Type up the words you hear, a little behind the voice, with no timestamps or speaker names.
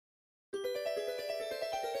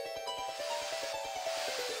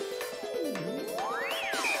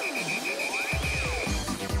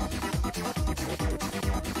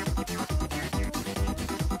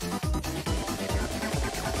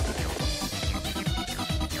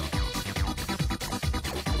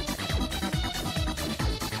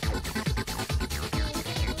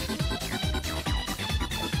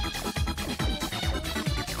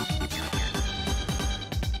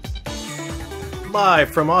Live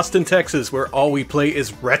from Austin, Texas, where all we play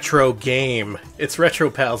is Retro Game. It's Retro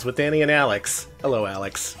Pals with Danny and Alex. Hello,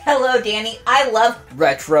 Alex. Hello, Danny. I love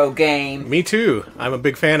Retro Game. Me too. I'm a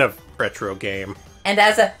big fan of Retro Game. And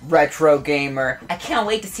as a retro gamer, I can't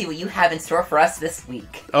wait to see what you have in store for us this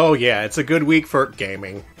week. Oh yeah, it's a good week for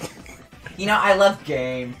gaming. You know, I love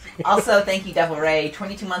game. Also, thank you, Devil Ray.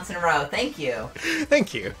 22 months in a row. Thank you.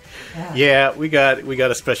 Thank you. Yeah, we got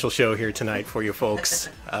a special show here tonight for you folks.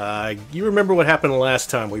 You remember what happened the last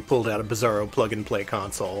time we pulled out a Bizarro plug-and-play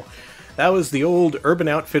console. That was the old Urban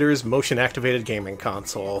Outfitters motion-activated gaming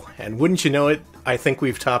console. And wouldn't you know it, I think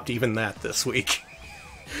we've topped even that this week.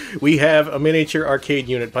 We have a miniature arcade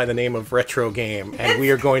unit by the name of Retro Game, and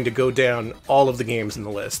we are going to go down all of the games in the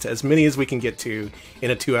list, as many as we can get to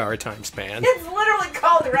in a 2-hour time span. It's literally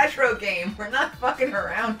called Retro Game. We're not fucking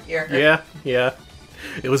around here. Yeah.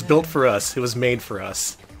 It was built for us. It was made for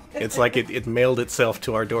us. It's like it mailed itself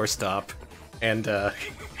to our doorstep. And,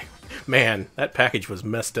 man, that package was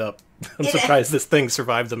messed up. I'm surprised this thing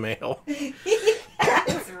survived the mail.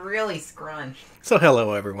 It's really scrunched. So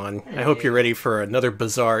hello everyone. I hope you're ready for another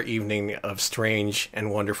bizarre evening of strange and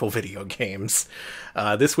wonderful video games.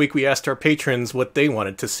 This week we asked our patrons what they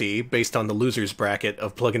wanted to see based on the losers bracket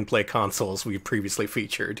of plug-and-play consoles we previously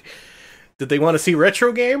featured. Did they want to see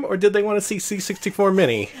Retro Game or did they want to see C64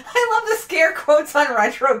 Mini? I love the scare quotes on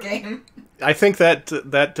Retro Game. I think that's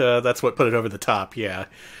what put it over the top, yeah.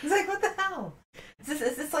 It's like, what the hell? Is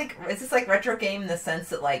this like Retro Game in the sense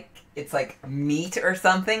that like it's like meat or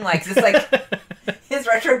something? Like is this like is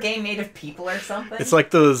Retro Game made of people or something? It's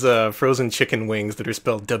like those frozen chicken wings that are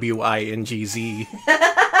spelled W-I-N-G-Z.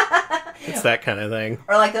 It's that kind of thing.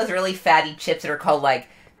 Or like those really fatty chips that are called like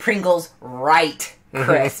Pringles Right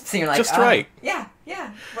Crisps. And you're like, just right. Yeah.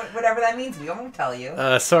 Whatever that means, we won't tell you.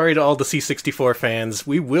 Sorry to all the C64 fans.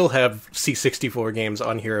 We will have C64 games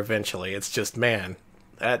on here eventually. It's just, man,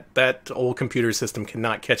 that old computer system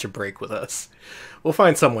cannot catch a break with us. We'll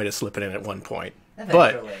find some way to slip it in at one point.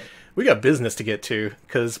 Eventually. But we got business to get to,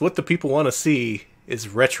 because what the people want to see is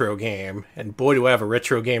Retro Game. And boy, do I have a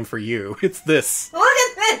Retro Game for you. It's this. Look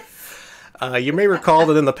at this! You may recall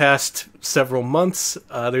that in the past several months,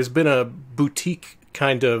 there's been a boutique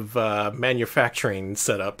kind of manufacturing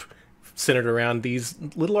setup centered around these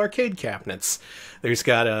little arcade cabinets. There's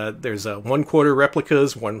a 1/4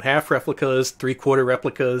 replicas, 1/2 replicas, 3/4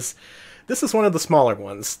 replicas. This is one of the smaller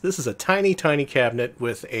ones. This is a tiny, tiny cabinet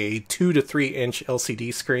with a 2 to 3 inch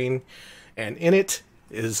LCD screen, and in it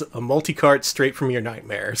is a multi-cart straight from your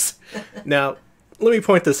nightmares. Now, let me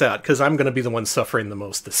point this out, because I'm going to be the one suffering the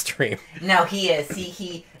most this stream. No, he is.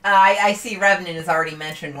 I see Revenant has already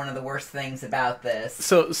mentioned one of the worst things about this.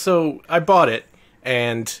 So I bought it,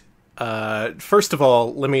 and first of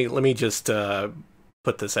all, let me just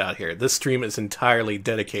put this out here. This stream is entirely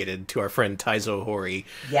dedicated to our friend Taizo Hori,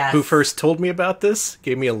 yes, who first told me about this,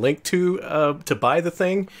 gave me a link to buy the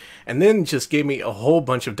thing, and then just gave me a whole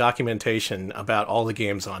bunch of documentation about all the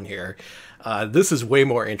games on here. This is way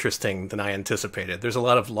more interesting than I anticipated. There's a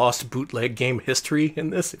lot of lost bootleg game history in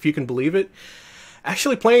this, if you can believe it.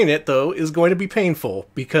 Actually playing it, though, is going to be painful,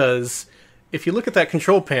 because if you look at that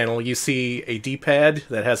control panel, you see a D-pad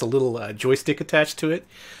that has a little joystick attached to it.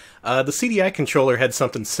 The CDI controller had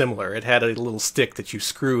something similar. It had a little stick that you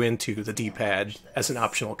screw into the D-pad as an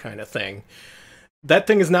optional kind of thing. That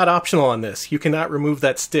thing is not optional on this. You cannot remove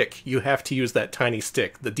that stick. You have to use that tiny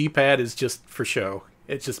stick. The D-pad is just for show.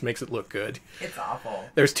 It just makes it look good. It's awful.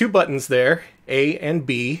 There's 2 buttons there, A and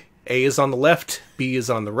B. A is on the left, B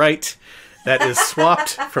is on the right. That is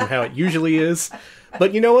swapped from how it usually is.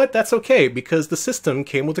 But you know what? That's okay, because the system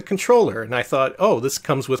came with a controller, and I thought, oh, this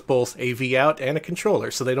comes with both a V out and a controller,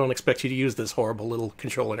 so they don't expect you to use this horrible little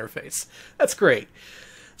control interface. That's great.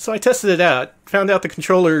 So I tested it out, found out the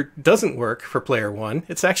controller doesn't work for Player 1.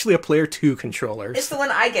 It's actually a Player 2 controller. It's the one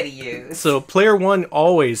I get to use. So Player 1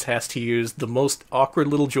 always has to use the most awkward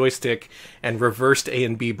little joystick and reversed A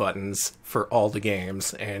and B buttons for all the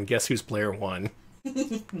games. And guess who's Player 1?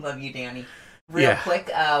 Love you, Danny. Real quick,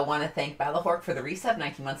 want to thank Battlehawk for the resub,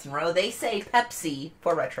 19 months in a row. They say Pepsi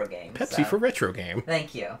for Retro Game. Pepsi for Retro Game.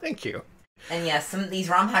 Thank you. Thank you. And yes, some of these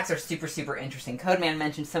ROM hacks are super, super interesting. Codeman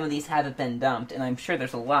mentioned some of these haven't been dumped, and I'm sure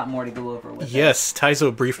there's a lot more to go over with Yes,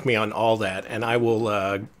 Taizo briefed me on all that, and I will,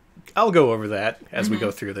 I'll go over that as we go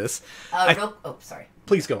through this. Sorry.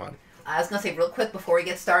 Please go on. I was going to say real quick before we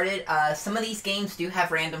get started, some of these games do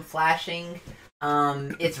have random flashing.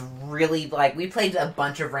 It's really, like, we played a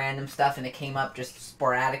bunch of random stuff, and it came up just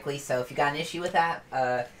sporadically, so if you got an issue with that,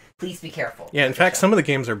 Please be careful. Yeah, in fact, some of the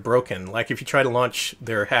games are broken. Like, if you try to launch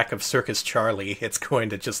their hack of Circus Charlie, it's going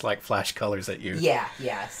to just, like, flash colors at you.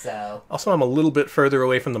 Yeah, so... Also, I'm a little bit further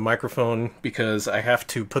away from the microphone because I have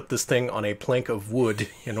to put this thing on a plank of wood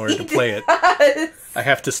in order to play it. I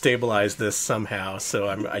have to stabilize this somehow, so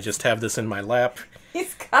I just have this in my lap.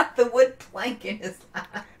 He's got the wood plank in his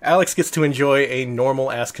lap. Alex gets to enjoy a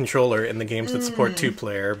normal-ass controller in the games that support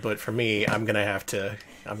two-player, but for me, I'm gonna have to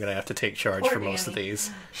take charge for most of these.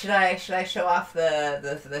 Should I show off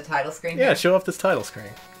the title screen? Yeah, show off this title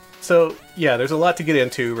screen. So, yeah, there's a lot to get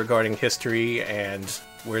into regarding history and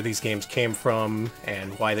where these games came from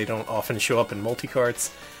and why they don't often show up in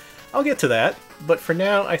multi-carts. I'll get to that, but for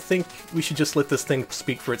now, I think we should just let this thing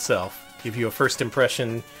speak for itself. Give you a first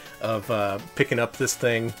impression of picking up this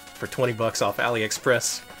thing for $20 off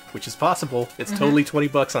AliExpress, which is possible. It's totally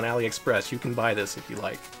 $20 on AliExpress. You can buy this if you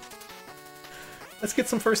like. Let's get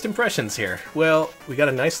some first impressions here. Well, we got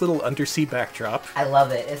a nice little undersea backdrop. I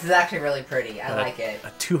love it. This is actually really pretty. I like it.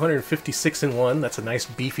 A 256 in 1. That's a nice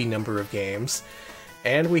beefy number of games.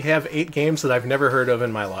 And we have 8 games that I've never heard of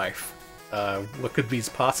in my life. What could these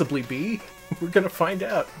possibly be? We're gonna find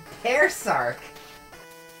out. Hair Sark.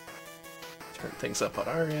 Turn things up on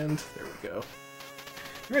our end. There we go.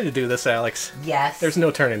 You ready to do this, Alex? Yes. There's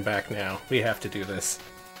no turning back now. We have to do this.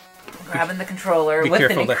 Grabbing the controller with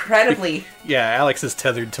careful an incredibly... Yeah, Alex is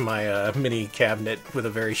tethered to my mini cabinet with a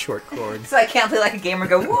very short cord. So I can't play like a gamer,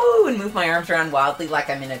 go woo, and move my arms around wildly like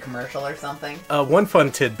I'm in a commercial or something. One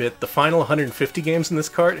fun tidbit, the final 150 games in this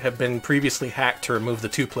cart have been previously hacked to remove the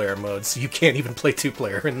two-player mode, so you can't even play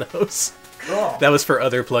two-player in those. Cool. That was for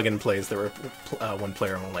other plug-in plays that were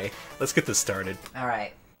one-player only. Let's get this started.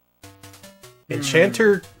 Alright.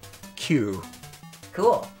 Enchanter Q.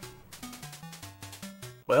 Cool.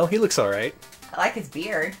 Well, he looks alright. I like his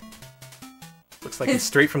beard. Looks like he's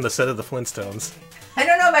straight from the set of the Flintstones. I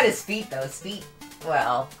don't know about his feet, though. His feet...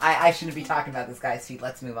 Well, I shouldn't be talking about this guy's feet.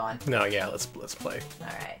 Let's move on. No, yeah, let's play.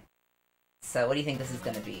 Alright. So, what do you think this is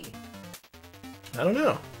going to be? I don't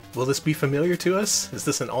know. Will this be familiar to us? Is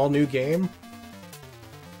this an all-new game?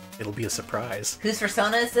 It'll be a surprise. Whose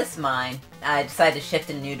persona is this? Mine. I decided to shift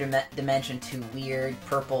in a new dimension to weird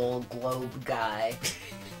purple globe guy.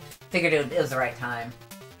 Figured it was the right time.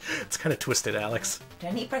 It's kind of twisted, Alex. Did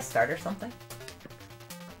I need to press start or something?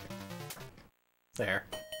 There.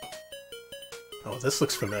 Oh, this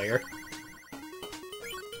looks familiar.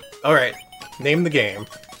 Alright, name the game.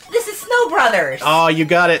 This is Snow Brothers! Oh, you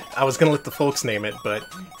got it! I was gonna let the folks name it,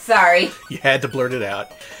 but... Sorry. You had to blurt it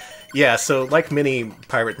out. Yeah, so like many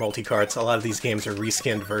pirate multi-carts, a lot of these games are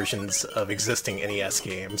reskinned versions of existing NES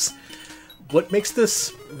games. What makes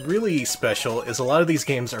this really special is a lot of these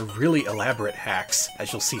games are really elaborate hacks,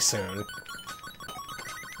 as you'll see soon.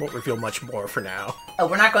 Won't reveal much more for now. Oh,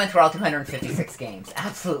 we're not going through all 256 games.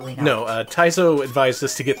 Absolutely not. No, Taizo advised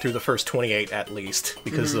us to get through the first 28 at least,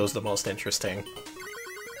 because those are the most interesting.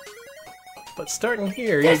 But starting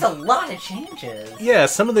here... There's a lot of changes. Yeah,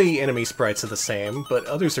 some of the enemy sprites are the same, but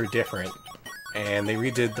others are different. And they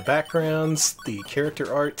redid the backgrounds, the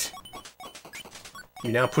character art.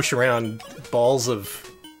 You now push around balls of...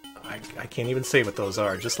 I can't even say what those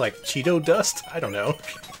are. Just like Cheeto dust? I don't know.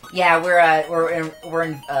 Yeah, we're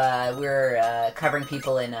covering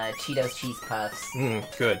people in Cheetos cheese puffs.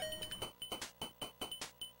 Good.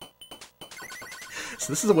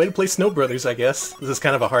 So this is a way to play Snow Brothers, I guess. This is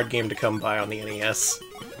kind of a hard game to come by on the NES.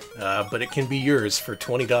 But it can be yours for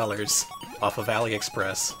 $20 off of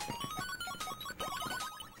AliExpress.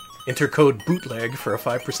 Enter code BOOTLEG for a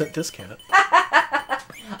 5% discount.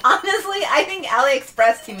 Honestly, I think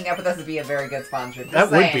AliExpress teaming up with us would be a very good sponsor. That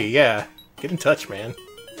would be, yeah. Get in touch, man.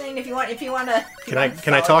 Saying if you want to. Can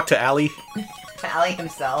I talk to Ali? To Ali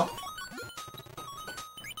himself.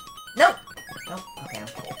 Nope. Nope. Okay, I'm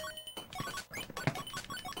cool.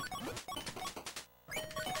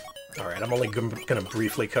 Alright, I'm only gonna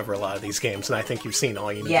briefly cover a lot of these games, and I think you've seen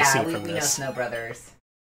all you need to see from this. Yeah, we know Snow Brothers.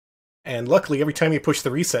 And luckily, every time you push the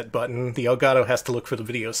reset button, the Elgato has to look for the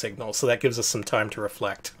video signal, so that gives us some time to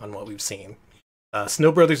reflect on what we've seen.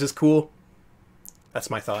 Snow Brothers is cool. That's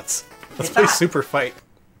my thoughts. Let's play Super Fight.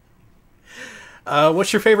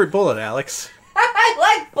 What's your favorite bullet, Alex? I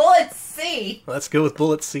like Bullet C! Let's go with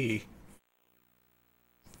Bullet C.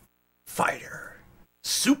 Fighter.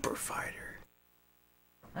 Super Fighter.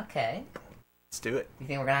 Okay. Let's do it. You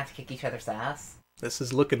think we're gonna have to kick each other's ass? This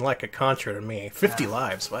is looking like a Contra to me. 50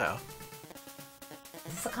 lives, wow.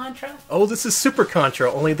 Is this a Contra? Oh, this is Super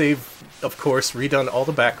Contra, only they've, of course, redone all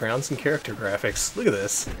the backgrounds and character graphics. Look at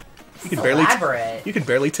this. You can barely elaborate. You can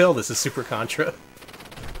barely tell this is Super Contra.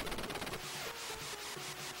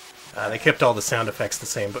 They kept all the sound effects the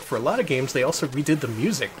same, but for a lot of games they also redid the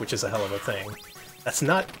music, which is a hell of a thing. That's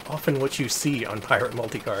not often what you see on pirate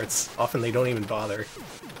multicarts. Often they don't even bother.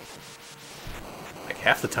 Like,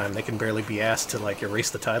 half the time they can barely be asked to, like,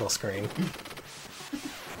 erase the title screen.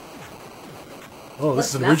 Oh, this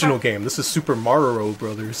is an original game. This is Super Mario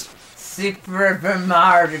Brothers. Super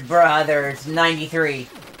Mario Brothers 93.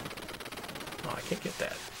 Oh, I can't get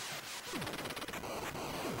that.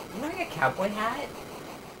 You wearing a cowboy hat?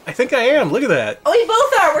 I think I am. Look at that. Oh, we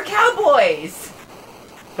both are. We're cowboys.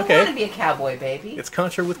 Okay. I want to be a cowboy, baby. It's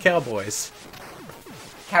Contra with cowboys.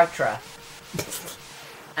 Cowtra.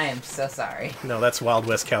 I am so sorry. No, that's Wild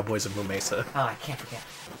West Cowboys of Mumesa. Oh, I can't forget.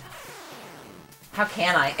 How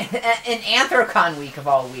can I? An Anthrocon week of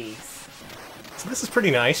all weeks. So this is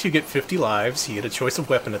pretty nice. You get 50 lives. You get a choice of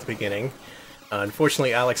weapon at the beginning.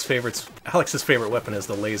 Unfortunately, Alex's favorite weapon is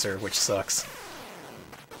the laser, which sucks.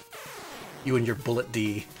 You and your Bullet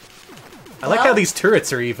D. I like how these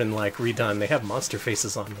turrets are even, like, redone. They have monster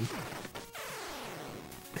faces on them.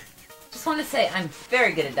 Just want to say, I'm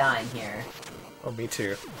very good at dying here. Oh, me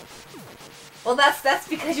too. Well, that's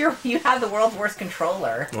because you have the world's worst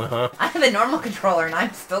controller. Uh-huh. I have a normal controller, and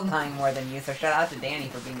I'm still dying more than you, so shout out to Danny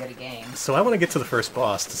for being good at games. So I want to get to the first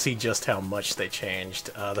boss to see just how much they changed.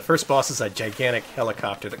 The first boss is a gigantic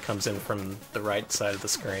helicopter that comes in from the right side of the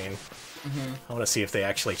screen. Mm-hmm. I want to see if they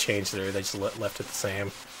actually changed it or they just left it the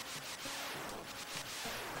same.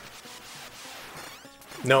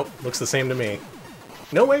 Nope, looks the same to me.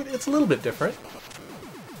 No, wait, it's a little bit different.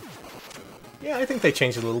 Yeah, I think they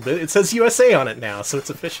changed it a little bit. It says USA on it now, so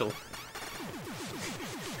it's official.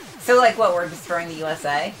 So, like, what, we're destroying the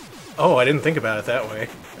USA? Oh, I didn't think about it that way.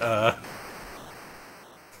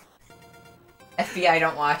 FBI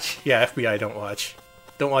don't watch. Yeah, FBI don't watch.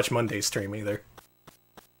 Don't watch Monday's stream either.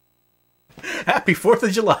 Happy 4th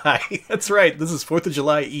of July! That's right, this is 4th of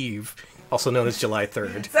July Eve, also known as July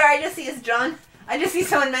 3rd. Sorry, I just see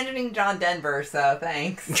someone mentioning John Denver, so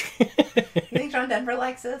thanks. You think John Denver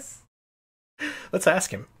likes this? Let's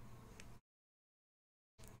ask him.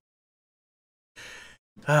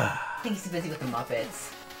 I think he's too busy with the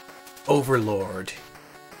Muppets. Overlord.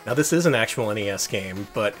 Now this is an actual NES game,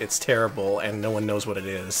 but it's terrible and no one knows what it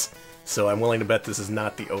is. So I'm willing to bet this is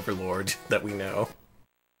not the Overlord that we know.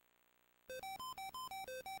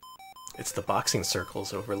 It's the Boxing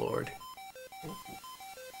Circle's Overlord.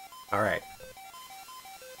 Alright.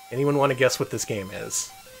 Anyone want to guess what this game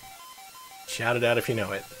is? Shout it out if you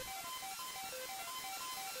know it.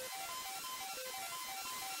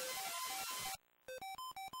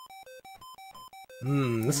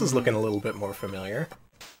 This is looking a little bit more familiar.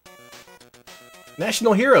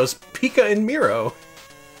 National Heroes, Pika and Miro.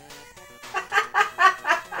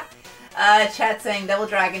 Chat saying Double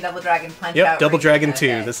Dragon, Punch Out. Yep, Double Dragon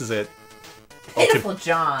okay. 2, this is it. Pitiful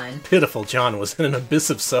John. Pitiful John was in an abyss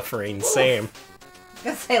of suffering, Oof. same. I was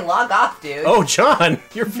gonna say, log off, dude. Oh, John!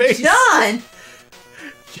 Your face! John!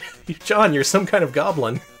 John, you're some kind of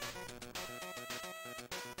goblin.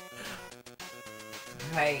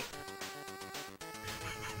 Right.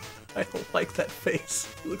 I don't like that face.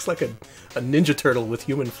 It looks like a Ninja Turtle with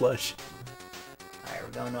human flesh. Alright,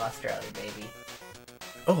 we're going to Australia, baby.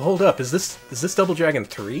 Oh, hold up. Is this Double Dragon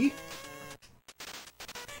 3?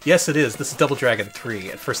 Yes, it is. This is Double Dragon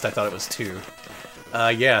 3. At first I thought it was 2.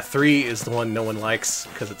 Yeah, 3 is the one no one likes,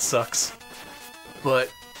 because it sucks. But,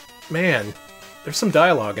 man, there's some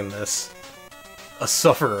dialogue in this. A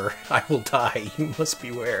sufferer, I will die, you must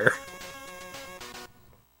beware.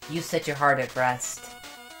 You set your heart at rest.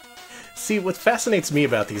 See, what fascinates me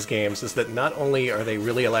about these games is that not only are they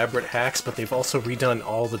really elaborate hacks, but they've also redone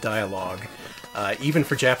all the dialogue. Even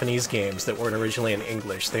for Japanese games that weren't originally in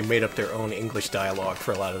English, they made up their own English dialogue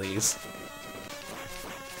for a lot of these.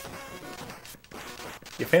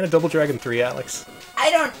 You a fan of Double Dragon 3, Alex?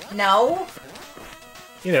 I don't know.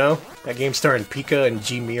 You know, that game starring Pika and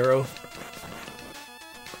G. Miro.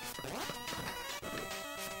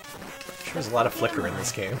 Sure there's a lot of flicker in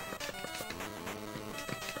this game.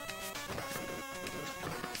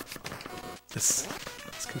 This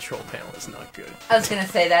control panel is not good. I was gonna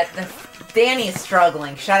say that Danny is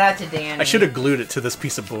struggling. Shout out to Danny. I should have glued it to this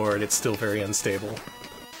piece of board. It's still very unstable.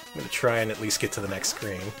 I'm gonna try and at least get to the next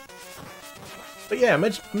screen. But yeah,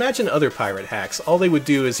 imagine other pirate hacks. All they would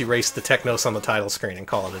do is erase the Technos on the title screen and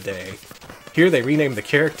call it a day. Here they renamed the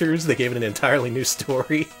characters, they gave it an entirely new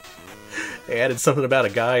story. They added something about a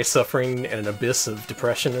guy suffering in an abyss of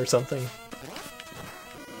depression or something.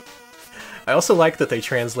 I also like that they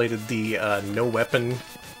translated the no weapon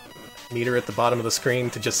meter at the bottom of the screen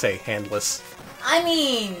to just say handless. I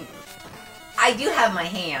mean, I do have my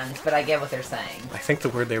hands, but I get what they're saying. I think the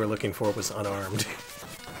word they were looking for was unarmed.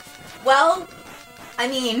 Well, I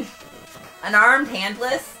mean, unarmed,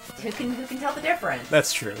 handless, who can tell the difference?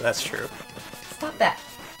 That's true, that's true. Stop that.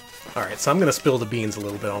 Alright, so I'm going to spill the beans a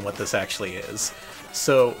little bit on what this actually is.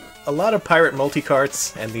 So, a lot of pirate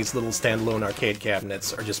multicarts and these little standalone arcade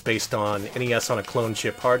cabinets are just based on NES on a clone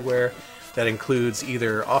chip hardware that includes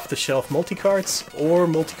either off-the-shelf multicarts or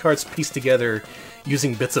multicarts pieced together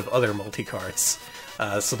using bits of other multicarts.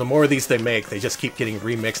 So the more of these they make, they just keep getting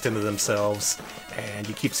remixed into themselves, and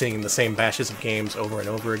you keep seeing the same batches of games over and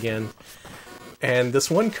over again. And this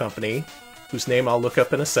one company, whose name I'll look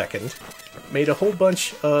up in a second, made a whole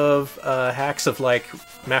bunch of hacks of, like,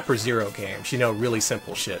 Mapper Zero games. You know, really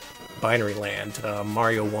simple shit. Binary Land,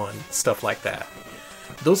 Mario 1, stuff like that.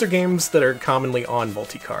 Those are games that are commonly on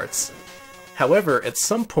multicarts. However, at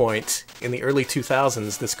some point in the early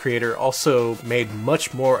 2000s, this creator also made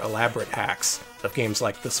much more elaborate hacks of games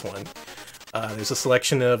like this one. There's a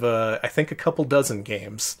selection of, I think, a couple dozen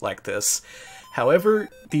games like this. However,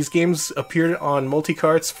 these games appeared on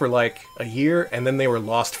multicarts for like a year, and then they were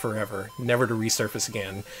lost forever, never to resurface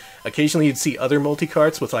again. Occasionally you'd see other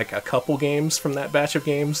multicarts with like a couple games from that batch of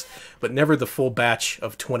games, but never the full batch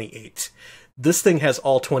of 28. This thing has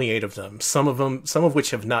all 28 of them, some of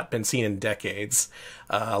which have not been seen in decades,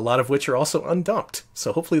 a lot of which are also undumped.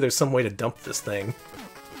 So hopefully there's some way to dump this thing.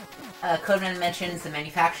 Codeman mentions the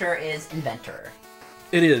manufacturer is Inventor.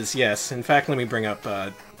 It is, yes. In fact, let me bring up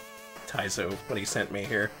Taizo, what he sent me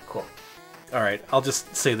here. Cool. Alright, I'll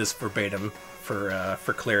just say this verbatim for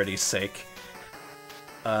clarity's sake.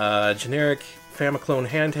 Generic Famiclone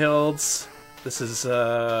handhelds. This is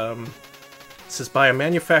by a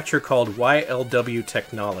manufacturer called YLW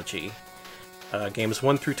Technology. Games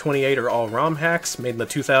 1 through 28 are all ROM hacks, made in the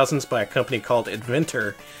 2000s by a company called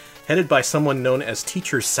Inventor, headed by someone known as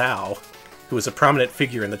Teacher Cao, who was a prominent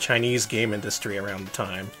figure in the Chinese game industry around the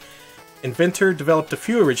time. Inventor developed a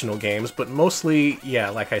few original games, but mostly,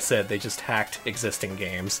 yeah, like I said, they just hacked existing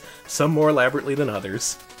games, some more elaborately than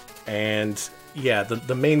others. And yeah,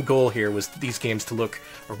 the main goal here was these games to look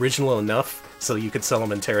original enough so you could sell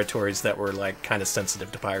them in territories that were, like, kind of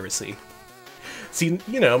sensitive to piracy. See,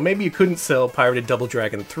 you know, maybe you couldn't sell Pirated Double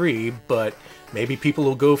Dragon 3, but maybe people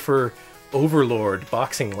will go for Overlord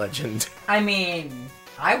Boxing Legend. I mean,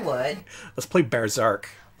 I would. Let's play Berserk.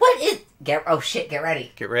 What is... Oh shit, get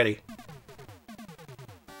ready. Get ready.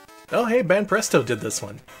 Oh hey, Banpresto did this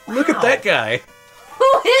one. Wow. Look at that guy!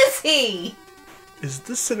 Who is he? Is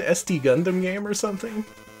this an SD Gundam game or something?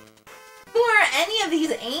 Who are any of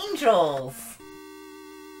these angels?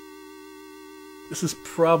 This is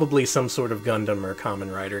probably some sort of Gundam or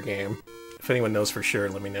Kamen Rider game. If anyone knows for sure,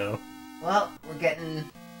 let me know. Well,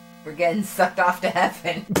 we're getting sucked off to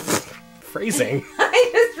heaven. Phrasing. I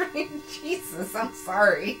just read Jesus, I'm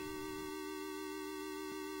sorry.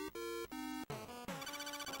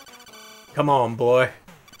 Come on, boy.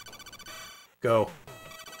 Go.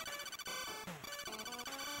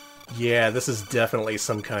 Yeah, this is definitely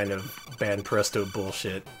some kind of Banpresto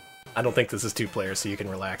bullshit. I don't think this is 2 players, so you can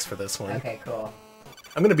relax for this one. Okay, cool.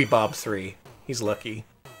 I'm gonna be Bob 3. He's lucky.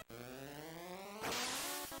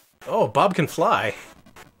 Oh, Bob can fly.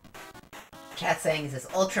 Chat saying, is this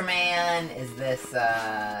Ultraman? Is this,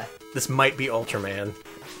 This might be Ultraman.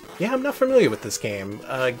 Yeah, I'm not familiar with this game.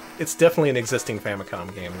 It's definitely an existing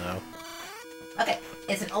Famicom game, though. Okay,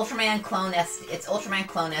 it's an Ultraman clone SD. It's Ultraman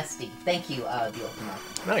clone SD. Thank you, the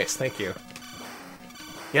Ultraman. Nice, thank you.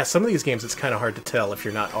 Yeah, some of these games it's kind of hard to tell if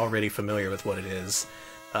you're not already familiar with what it is.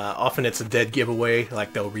 Often it's a dead giveaway,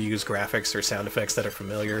 like they'll reuse graphics or sound effects that are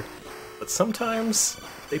familiar. But sometimes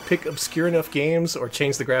they pick obscure enough games or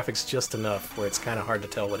change the graphics just enough where it's kind of hard to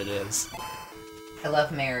tell what it is. I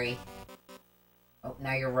love Mary. Oh,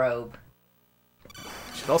 now your robe.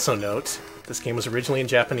 Should also note, this game was originally in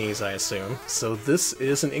Japanese, I assume, so this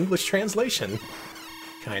is an English translation.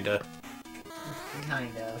 Kinda.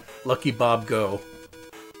 Kind of. Lucky Bob Go.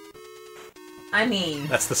 I mean...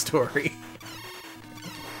 That's the story.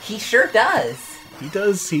 He sure does. He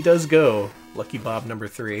does go. Lucky Bob number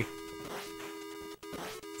 3.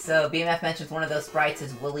 So, BMF mentions one of those sprites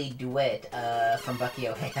is Willie DeWitt, from Bucky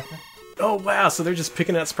O'Hare. Oh wow, so they're just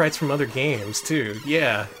picking out sprites from other games, too.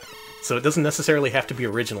 Yeah. So it doesn't necessarily have to be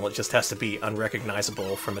original, it just has to be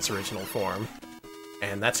unrecognizable from its original form.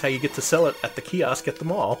 And that's how you get to sell it at the kiosk at the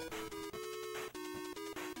mall.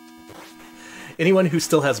 Anyone who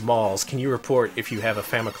still has malls, can you report if you have a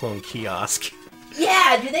Famiclone kiosk?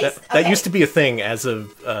 Yeah, do they... That used to be a thing as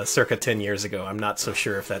of circa 10 years ago. I'm not so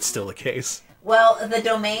sure if that's still the case. Well, the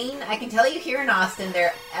domain, I can tell you here in Austin,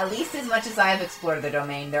 there, at least as much as I've explored the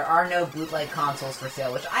domain, there are no bootleg consoles for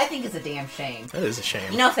sale, which I think is a damn shame. That is a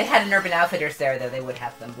shame. You know, if they had an Urban Outfitters there, though, they would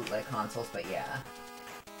have some bootleg consoles, but yeah.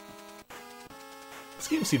 This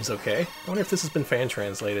game seems okay. I wonder if this has been fan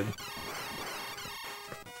translated.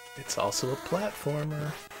 It's also a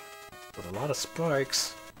platformer with a lot of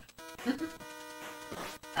spikes.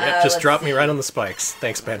 Yep, just dropped me right on the spikes.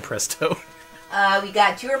 Thanks, Bad Presto. We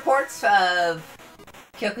got 2 reports of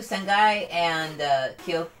Kyoku Sengai and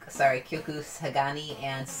Kyoku Hagani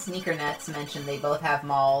and Sneaker Nets mentioned they both have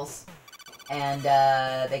malls. And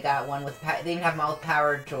they got one with... They even have a mall with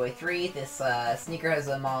Power Joy 3. This Sneaker has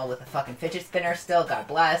a mall with a fucking fidget spinner still. God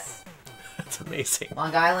bless. That's amazing.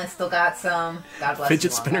 Long Island still got some. God bless.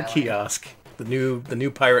 Fidget spinner kiosk. The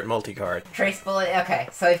new pirate multi-card. Trace bullet. Okay,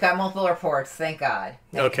 so we've got multiple reports. Thank God.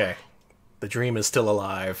 Okay. The dream is still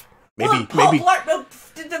alive. Maybe, well, Paul maybe...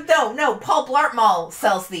 Blart, no, Paul Blart Mall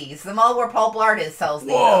sells these. The mall where Paul Blart is sells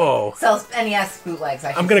these. Whoa! Sells NES bootlegs,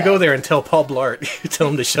 I'm gonna go there and tell Paul Blart. Tell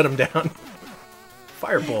him to shut him down.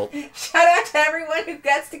 Firebolt. Shout out to everyone who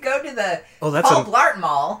gets to go to the Paul Blart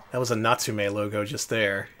Mall. That was a Natsume logo just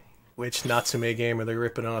there. Which Natsume game are they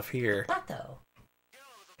ripping off here? What though?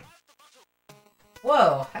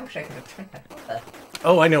 Whoa, I wish I could have turned that. What the?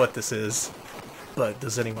 Oh, I know what this is. But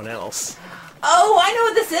does anyone else? Oh, I know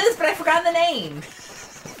what this is, but I forgot the name.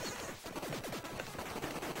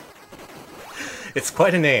 It's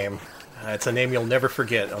quite a name. It's a name you'll never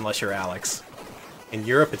forget unless you're Alex. In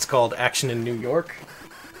Europe, it's called Action in New York.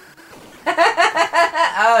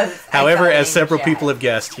 However, as several people have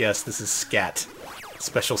guessed, yes, this is SCAT.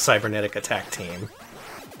 Special Cybernetic Attack Team.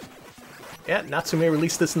 Yeah, Natsume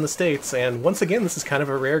released this in the States, and once again, this is kind of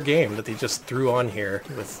a rare game that they just threw on here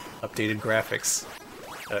with updated graphics.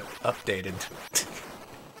 Updated.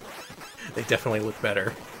 They definitely look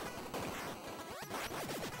better.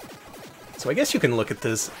 So I guess you can look at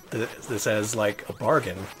this as like a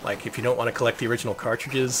bargain. Like, if you don't want to collect the original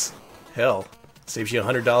cartridges, hell, saves you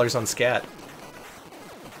 $100 on SCAT.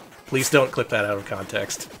 Please don't clip that out of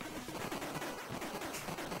context.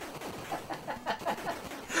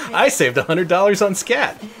 I saved $100 on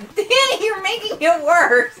SCAT! Danny, you're making it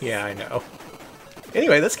worse! Yeah, I know.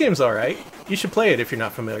 Anyway, this game's alright. You should play it if you're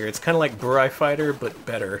not familiar. It's kind of like Burai Fighter, but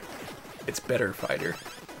better. It's Better Fighter.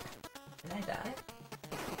 Did I die?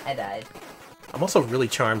 I died. I'm also really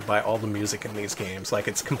charmed by all the music in these games. Like,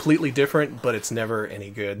 it's completely different, but it's never any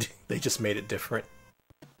good. They just made it different.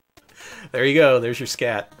 There you go. There's your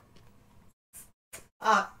SCAT.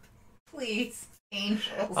 Please,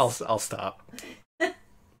 angels. I'll stop. I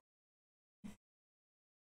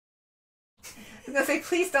was gonna say,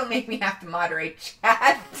 please don't make me have to moderate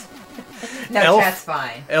chat. No, chat's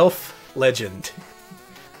fine. Elf Legend.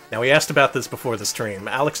 Now, we asked about this before the stream.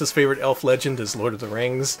 Alex's favorite elf legend is Lord of the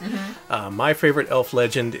Rings. Mm-hmm. My favorite elf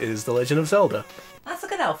legend is The Legend of Zelda. That's a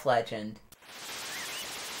good elf legend.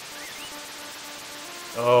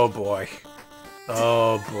 Oh, boy.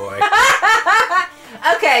 Oh, boy.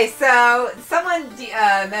 Okay, so someone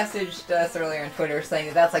messaged us earlier on Twitter saying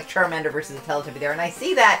that that's like Charmander versus a Teletubby there, and I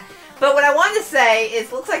see that. But what I wanted to say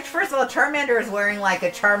is, looks like, first of all, Charmander is wearing like a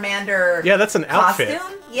Charmander Yeah, that's an outfit.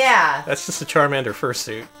 costume. Yeah. That's just a Charmander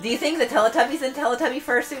fursuit. Do you think the Teletubby's in Teletubby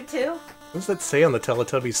fursuit too? What does that say on the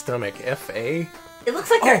Teletubby's stomach? F.A.? It looks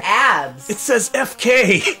like their abs. It says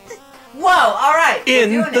F.K. Whoa, alright.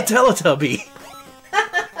 In the Teletubby.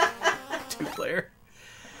 Two-player.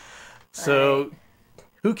 So,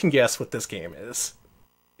 who can guess what this game is?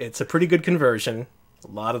 It's a pretty good conversion. A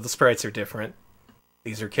lot of the sprites are different.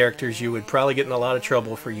 These are characters you would probably get in a lot of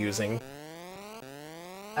trouble for using.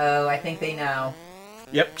 Oh, I think they know.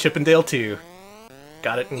 Yep, Chippendale 2.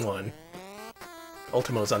 Got it in one.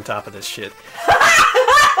 Ultimo's on top of this shit.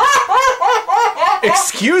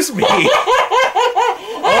 Excuse me!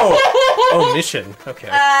 Oh, mission. Okay.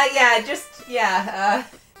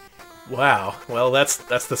 Wow. Well, that's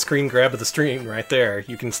the screen grab of the stream right there.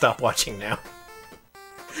 You can stop watching now.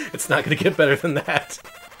 It's not gonna get better than that.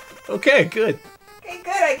 Okay, good. Okay,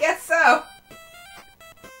 good, I guess so.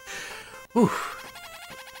 Whew.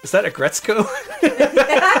 Is that a Gretzko?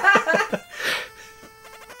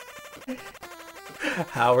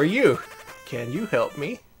 How are you? Can you help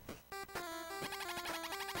me?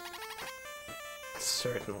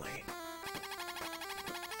 Certainly.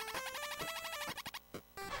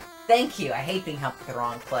 Thank you. I hate being helped at the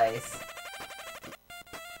wrong place.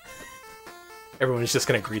 Everyone's just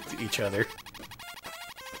gonna greet each other.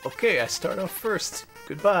 Okay, I start off first.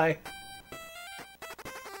 Goodbye.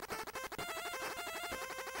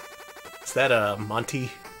 Is that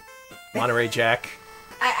Monterey Jack?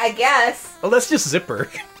 I guess. Oh, that's just Zipper.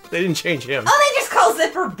 They didn't change him. Oh, they just call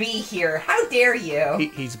Zipper B here. How dare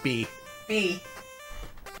you? He's B. B.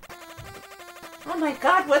 Oh my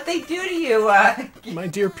god, what'd they do to you? My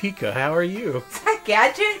dear Pika, how are you? Is that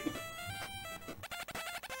Gadget?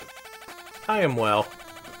 I am well.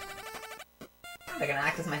 They're gonna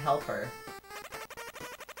act as my helper.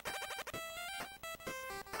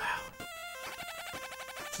 Wow.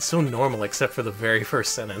 It's so normal except for the very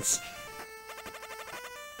first sentence.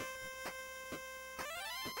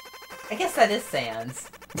 I guess that is Sans.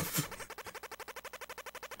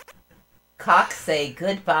 Cock say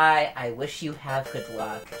goodbye. I wish you have good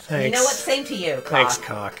luck. Thanks. You know what? Same to you, Cock. Thanks,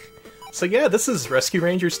 Cock. So yeah, this is Rescue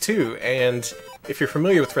Rangers 2, and if you're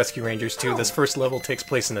familiar with Rescue Rangers 2, this first level takes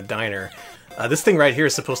place in a diner. This thing right here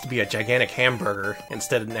is supposed to be a gigantic hamburger,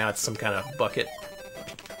 instead of now it's some kind of bucket.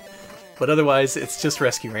 But otherwise, it's just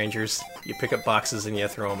Rescue Rangers. You pick up boxes and you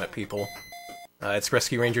throw them at people. It's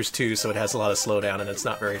Rescue Rangers 2, so it has a lot of slowdown and it's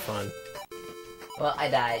not very fun. Well, I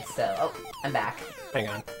died, so... Oh, I'm back. Hang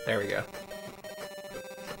on. There we go.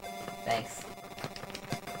 Thanks.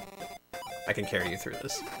 I can carry you through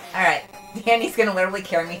this. Alright. Danny's gonna literally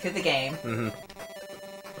carry me through the game. Mm-hmm.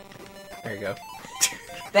 There you go.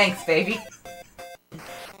 Thanks, baby.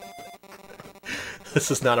 This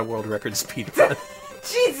is not a world record speed run.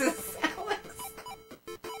 Jesus, Alex.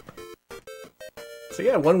 So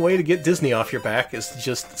yeah, one way to get Disney off your back is to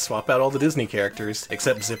just swap out all the Disney characters,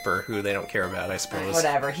 except Zipper, who they don't care about, I suppose.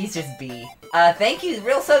 Whatever, he's just B. Thank you,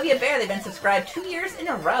 Real Soviet Bear. They've been subscribed 2 years in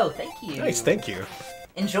a row. Thank you. Nice, thank you.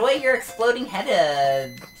 Enjoy your exploding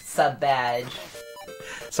head sub badge.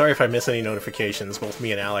 Sorry if I miss any notifications. Both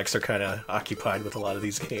me and Alex are kind of occupied with a lot of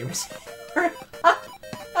these games.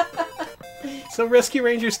 So Rescue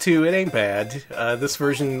Rangers 2, it ain't bad. This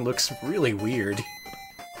version looks really weird.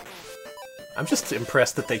 I'm just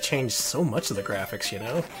impressed that they changed so much of the graphics, you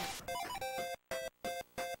know?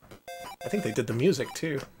 I think they did the music,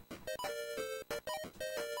 too.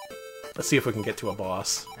 Let's see if we can get to a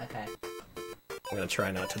boss. Okay. I'm gonna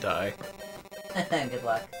try not to die. Good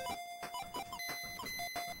luck.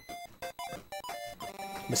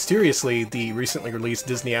 Mysteriously, the recently released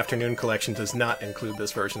Disney Afternoon Collection does not include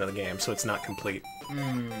this version of the game, so it's not complete.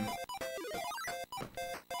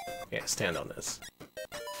 Yeah, stand on this.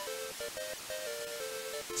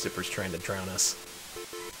 Zipper's trying to drown us.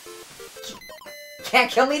 Can't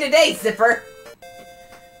kill me today, Zipper!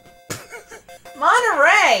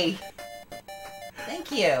 Monterey!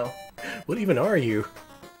 Thank you. What even are you?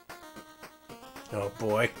 Oh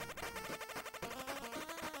boy.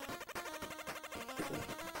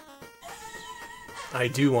 I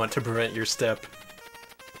do want to prevent your step.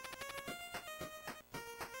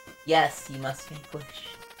 Yes, you must vanquish.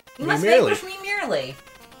 You Me must merely. vanquish me merely.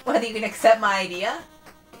 Whether you can accept my idea?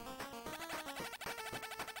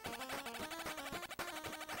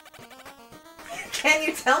 Can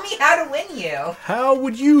you tell me how to win you? How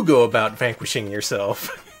would you go about vanquishing yourself?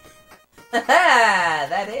 Haha,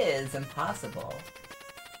 that is impossible.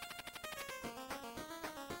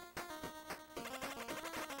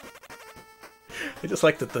 I just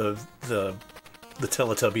like that the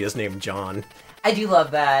Teletubby is named John. I do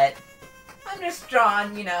love that. I'm just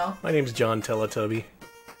John, you know. My name's John Teletubby.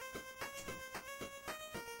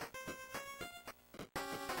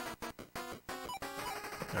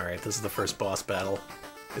 Alright, this is the first boss battle.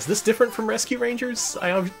 Is this different from Rescue Rangers?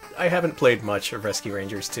 I haven't played much of Rescue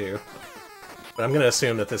Rangers 2. But I'm gonna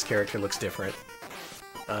assume that this character looks different.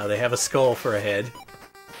 They have a skull for a head.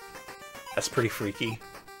 That's pretty freaky.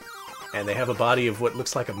 And they have a body of what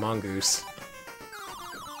looks like a mongoose.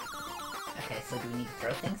 Okay, so do we need to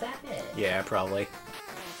throw things at it? Yeah, probably.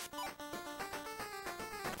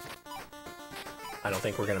 I don't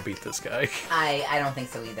think we're gonna beat this guy. I don't think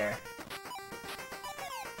so either.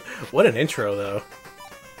 What an intro, though.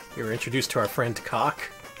 We were introduced to our friend Cock,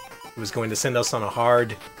 who was going to send us on a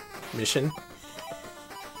hard mission.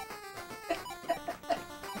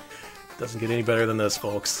 Doesn't get any better than this,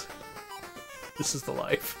 folks. This is the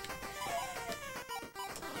life.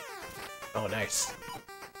 Oh, nice.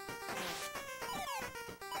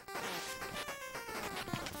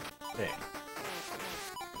 Hey.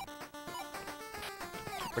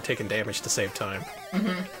 We're taking damage to save time.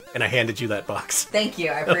 Mm-hmm. And I handed you that box. Thank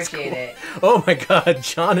you, I appreciate it. Oh my god,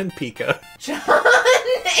 John and Pika. John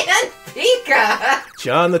and Pika!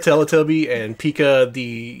 John the Teletubby and Pika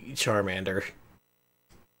the Charmander.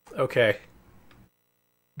 Okay.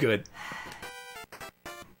 Good.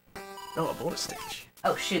 Oh, a bonus stage.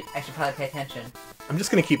 Oh shoot, I should probably pay attention. I'm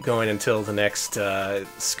just gonna keep going until the next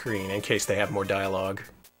screen, in case they have more dialogue.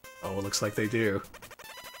 Oh, it looks like they do.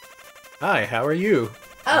 Hi, how are you?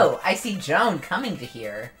 Oh, I see Joan coming to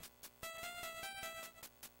here.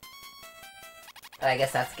 But I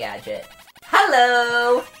guess that's Gadget.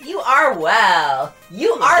 Hello! You are well!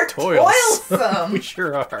 You are toilsome! We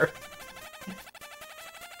sure are.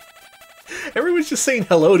 Everyone's just saying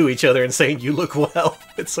hello to each other and saying, you look well.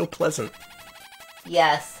 It's so pleasant.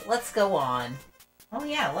 Yes, let's go on. Oh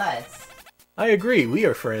yeah, let's. I agree, we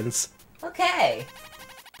are friends. Okay.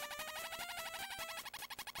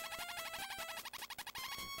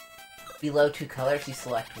 Below 2 colors, you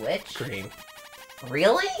select which? Green.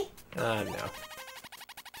 Really? No.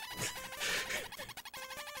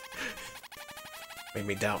 Made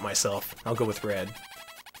me doubt myself. I'll go with red.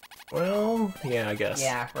 Well, yeah, I guess.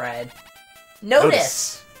 Yeah, red.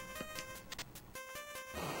 Notice!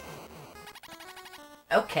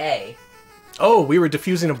 Okay. Oh, we were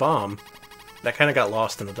defusing a bomb. That kind of got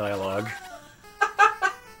lost in the dialogue.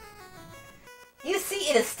 You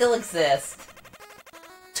see, it still exists.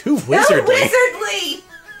 Too wizardly! Wizardly!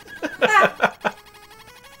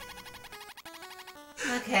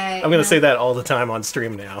 Okay. I'm gonna say that all the time on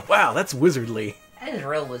stream now. Wow, that's wizardly. That is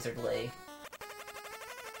real wizardly.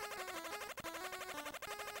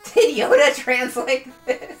 Did Yoda translate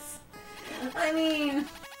this? I mean...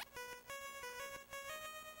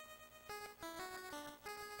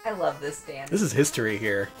 I love this dance. This is history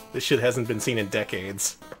here. This shit hasn't been seen in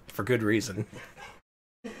decades. For good reason.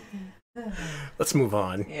 Let's move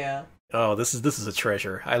on. Yeah. Oh, this is a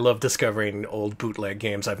treasure. I love discovering old bootleg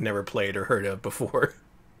games I've never played or heard of before.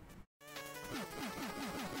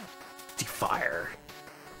 Defire.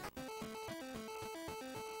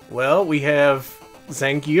 Well, we have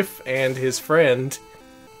Zangief and his friend,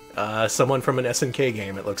 someone from an SNK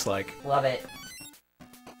game, it looks like. Love it.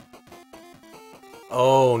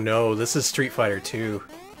 Oh no, this is Street Fighter 2.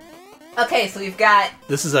 Okay, so we've got...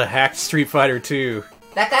 This is a hacked Street Fighter 2.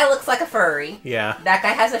 That guy looks like a furry. Yeah. That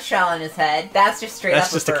guy has a shell on his head. That's just straight up a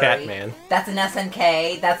furry. That's just a cat man. That's an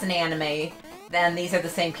SNK. That's an anime. Then these are the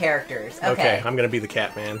same characters. Okay. I'm gonna be the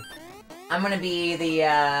cat man. I'm gonna be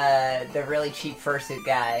the really cheap fursuit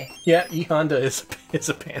guy. Yeah, E Honda is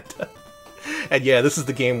a panda. And yeah, this is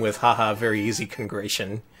the game with haha very easy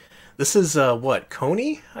congration. This is what,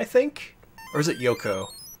 Konami, I think? Or is it Yoko?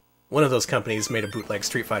 One of those companies made a bootleg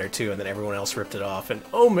Street Fighter 2 and then everyone else ripped it off, and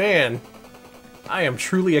oh man! I am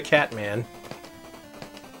truly a cat man.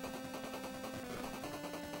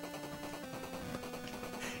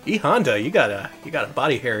 E Honda, you got a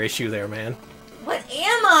body hair issue there, man. What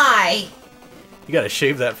am I? You gotta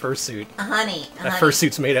shave that fursuit. Honey. That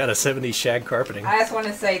fursuit's made out of 70s shag carpeting. I just want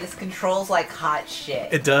to say, this controls like hot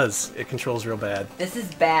shit. It does. It controls real bad. This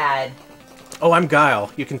is bad. Oh, I'm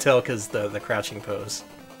Guile. You can tell because the crouching pose.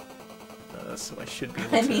 So I should be able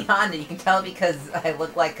to... I'm E Honda. You can tell because I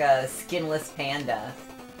look like a skinless panda.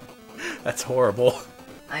 That's horrible.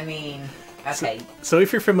 I mean, okay. So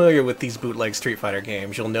if you're familiar with these bootleg Street Fighter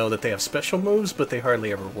games, you'll know that they have special moves, but they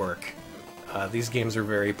hardly ever work. These games are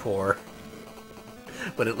very poor.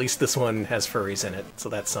 But at least this one has furries in it, so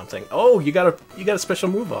that's something. Oh, you got a special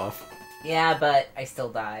move off. Yeah, but I still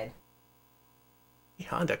died. Hey,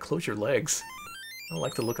 Honda, close your legs. I don't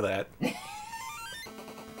like the look of that.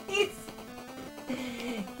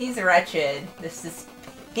 He's wretched. This is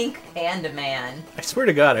pink panda man. I swear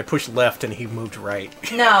to God, I pushed left and he moved right.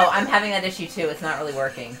 No, I'm having that issue too. It's not really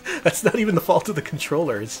working. That's not even the fault of the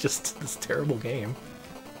controller. It's just this terrible game.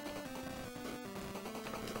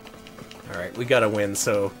 Alright, we gotta win,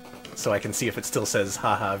 so I can see if it still says,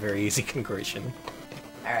 haha, very easy congration.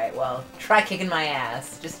 Alright, well, try kicking my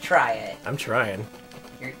ass. Just try it. I'm trying.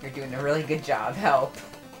 You're doing a really good job. Help.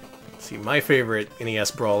 See, my favorite NES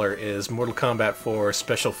brawler is Mortal Kombat 4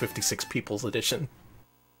 Special 56 People's Edition.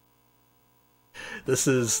 This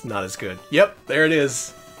is not as good. Yep, there it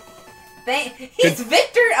is. He's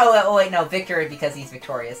Victor? Oh, wait, no, Victor because he's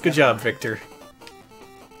victorious. Good job, Victor.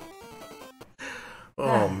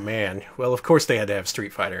 Oh, man. Well, of course they had to have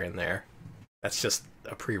Street Fighter in there. That's just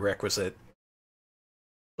a prerequisite.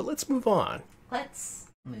 But let's move on. Let's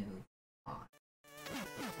move on.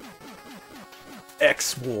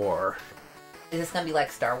 X-War. Is this gonna be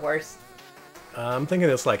like Star Wars? I'm thinking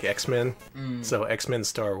it's like X-Men. So X-Men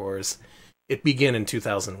Star Wars. It began in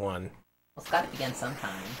 2001. Well, it's gotta begin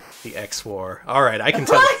sometime. The X-War. Alright, I can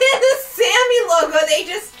tell. Look at the Sammy logo! They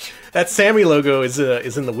just... That Sammy logo is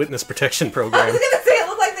in the Witness Protection Program. I was gonna say, it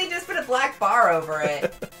looked like they just put a black bar over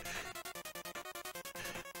it.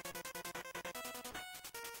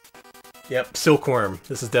 Yep, Silkworm.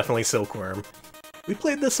 This is definitely Silkworm. We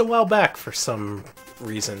played this a while back for some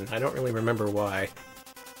reason. I don't really remember why.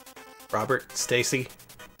 Robert, Stacy,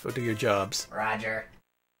 go do your jobs. Roger.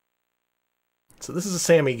 So this is a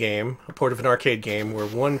Sammy game, a port of an arcade game, where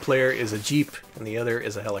one player is a jeep and the other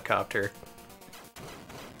is a helicopter.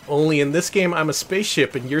 Only in this game, I'm a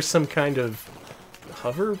spaceship and you're some kind of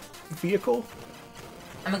hover vehicle?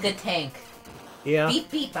 I'm a good tank. Yeah.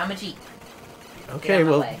 Beep, beep, I'm a jeep. Okay,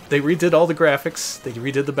 well, they redid all the graphics, they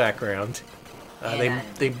redid the background.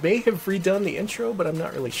 They may have redone the intro, but I'm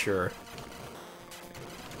not really sure.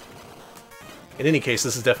 In any case,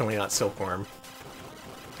 this is definitely not Silkworm.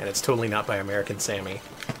 And it's totally not by American Sammy.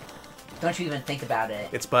 Don't you even think about it.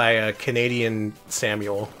 It's by Canadian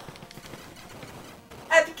Samuel.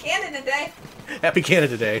 Happy Canada Day! Happy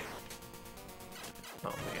Canada Day!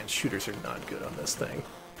 Oh man, shooters are not good on this thing.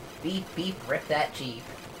 Beep, beep, rip that Jeep.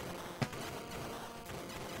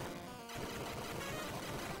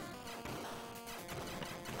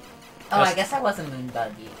 Oh, I guess I was a moon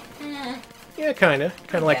buggy. Yeah, kinda.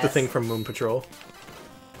 Kinda like the thing from Moon Patrol.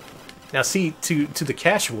 Now see, to the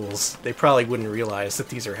casuals, they probably wouldn't realize that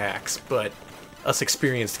these are hacks, but us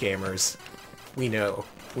experienced gamers, we know.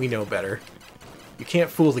 We know better. You can't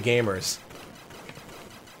fool the gamers.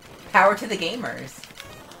 Power to the gamers.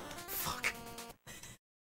 Fuck.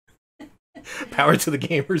 Power to the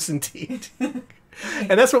gamers, indeed.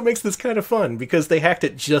 And that's what makes this kind of fun, because they hacked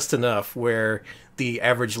it just enough where the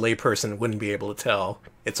average layperson wouldn't be able to tell.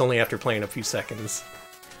 It's only after playing a few seconds.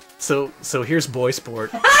 So here's Boy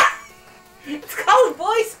Sport. It's called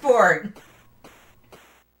Boy Sport!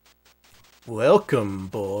 Welcome,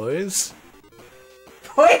 boys.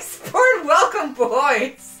 Boy Sport, welcome,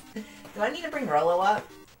 boys! Do I need to bring Rolo up?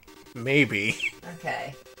 Maybe.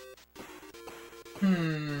 Okay.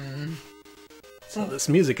 So this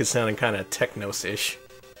music is sounding kind of technos-ish.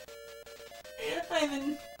 I'm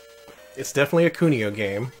in... It's definitely a Kunio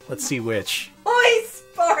game. Let's see which. Boy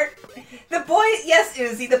Sport! The boys... Yes,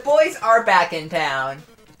 Uzi, the boys are back in town.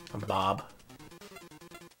 I'm Bob.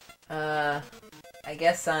 I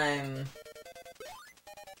guess I'm...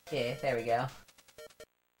 Yeah, there we go.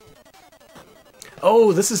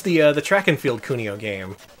 Oh, this is the track and field Kunio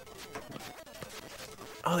game.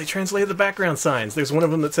 Oh, they translated the background signs. There's one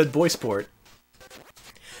of them that said Boy Sport.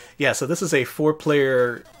 Yeah, so this is a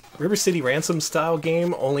 4-player River City Ransom style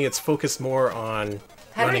game, only it's focused more on...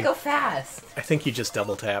 How did it go fast? I think you just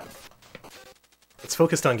double tap. It's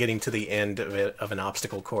focused on getting to the end of an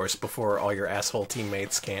obstacle course before all your asshole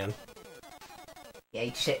teammates can. Yeah,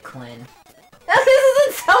 eat shit, Clint. This is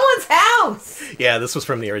in someone's house! Yeah, this was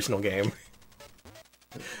from the original game.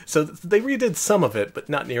 So they redid some of it, but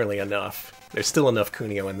not nearly enough. There's still enough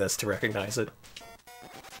Kunio in this to recognize it.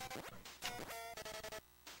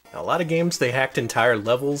 Now, a lot of games, they hacked entire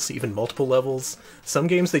levels, even multiple levels. Some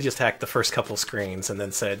games, they just hacked the first couple screens and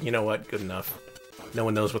then said, you know what, good enough. No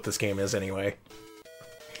one knows what this game is anyway.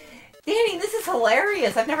 Danny, this is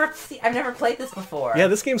hilarious. I've never played this before. Yeah,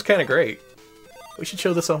 this game's kind of great. We should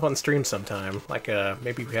show this off on stream sometime. Like,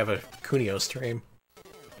 maybe we have a Kunio stream.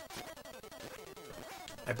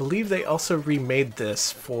 I believe they also remade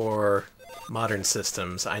this for modern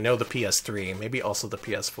systems. I know the PS3, maybe also the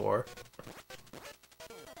PS4.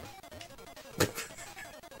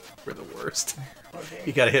 We're the worst. Okay.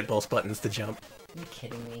 You gotta hit both buttons to jump. Are you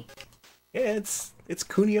kidding me? Yeah, it's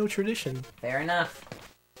Kunio tradition. Fair enough.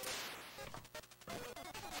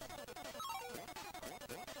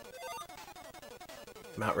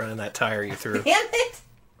 I'm outrunning that tire you threw. Damn it!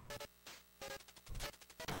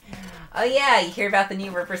 Oh yeah, you hear about the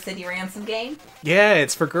new River City Ransom game? Yeah,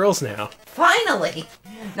 it's for girls now. Finally!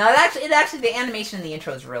 No, it actually, the animation in the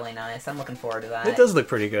intro is really nice. I'm looking forward to that. It does look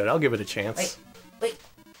pretty good. I'll give it a chance. Wait.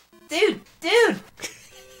 Dude!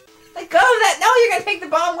 Let go of that! No, you're gonna take the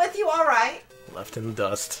bomb with you? Alright. Left in the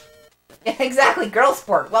dust. Yeah, exactly. Girl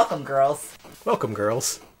sport. Welcome, girls. Welcome,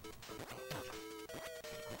 girls.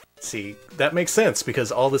 See, that makes sense,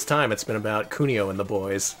 because all this time it's been about Kunio and the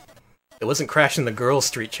boys. It wasn't Crashing the Girls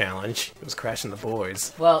Street Challenge, it was Crashing the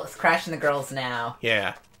Boys. Well, it's crashing the girls now.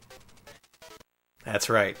 Yeah. That's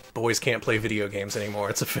right. Boys can't play video games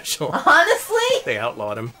anymore, it's official. Honestly? They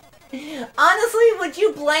outlawed them. Honestly, would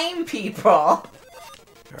you blame people?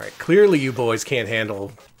 Alright, clearly you boys can't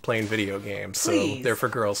handle playing video games, Please. so they're for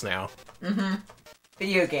girls now. Mm-hmm.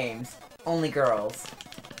 Video games. Only girls.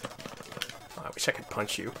 I wish I could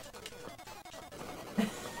punch you.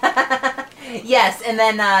 Yes, and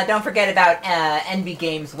then don't forget about NB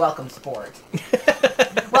Games Welcome Sport.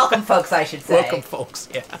 Welcome, folks, I should say. Welcome, folks,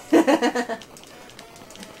 yeah.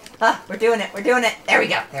 We're doing it. There we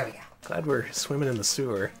go. Glad we're swimming in the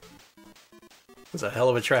sewer. It was a hell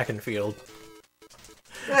of a track and field.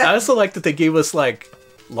 I also like that they gave us, like,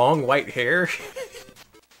 long white hair.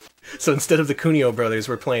 So instead of the Kunio brothers,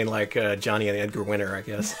 we're playing, like, Johnny and Edgar Winter, I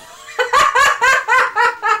guess.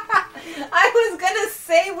 I was gonna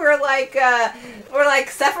say we're like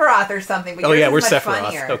Sephiroth or something, but oh yeah, we're much Sephiroth.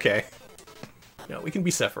 Funnier. Okay. No, we can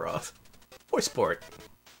be Sephiroth. Boy Sport.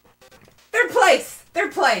 Third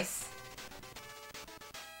place.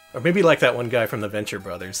 Or maybe like that one guy from the Venture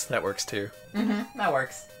Brothers. That works too. Mm-hmm. That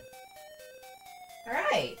works. All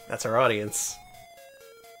right. That's our audience.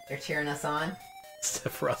 They're cheering us on.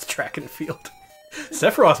 Sephiroth track and field.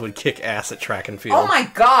 Sephiroth would kick ass at track and field. Oh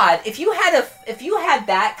my god! If you had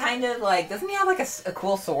that kind of like, doesn't he have like a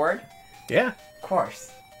cool sword? Yeah. Of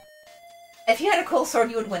course. If you had a cool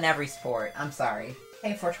sword, you would win every sport. I'm sorry.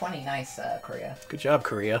 Hey, 420, nice, Korea. Good job,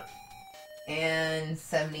 Korea. And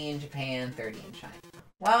 70 in Japan, 30 in China.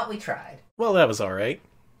 Well, we tried. Well, that was alright.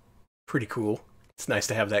 Pretty cool. It's nice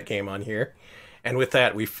to have that game on here. And with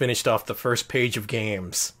that, we finished off the first page of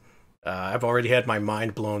games. I've already had my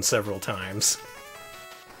mind blown several times.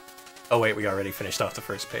 Oh wait, we already finished off the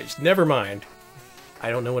first page. Never mind. I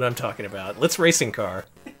don't know what I'm talking about. Let's racing car.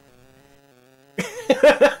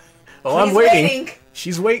 Oh, I'm waiting.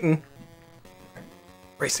 She's waiting.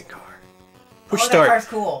 Racing car. Push start. That car's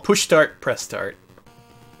cool. Push start, press start.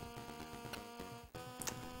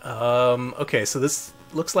 Okay, so this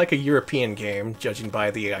looks like a European game, judging by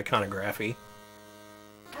the iconography.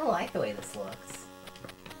 I like the way this looks.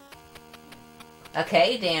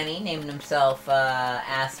 Okay, Danny named himself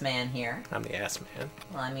Ass Man here. I'm the Ass Man.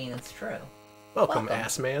 Well, I mean, it's true. Welcome,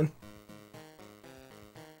 Ass Man.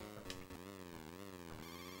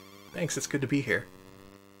 Thanks, it's good to be here.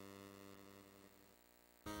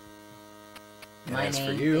 My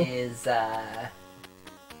name is, Yeah,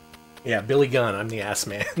 Billy Gunn, I'm the Ass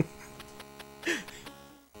Man.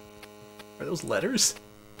 Are those letters?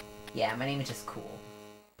 Yeah, my name is just cool.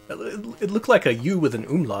 It looked like a U with an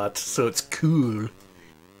umlaut, so it's cool.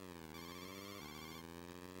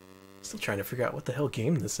 Still trying to figure out what the hell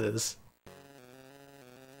game this is.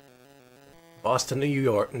 Boston, New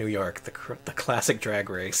York, the classic drag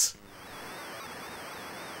race.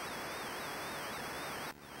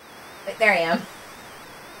 There I am.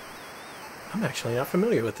 I'm actually not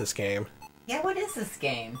familiar with this game. Yeah, what is this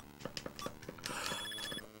game?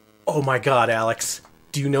 Oh my god, Alex.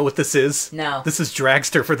 Do you know what this is? No. This is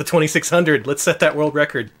Dragster for the 2600. Let's set that world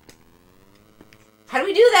record. How do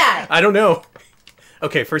we do that? I don't know.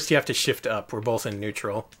 Okay, first you have to shift up. We're both in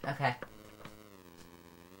neutral. Okay.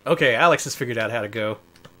 Okay, Alex has figured out how to go.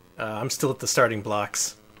 I'm still at the starting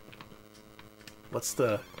blocks. What's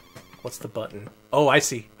the button? Oh, I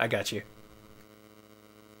see. I got you.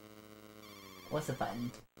 What's the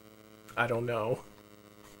button? I don't know.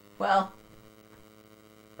 Well...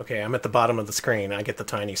 Okay, I'm at the bottom of the screen. I get the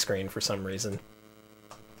tiny screen for some reason.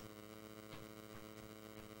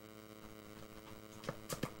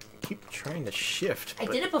 Keep trying to shift. I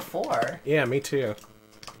did it before. Yeah, me too.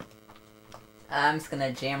 I'm just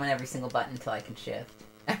gonna jam on every single button until I can shift.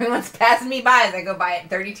 Everyone's passing me by as I go by at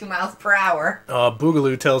 32 miles per hour.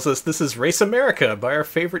 Boogaloo tells us this is Race America by our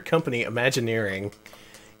favorite company, Imagineering.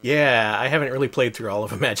 Yeah, I haven't really played through all of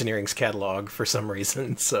Imagineering's catalog for some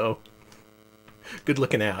reason, so... Good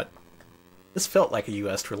looking out. This felt like a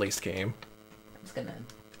US released game. I'm just gonna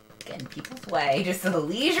get in people's way. Just a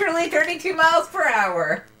leisurely 32 miles per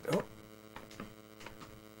hour. Oh.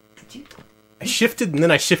 I shifted and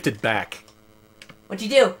then I shifted back. What'd you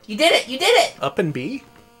do? You did it! You did it! Up and B?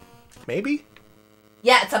 Maybe?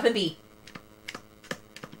 Yeah, it's up and B.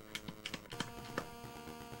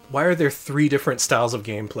 Why are there 3 different styles of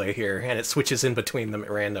gameplay here, and it switches in between them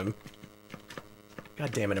at random?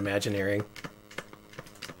 God damn it, Imagineering.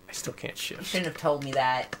 I still can't shift. You shouldn't have told me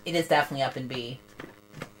that. It is definitely up and B.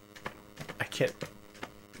 I can't...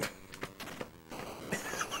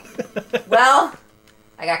 Well,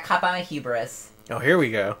 I got caught by my hubris. Oh, here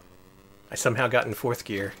we go. I somehow got in 4th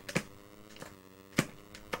gear.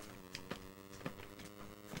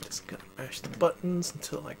 Just gotta mash the buttons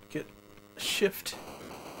until I get a shift.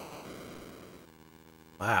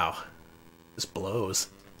 Wow. This blows.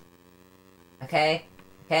 Okay.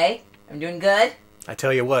 Okay. I'm doing good. I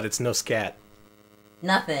tell you what, it's no scat.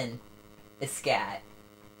 Nothing is scat.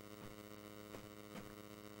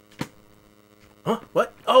 Huh?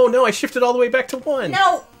 What? Oh no, I shifted all the way back to 1!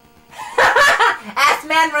 No! Ass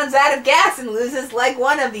Man runs out of gas and loses leg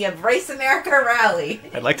 1 of the Embrace America rally.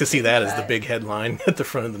 I'd like to see that as the big headline at the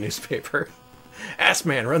front of the newspaper. Ass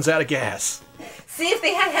Man runs out of gas. See, if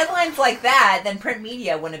they had headlines like that, then print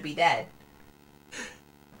media wouldn't be dead.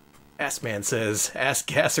 Ass Man says, ass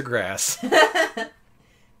gas or grass.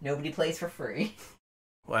 Nobody plays for free.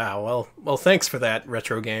 Wow, well, thanks for that,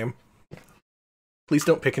 retro game. Please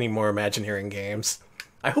don't pick any more Imagineering games.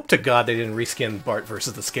 I hope to God they didn't reskin Bart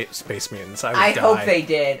versus the Space Mutants. I would die. Hope they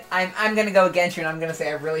did. I'm gonna go against you, and I'm gonna say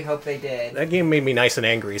I really hope they did. That game made me nice and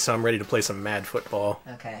angry, so I'm ready to play some Mad Football.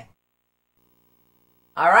 Okay.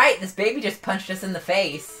 Alright, this baby just punched us in the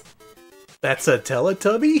face. That's a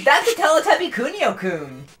Teletubby? That's a Teletubby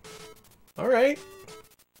Kunio-kun. Alright.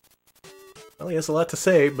 Well, he has a lot to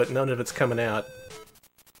say, but none of it's coming out.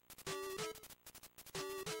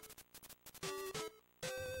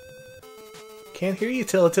 Can't hear you,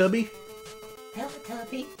 Teletubby.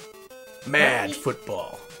 Teletubby. Mad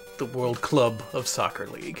Football, the World Club of Soccer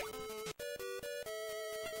League.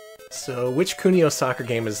 So, which Kunio soccer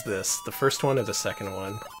game is this? The first one or the second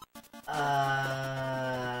one?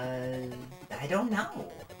 I don't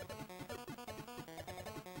know.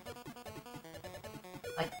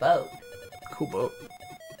 Like boat. Cool boat.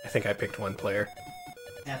 I think I picked one player.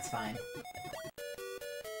 That's fine.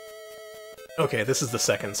 Okay, this is the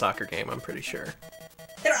second soccer game, I'm pretty sure.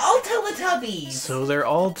 They're all Teletubbies! So they're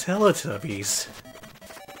all Teletubbies.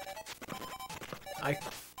 I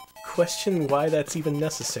question why that's even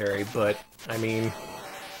necessary, but, I mean...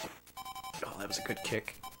 Oh, that was a good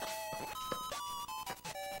kick.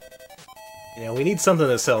 You know, we need something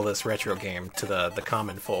to sell this retro game to the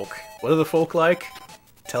common folk. What do the folk like?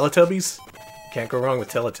 Teletubbies? Can't go wrong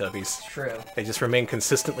with Teletubbies. True. They just remain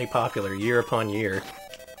consistently popular year upon year.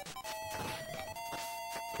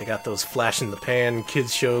 They got those Flash in the Pan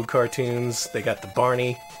kids show cartoons. They got the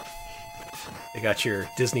Barney. They got your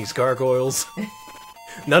Disney's Gargoyles.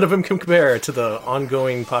 None of them can compare to the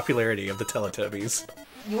ongoing popularity of the Teletubbies.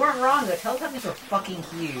 You weren't wrong, the Teletubbies were fucking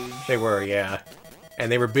huge. They were, yeah.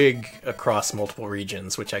 And they were big across multiple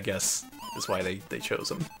regions, which I guess is why they chose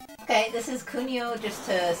them. Okay, this is Kunio, just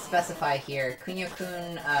to specify here.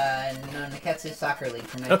 Kunio-kun no Neketsu Soccer League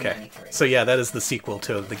from 1993. Okay, so yeah, that is the sequel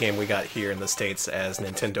to the game we got here in the States as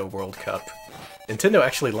Nintendo World Cup. Nintendo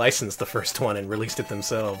actually licensed the first one and released it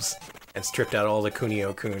themselves, and stripped out all the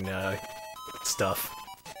Kunio-kun stuff.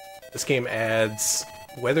 This game adds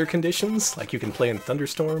weather conditions, like you can play in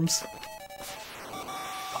thunderstorms.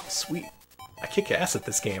 Oh, sweet. I kick ass at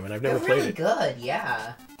this game, and I've never played it. They're really good,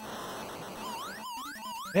 yeah.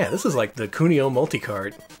 Man, this is like the Kunio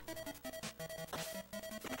multicard.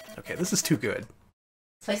 Okay, this is too good.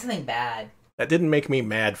 Let's play something bad. That didn't make me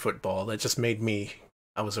mad football, that just made me...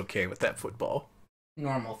 I was okay with that football.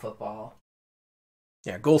 Normal football.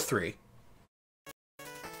 Yeah, goal 3.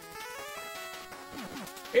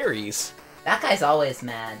 Aries. That guy's always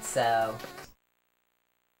mad, so...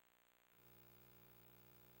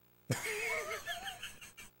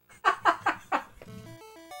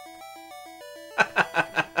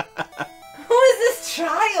 Who is this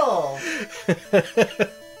child?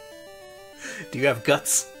 Do you have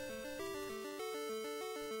guts?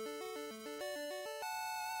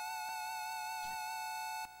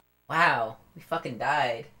 Wow, we fucking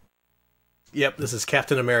died. Yep, this is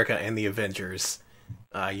Captain America and the Avengers.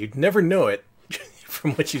 You'd never know it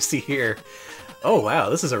from what you see here. Oh wow,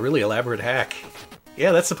 this is a really elaborate hack.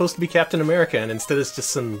 Yeah, that's supposed to be Captain America, and instead it's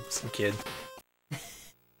just some kid.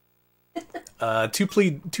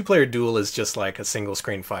 Two-player duel is just like a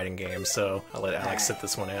single-screen fighting game, so I'll let Alex sit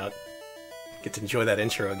this one out. Get to enjoy that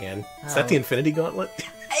intro again. Is that the Infinity Gauntlet?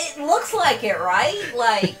 It looks like it, right?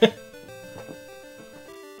 Like...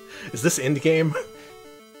 Is this Endgame?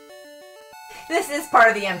 This is part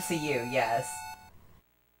of the MCU, yes.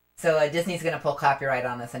 So Disney's gonna pull copyright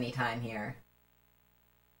on this anytime here.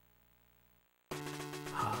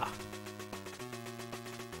 Ah.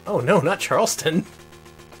 Oh no, not Charleston.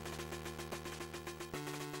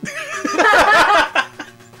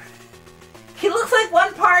 He looks like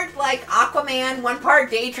one part like Aquaman, one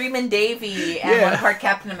part Daydreamin' Davy, and one part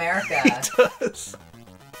Captain America. He does.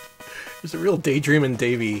 There's a real Daydreamin'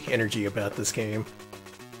 Davy energy about this game.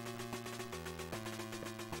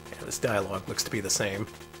 Yeah, this dialogue looks to be the same.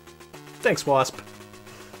 Thanks, Wasp.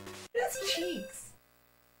 His cheeks.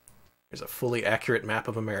 There's a fully accurate map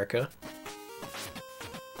of America.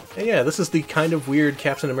 And yeah, this is the kind of weird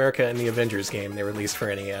Captain America and the Avengers game they released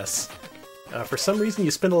for NES. For some reason,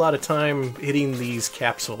 you spend a lot of time hitting these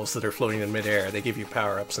capsules that are floating in midair. They give you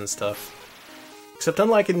power-ups and stuff. Except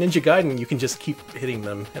unlike in Ninja Gaiden, you can just keep hitting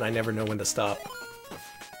them, and I never know when to stop.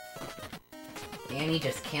 Danny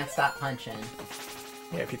just can't stop punching.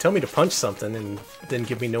 Yeah, if you tell me to punch something and then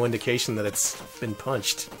give me no indication that it's been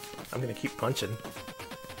punched, I'm gonna keep punching.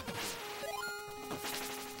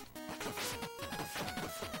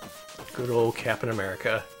 Good old Captain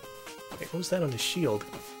America. Hey, what was that on his shield?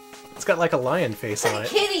 It's got like a lion face on it.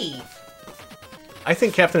 It's a kitty! I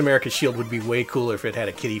think Captain America's shield would be way cooler if it had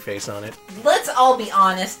a kitty face on it. Let's all be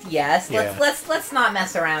honest, yes. Yeah. Let's not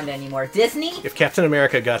mess around anymore. Disney? If Captain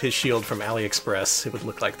America got his shield from AliExpress, it would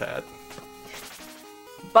look like that.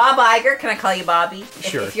 Bob Iger, can I call you Bobby?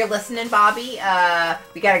 Sure. If you're listening, Bobby,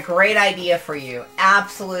 we got a great idea for you.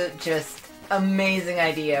 Absolute, just amazing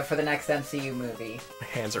idea for the next MCU movie. My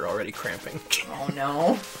hands are already cramping. Oh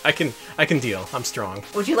no. I can deal. I'm strong.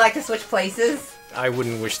 Would you like to switch places? I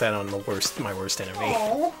wouldn't wish that on my worst enemy.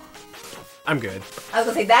 Oh. I'm good. I was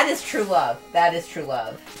gonna say, that is true love. That is true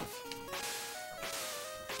love.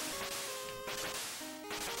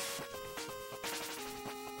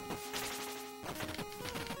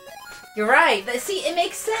 You're right. But see, it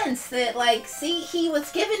makes sense that, like, see, he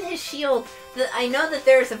was given his shield. I know that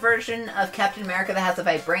there's a version of Captain America that has a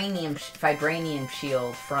vibranium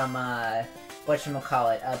shield from,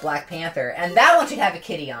 whatchamacallit, Black Panther. And that one should have a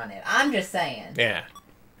kitty on it. I'm just saying. Yeah.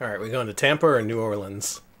 Alright, we going to Tampa or New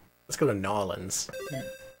Orleans? Let's go to New Orleans.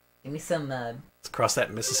 Give me some, Let's cross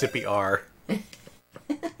that Mississippi R. Give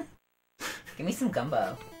me some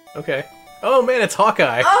gumbo. Okay. Oh man, it's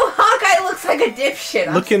Hawkeye! Oh, Hawkeye looks like a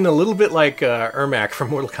dipshit! Looking a little bit like Ermac from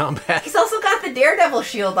Mortal Kombat. He's also got the Daredevil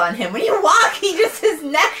shield on him. When you walk, his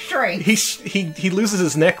neck shrinks! He loses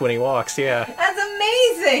his neck when he walks, yeah. That's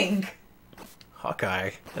amazing! Hawkeye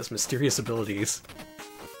has mysterious abilities.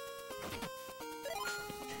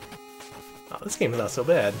 Oh, this game is not so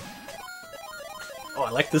bad. Oh, I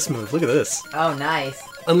like this move. Look at this. Oh, nice.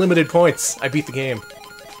 Unlimited points. I beat the game.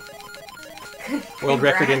 World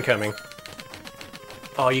record incoming.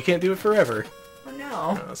 Oh, you can't do it forever. Oh,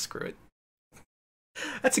 no. Oh, screw it.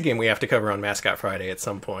 That's a game we have to cover on Mascot Friday at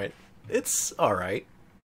some point. It's alright.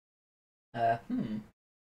 But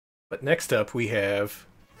next up we have...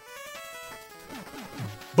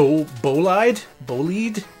 Bolide?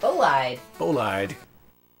 Bolide? Bolide. Bolide.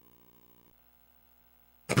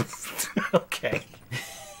 Okay.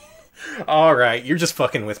 Alright, you're just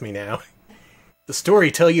fucking with me now. The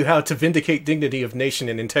story tell you how to vindicate dignity of nation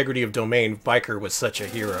and integrity of domain. Biker was such a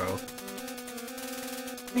hero.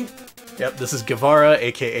 Yep, this is Guevara,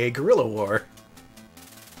 aka Guerrilla War.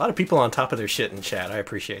 A lot of people on top of their shit in chat. I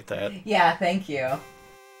appreciate that. Yeah, thank you.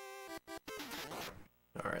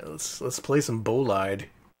 Alright, let's play some Bolide.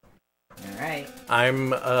 Alright.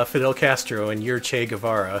 I'm Fidel Castro and you're Che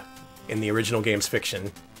Guevara in the original game's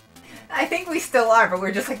fiction. I think we still are, but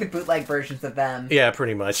we're just like the bootleg versions of them. Yeah,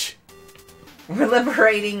 pretty much. We're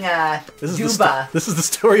liberating, Duba. This is the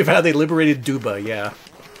story of how they liberated Duba, yeah.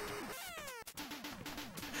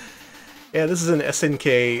 Yeah, this is an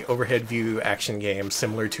SNK overhead view action game,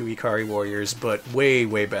 similar to Ikari Warriors, but way,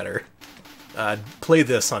 way better. Play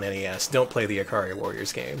this on NES, don't play the Ikari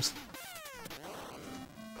Warriors games.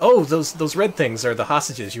 Oh, those red things are the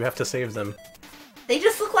hostages, you have to save them. They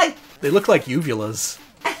just look like... They look like uvulas.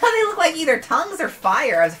 I thought they look like either tongues or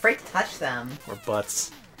fire, I was afraid to touch them. Or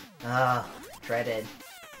butts. Ugh. Dreaded.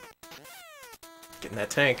 Get in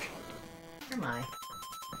that tank. Where am I?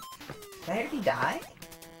 Did I already die?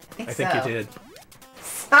 I think you did.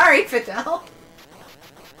 Sorry, Fidel.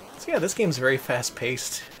 So yeah, this game's very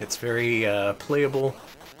fast-paced. It's very playable.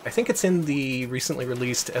 I think it's in the recently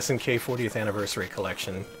released SNK 40th Anniversary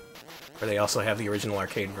Collection, where they also have the original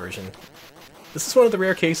arcade version. This is one of the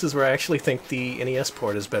rare cases where I actually think the NES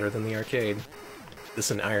port is better than the arcade. This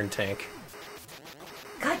is an Iron Tank.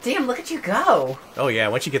 God damn, look at you go! Oh yeah,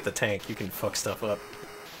 once you get the tank, you can fuck stuff up.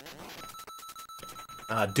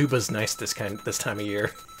 Duba's nice this time of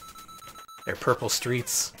year. They're purple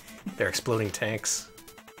streets, they're exploding tanks.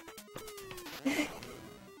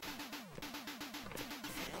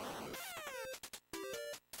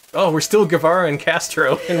 Oh, we're still Guevara and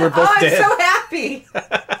Castro, and we're both dead. I'm so happy!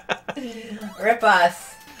 Rip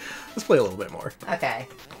us. Let's play a little bit more. Okay.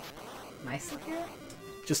 Am I still here?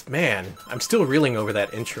 Just, man, I'm still reeling over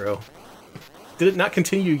that intro. Did it not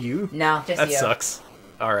continue you? No, just that you. That sucks.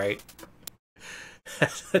 Alright.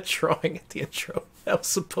 That drawing at the intro. That was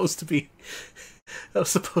supposed to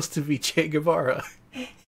be Che Guevara.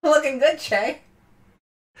 Looking good, Che.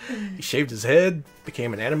 He shaved his head,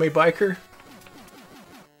 became an anime biker.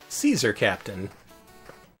 Caesar Captain.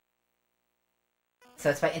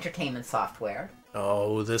 So it's by Entertainment Software.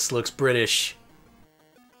 Oh, this looks British.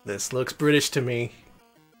 This looks British to me.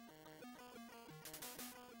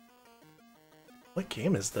 What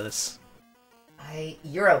game is this?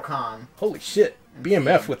 Eurocom. Holy shit.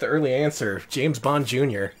 BMF with the early answer. James Bond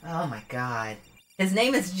Jr. Oh my god. His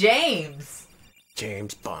name is James.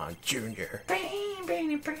 James Bond Jr.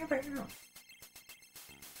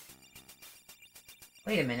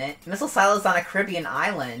 Wait a minute. Missile silos on a Caribbean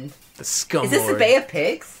island. The scum Is this lord. the Bay of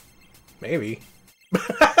Pigs? Maybe. He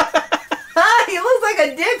looks like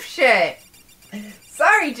a dipshit.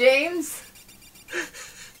 Sorry, James.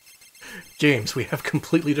 James, we have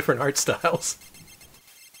completely different art styles.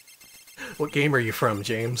 What game are you from,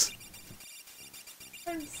 James?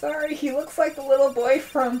 I'm sorry, he looks like the little boy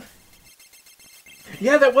from...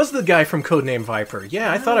 Yeah, that was the guy from Codename Viper.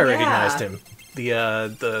 Yeah, I thought I recognized yeah. him.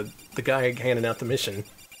 The guy handing out the mission.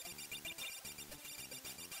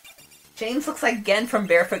 James looks like Gen from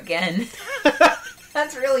Barefoot Gen.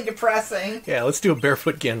 That's really depressing. Yeah, let's do a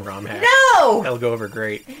Barefoot Gen ROM hack. No! That'll go over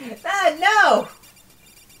great. No!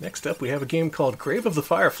 Next up, we have a game called Grave of the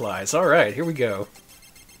Fireflies. Alright, here we go.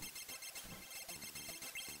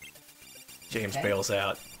 James bails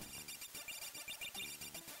out.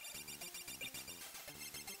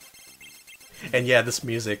 And yeah, this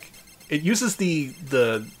music, it uses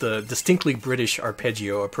the distinctly British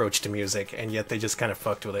arpeggio approach to music, and yet they just kind of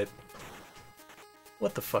fucked with it.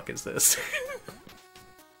 What the fuck is this?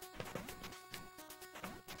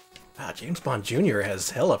 Wow, James Bond Jr. has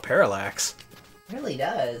hella parallax. Really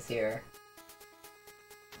does here.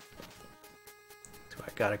 Do I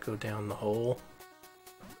gotta go down the hole?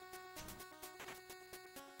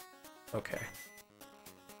 Okay.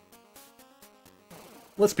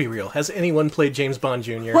 Let's be real. Has anyone played James Bond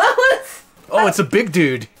Jr.? What? Oh, it's a big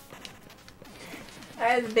dude!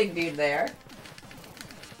 There's a big dude there.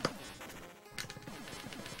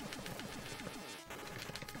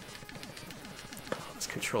 Oh, this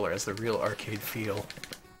controller has the real arcade feel.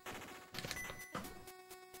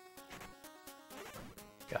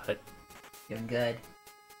 Got it. Doing good.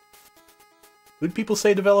 Who'd people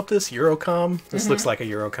say developed this? Eurocom? This looks like a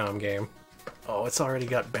Eurocom game. Oh, it's already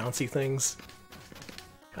got bouncy things.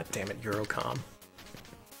 God damn it, Eurocom.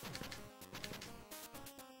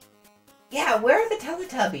 Yeah, where are the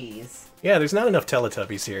Teletubbies? Yeah, there's not enough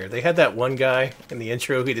Teletubbies here. They had that one guy in the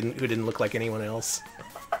intro who didn't look like anyone else.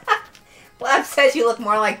 Lab says you look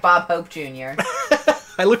more like Bob Hope Jr.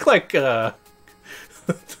 I look like the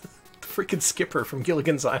freaking Skipper from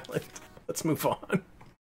Gilligan's Island. Let's move on.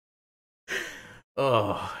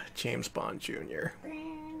 Oh, James Bond Jr.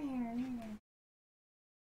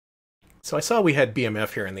 So I saw we had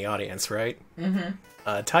BMF here in the audience, right? Mm-hmm.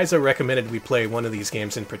 Tyzo recommended we play one of these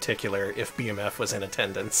games in particular if BMF was in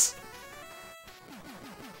attendance.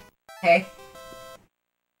 Hey.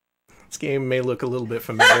 This game may look a little bit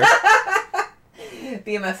familiar.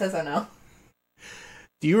 BMF says I know.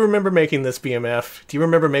 Do you remember making this, BMF? Do you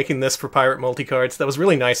remember making this for Pirate Multicards? That was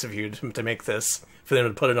really nice of you to make this, for them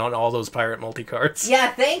to put it on all those Pirate Multicards.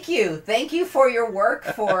 Yeah, thank you. Thank you for your work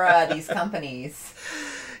for these companies.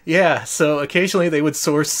 Yeah, so occasionally they would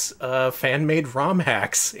source fan-made ROM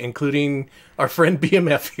hacks, including our friend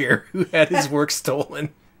BMF here, who had his work stolen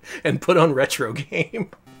and put on Retro Game.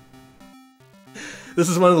 This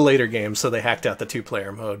is one of the later games, so they hacked out the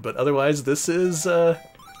two-player mode, but otherwise this is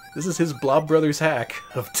his Blob Brothers hack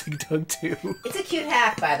of Dig Dug 2. It's a cute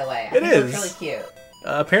hack, by the way. It is. It's really cute.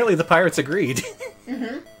 Apparently the pirates agreed.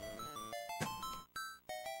 Mm-hmm.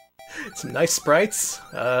 Some nice sprites.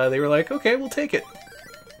 They were like, okay, we'll take it.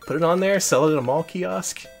 Put it on there, sell it at a mall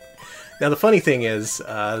kiosk. Now the funny thing is,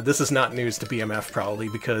 this is not news to BMF probably,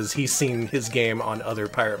 because he's seen his game on other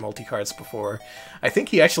Pirate Multicards before. I think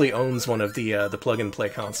he actually owns one of the plug-and-play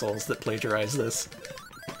consoles that plagiarize this.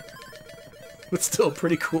 It's still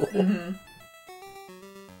pretty cool. Mm-hmm.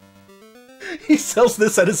 He sells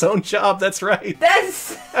this at his own shop, that's right.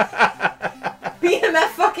 That's... BMF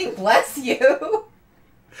fucking bless you!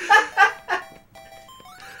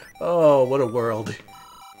 Oh, what a world.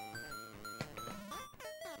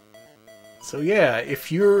 So yeah,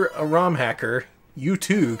 if you're a ROM hacker, you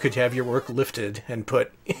too could have your work lifted and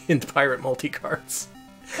put into Pirate Multicards.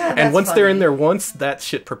 And once they're in there once, that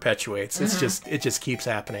shit perpetuates. It just keeps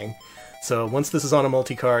happening. So once this is on a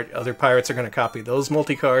multicart, other pirates are going to copy those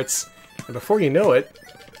multicarts, and before you know it,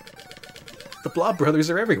 the Blob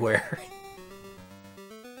Brothers are everywhere.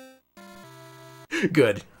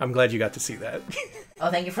 Good. I'm glad you got to see that.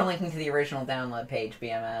 Oh, thank you for linking to the original download page,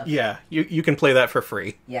 BMF. Yeah, you can play that for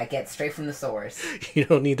free. Yeah, get straight from the source. You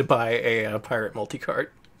don't need to buy a pirate multicart.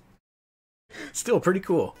 Still pretty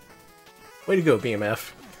cool. Way to go,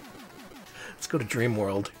 BMF. Let's go to Dream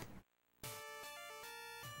World.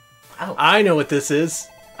 Oh. I know what this is.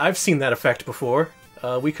 I've seen that effect before.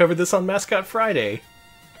 We covered this on Mascot Friday.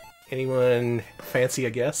 Anyone fancy a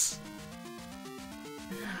guess?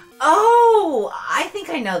 Oh! I think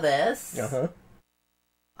I know this. Uh-huh.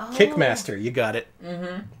 Oh. Kickmaster, you got it.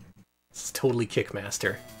 Mm-hmm. This is totally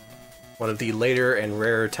Kickmaster. One of the later and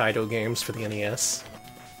rarer Taito games for the NES.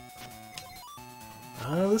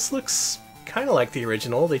 This looks kind of like the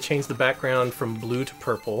original. They changed the background from blue to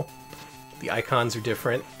purple. The icons are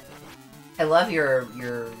different. I love your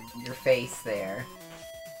face there.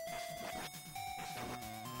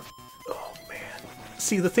 Oh, man.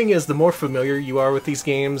 See, the thing is, the more familiar you are with these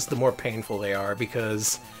games, the more painful they are,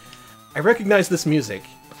 because I recognize this music.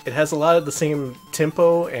 It has a lot of the same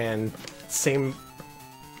tempo and same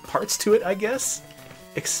parts to it, I guess,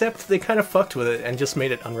 except they kind of fucked with it and just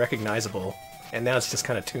made it unrecognizable, and now it's just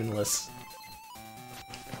kind of tuneless.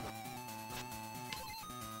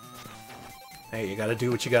 Hey, you gotta do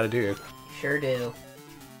what you gotta do. Sure do.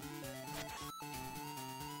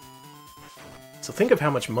 So think of how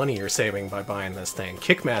much money you're saving by buying this thing.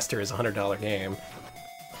 Kickmaster is a $100 game.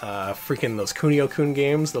 Freaking those Kunio-kun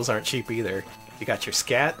games, those aren't cheap either. You got your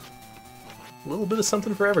scat. A little bit of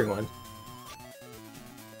something for everyone.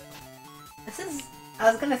 This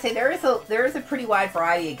I was gonna say there is a pretty wide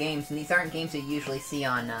variety of games, and these aren't games you usually see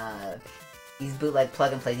on these bootleg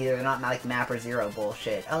plug and plays either. They're not like Map or Zero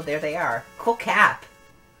bullshit. Oh, there they are. Cool cap.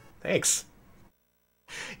 Thanks.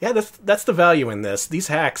 Yeah, that's the value in this. These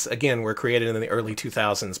hacks, again, were created in the early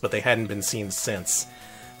 2000s, but they hadn't been seen since.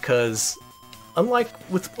 Because, unlike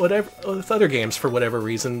with other games, for whatever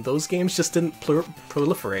reason, those games just didn't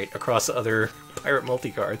proliferate across other pirate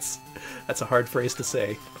multicarts. That's a hard phrase to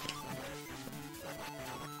say.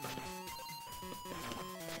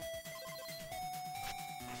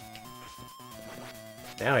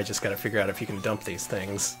 Now I just gotta figure out if you can dump these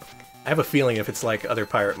things. I have a feeling if it's like other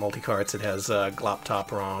pirate multicarts, it has glop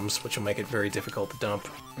top ROMs, which will make it very difficult to dump.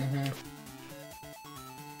 Mm-hmm.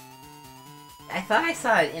 I thought I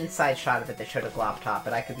saw an inside shot of it that showed a glop top,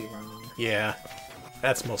 but I could be wrong. Yeah,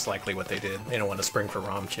 that's most likely what they did. They don't want to spring for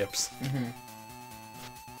ROM chips. Mm-hmm.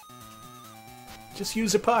 Just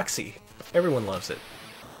use epoxy. Everyone loves it.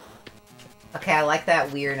 Okay, I like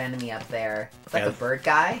that weird enemy up there. Is that the bird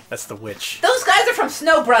guy? That's the witch. Those guys are from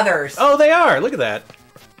Snow Brothers! Oh, they are! Look at that.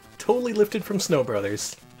 Totally lifted from Snow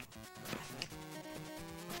Brothers.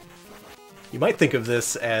 You might think of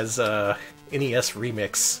this as NES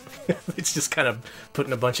remix. It's just kind of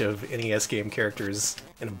putting a bunch of NES game characters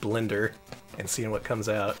in a blender and seeing what comes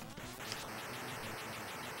out.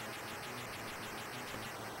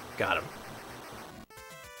 Got him.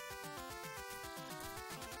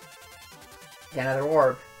 Got another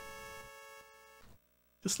orb.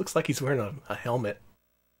 This looks like he's wearing a helmet.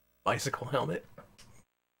 Bicycle helmet.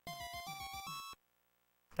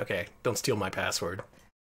 Okay, don't steal my password.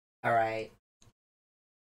 Alright.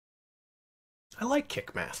 I like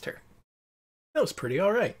Kickmaster. That was pretty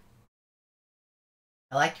alright.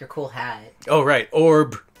 I like your cool hat. Oh, right.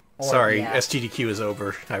 Orb. Sorry, yeah. SGDQ is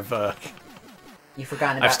over. You've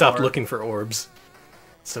forgotten about I've stopped orb. looking for orbs.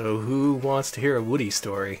 So who wants to hear a Woody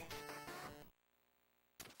story?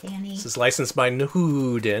 Danny. This is licensed by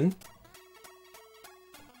Nahuden.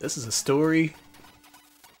 This is a story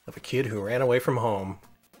of a kid who ran away from home.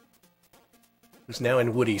 Who's now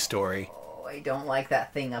in Woody story. Oh, I don't like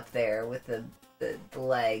that thing up there with the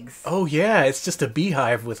legs. Oh yeah, it's just a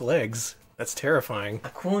beehive with legs. That's terrifying.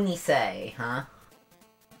 Akunisei, huh?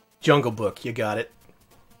 Jungle Book, you got it.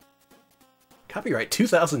 Copyright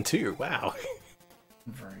 2002, wow.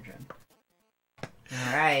 Virgin.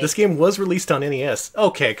 Alright. This game was released on NES.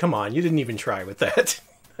 Okay, come on, you didn't even try with that.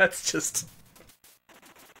 That's just...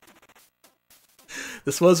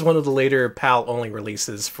 This was one of the later PAL-only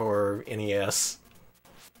releases for NES.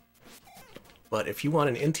 But if you want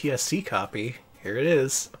an NTSC copy, here it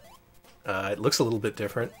is. It looks a little bit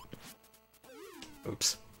different.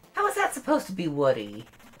 Oops. How is that supposed to be Woody?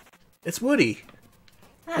 It's Woody.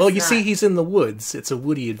 That's Well, you not... see he's in the woods. It's a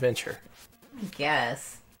Woody adventure. I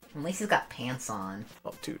guess. At least he's got pants on.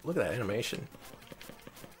 Oh, dude, look at that animation.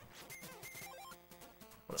 I'm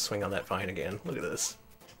gonna swing on that vine again. Look at this.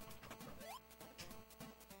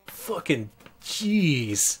 Fucking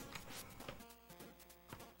jeez.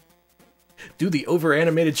 Do the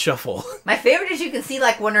over-animated shuffle. My favorite is you can see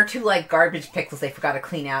like one or two like garbage pixels they forgot to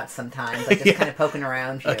clean out sometimes, like just Yeah. kind of poking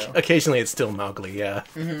around you. Occasionally it's still Mowgli, yeah.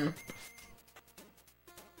 Mm-hmm.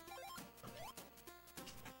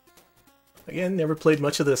 Again, never played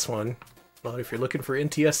much of this one. But if you're looking for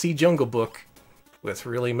NTSC Jungle Book with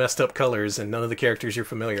really messed up colors and none of the characters you're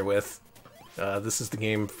familiar with, this is the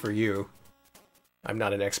game for you. I'm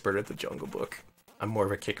not an expert at the Jungle Book. I'm more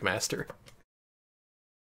of a Kickmaster.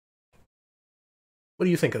 What do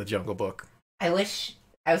you think of the Jungle Book? I wish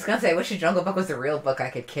the Jungle Book was a real book I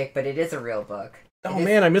could kick, but it is a real book. Oh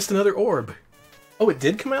man, I missed another orb. Oh, it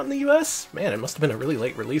did come out in the US? Man, it must have been a really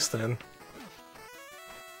late release then.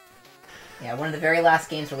 Yeah, one of the very last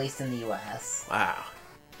games released in the US. Wow.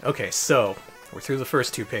 Okay, so, we're through the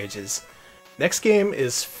first two pages. Next game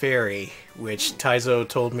is Fairy, which Taizo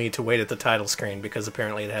told me to wait at the title screen because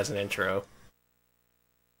apparently it has an intro.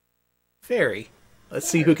 Fairy. Let's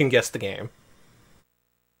see who can guess the game.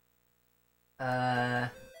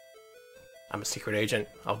 I'm a secret agent.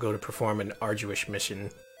 I'll go to perform an arduous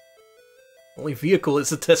mission. Only vehicle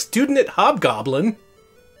is a test student at Hobgoblin?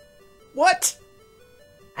 What?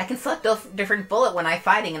 I can select a different bullet when I'm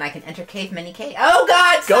fighting, and I can enter cave many cave. Oh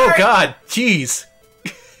god, sorry! Oh god, jeez!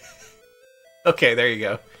 Okay, there you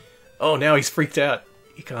go. Oh, now he's freaked out.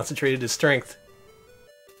 He concentrated his strength.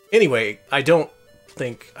 Anyway, I don't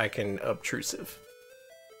think I can obtrusive.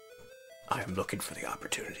 I am looking for the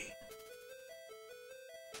opportunity.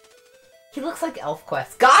 He looks like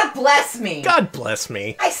ElfQuest. God bless me! God bless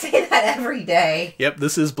me! I say that every day. Yep,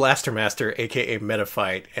 this is Blaster Master, aka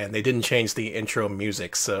Metafight, and they didn't change the intro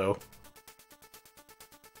music, so...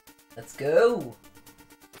 Let's go.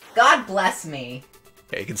 God bless me.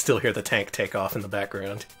 Yeah, you can still hear the tank take off in the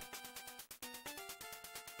background.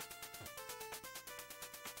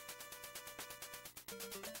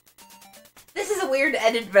 This is a weird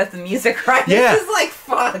edit of the music, right? Yeah. This is like,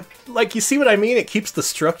 fuck. Like, you see what I mean? It keeps the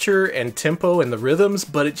structure and tempo and the rhythms,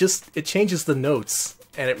 but it changes the notes,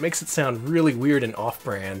 and it makes it sound really weird and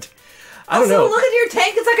off-brand. I don't know. Also, look at your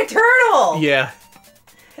tank, it's like a turtle! Yeah.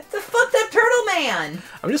 It's a fucked up turtle man!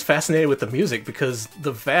 I'm just fascinated with the music, because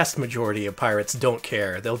the vast majority of pirates don't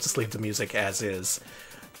care. They'll just leave the music as is.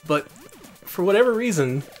 But, for whatever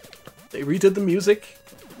reason, they redid the music,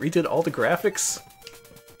 redid all the graphics.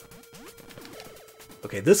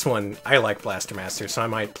 Okay, this one, I like Blaster Master, so I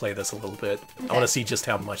might play this a little bit. Okay. I want to see just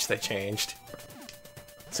how much they changed.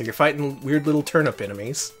 So you're fighting weird little turnip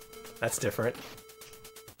enemies. That's different.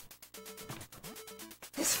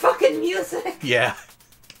 This fucking music! Yeah.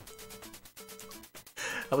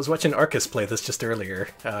 I was watching Arcus play this just earlier.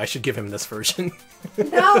 I should give him this version.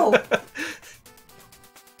 No!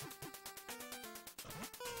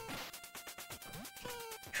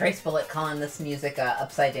 Trace Bullet calling this music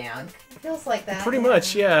upside down. Feels like that. Pretty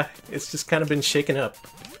much, yeah. It's just kind of been shaken up.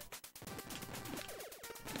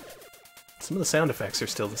 Some of the sound effects are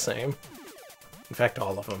still the same. In fact,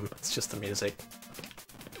 all of them. It's just the music.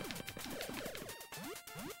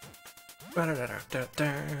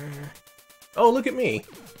 Oh, look at me!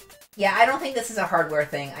 Yeah, I don't think this is a hardware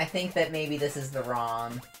thing. I think that maybe this is the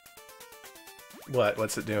ROM. What?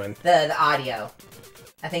 What's it doing? The audio.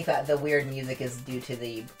 I think that the weird music is due to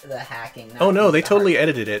the hacking. Oh no, they totally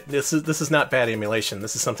edited it. This is not bad emulation.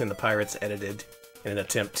 This is something the pirates edited in an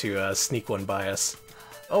attempt to sneak one by us.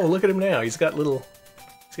 Oh, look at him now. He's got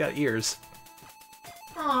ears.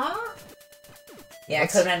 Aww. Yeah,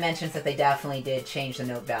 Codeman mentions that they definitely did change the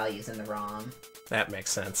note values in the ROM. That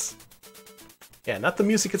makes sense. Yeah, not the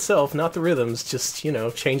music itself, not the rhythms, just, you know,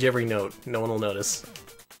 change every note. No one will notice.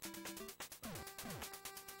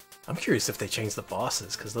 I'm curious if they changed the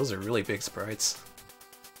bosses, because those are really big sprites.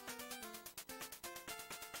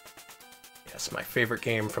 Yes, my favorite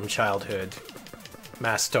game from childhood.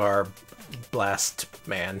 Mastar Blast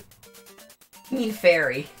Man. You mean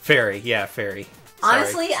Fairy? Fairy, yeah, Fairy. Sorry.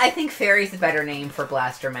 Honestly, I think Fairy's a better name for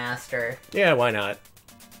Blaster Master. Yeah, why not?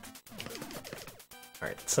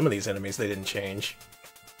 Alright, some of these enemies they didn't change.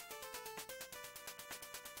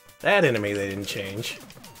 That enemy they didn't change.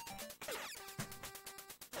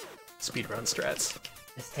 Speedrun strats.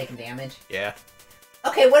 Just taking damage? Yeah.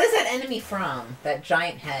 Okay, what is that enemy from? That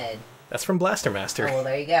giant head? That's from Blaster Master. Oh, well,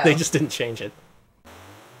 there you go. They just didn't change it.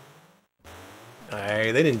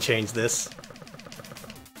 Alright, they didn't change this.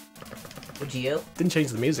 Would you? Didn't change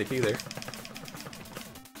the music either.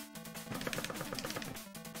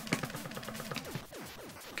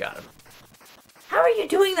 Got him. How are you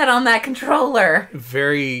doing that on that controller?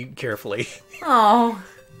 Very carefully. Oh.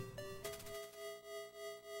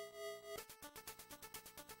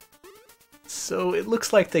 So it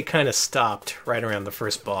looks like they kind of stopped right around the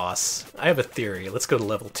first boss. I have a theory. Let's go to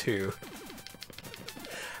level 2.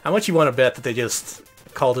 How much you want to bet that they just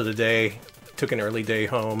called it a day, took an early day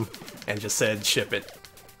home, and just said, ship it?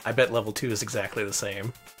 I bet level 2 is exactly the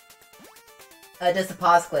same. Does the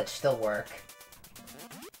pause glitch still work?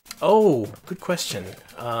 Oh, good question.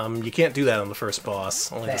 You can't do that on the first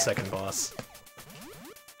boss, only Fair. the second boss.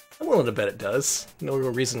 I'm willing to bet it does. No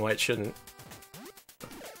real reason why it shouldn't.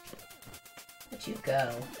 Where'd you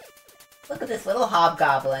go? Look at this little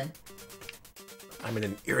hobgoblin. I'm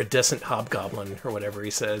an iridescent hobgoblin, or whatever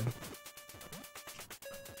he said.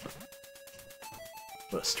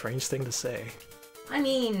 What a strange thing to say. I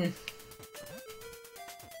mean,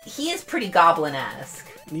 he is pretty goblin-esque.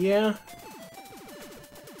 Yeah.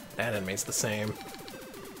 That enemy's the same.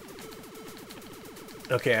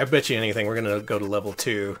 Okay, I bet you anything we're gonna go to level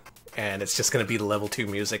 2, and it's just gonna be the level 2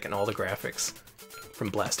 music and all the graphics from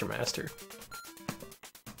Blaster Master.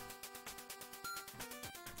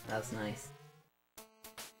 That was nice.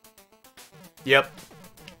 Yep.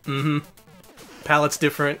 Mm-hmm. Palette's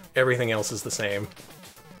different, everything else is the same.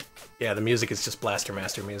 Yeah, the music is just Blaster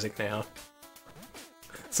Master music now.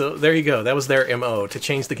 So there you go, that was their MO, to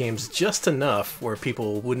change the games just enough where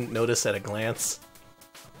people wouldn't notice at a glance.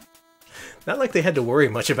 Not like they had to worry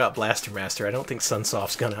much about Blaster Master. I don't think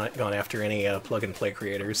Sunsoft's gone after any plug-and-play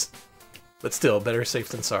creators. But still, better safe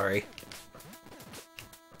than sorry.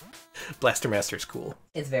 Blaster Master's cool.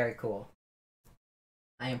 It's very cool.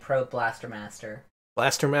 I am pro Blaster Master.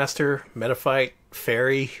 Blaster Master, Metafight,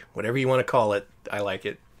 Fairy, whatever you want to call it, I like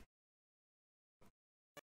it.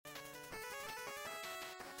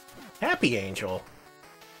 Happy Angel.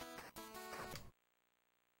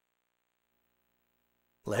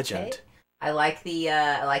 Legend. Okay. I like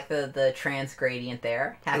the trans gradient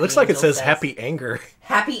there. It looks like it says happy anger.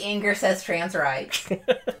 Happy anger says trans rights.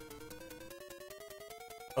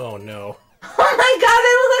 Oh no. Oh my god,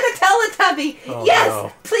 they look like a Teletubby! Oh, yes!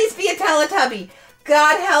 no. Please be a Teletubby!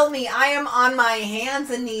 God help me, I am on my hands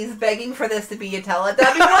and knees begging for this to be a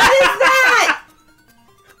Teletubby. What is that?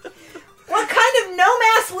 What kind of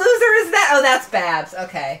no-mass loser is that? Oh, that's Babs.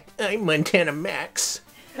 Okay. I'm Montana Max.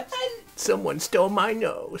 Someone stole my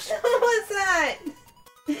nose. What's that?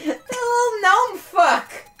 That little gnome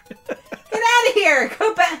fuck. Get out of here.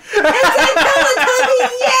 Go back. It's a Teletubby,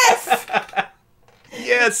 yes!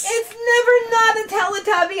 Yes! It's never not a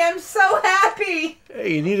Teletubby. I'm so happy.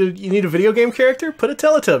 Hey, you need a video game character? Put a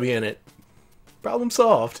Teletubby in it. Problem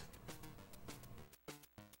solved.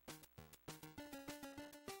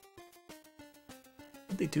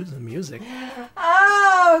 What'd they do to the music?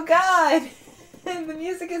 Oh, God. The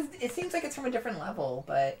music is... It seems like it's from a different level,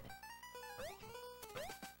 but...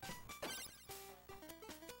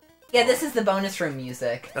 Yeah, this is the bonus room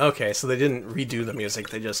music. Okay, so they didn't redo the music,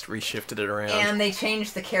 they just reshifted it around. And they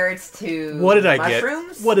changed the carrots to What did I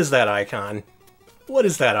mushrooms? get? What is that icon? What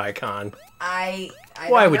is that icon? I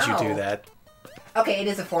Why don't would know. you do that? Okay, it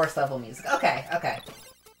is a forest level music. Okay, okay.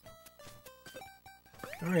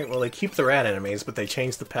 Alright, well they keep the rat enemies, but they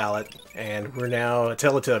changed the palette, and we're now a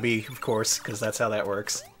Teletubby, of course, because that's how that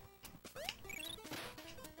works.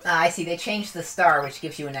 I see, they changed the star, which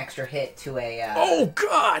gives you an extra hit to a, Oh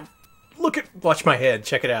god! Watch my head,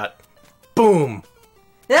 check it out. Boom!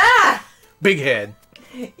 Ah! Big head.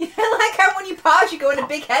 I like how when you pause, you go into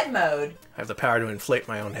big head mode. I have the power to inflate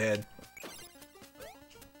my own head.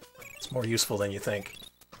 It's more useful than you think.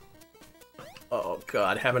 Oh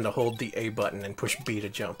god, having to hold the A button and push B to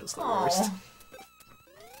jump is the worst.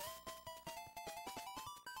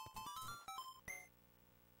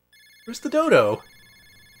 Where's the dodo?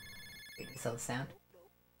 Wait, you saw the sound?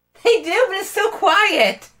 They do, but it's so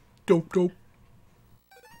quiet! Dope, dope.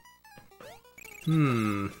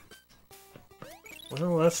 Well,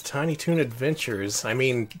 that's Tiny Toon Adventures. I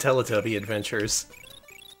mean, Teletubby Adventures.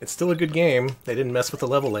 It's still a good game. They didn't mess with the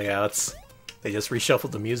level layouts. They just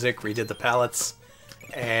reshuffled the music, redid the palettes,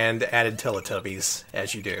 and added Teletubbies,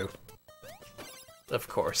 as you do. Of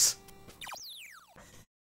course.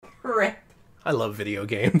 Rip. I love video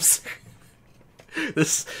games.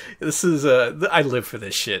 This is I live for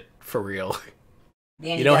this shit, for real.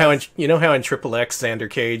 Danny You know how does. in Triple X Xander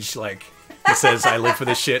Cage, like, he says I live for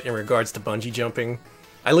this shit in regards to bungee jumping?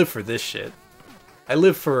 I live for this shit. I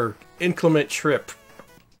live for inclement trip.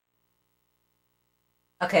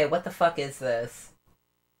 Okay, what the fuck is this?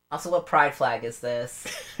 Also, what pride flag is this?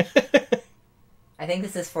 I think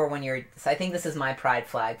this is for when you're... I think this is my pride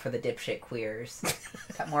flag for the dipshit queers.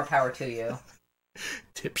 Got more power to you.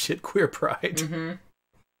 Dipshit queer pride. Mm-hmm.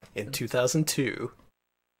 In 2002.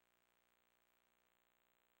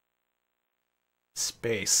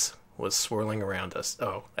 Space was swirling around us.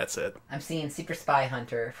 Oh, that's it. I'm seeing Super Spy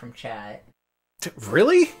Hunter from chat.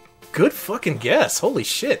 Really? Good fucking guess. Holy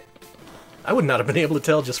shit. I would not have been able to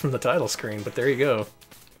tell just from the title screen, but there you go.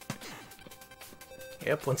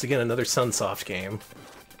 Yep, once again, another Sunsoft game.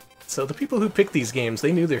 So the people who picked these games,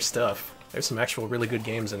 they knew their stuff. There's some actual really good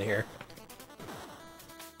games in here.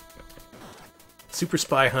 Super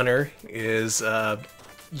Spy Hunter is,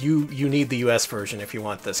 you need the US version if you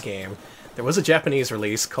want this game. There was a Japanese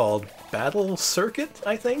release called Battle Circuit,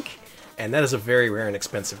 I think, and that is a very rare and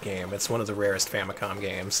expensive game. It's one of the rarest Famicom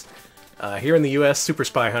games. Here in the US, Super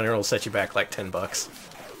Spy Hunter will set you back like $10.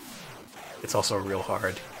 It's also real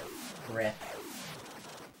hard. Rip.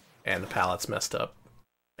 And the palette's messed up.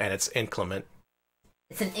 And it's inclement.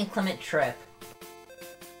 It's an inclement trip.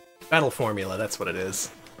 Battle Formula, that's what it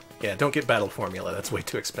is. Yeah, don't get Battle Formula, that's way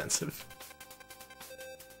too expensive.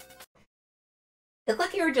 It looked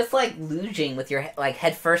like you were just, like, luging with your, like,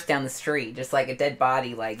 head first down the street. Just like a dead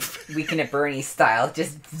body, like, Weekend at Bernie's style.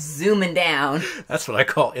 Just zooming down. That's what I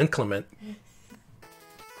call inclement.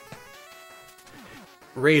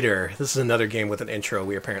 Raider. This is another game with an intro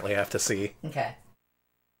we apparently have to see. Okay.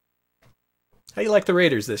 How do you like the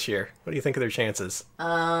Raiders this year? What do you think of their chances?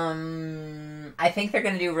 I think they're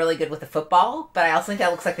going to do really good with the football, but I also think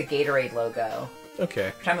that looks like the Gatorade logo,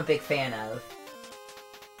 Okay. which I'm a big fan of.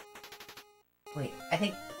 Wait, I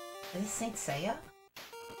think... Is this Saint Seiya?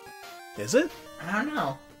 Is it? I don't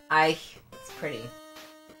know. It's pretty.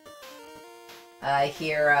 I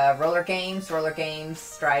hear Roller Games,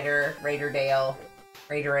 Strider, Raiderdale,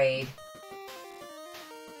 Raiderade.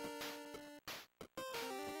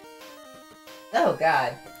 Oh,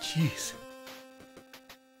 God. Jeez.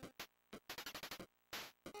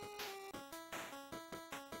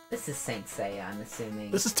 This this is Saint Seiya, I'm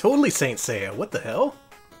assuming. This is totally Saint Seiya. What the hell?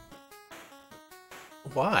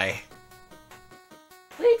 Why?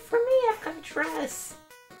 Wait for me, I've got a dress.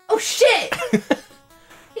 Oh shit!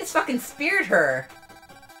 He's fucking speared her.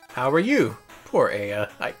 How are you? Poor Aya.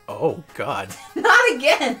 Oh, God. Not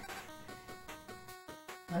again!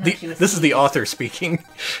 Oh, no, This is the author speaking.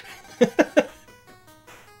 Yeah,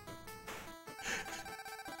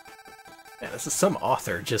 this is some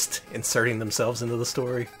author just inserting themselves into the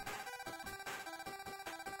story.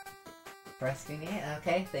 Rescuing it?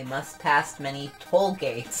 Okay, they must pass many toll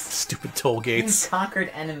gates. Stupid toll gates. Conquered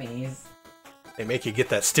enemies. They make you get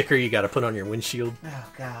that sticker you gotta put on your windshield. Oh,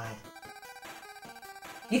 God.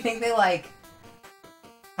 You think they, like,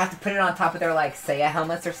 have to put it on top of their, like, Seiya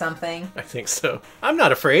helmets or something? I think so. I'm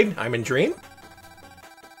not afraid. I'm in Dream.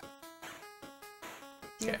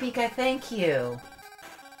 Dear Pika, thank you.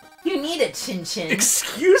 You need it, Chin Chin.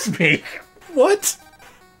 Excuse me? What?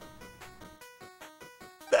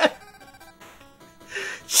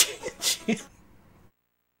 Chin Chin?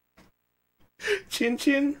 Chin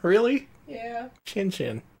Chin? Really? Yeah. Chin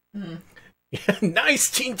Chin. Hmm. Yeah,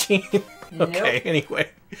 nice Chin Chin. Okay, Nope. anyway.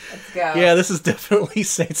 Let's go. Yeah, this is definitely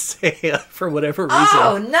Saint Seiya for whatever reason.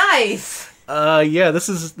 Oh, nice! Yeah, this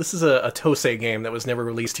is a Tosei game that was never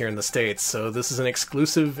released here in the States, so this is an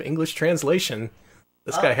exclusive English translation.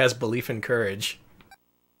 This guy has belief and courage.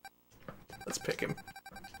 Let's pick him.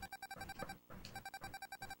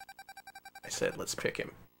 I said let's pick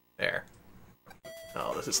him. There.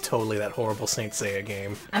 Oh, this is totally that horrible Saint Seiya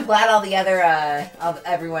game. I'm glad all the other,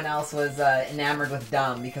 everyone else was, enamored with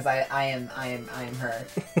Dumb, because I am her.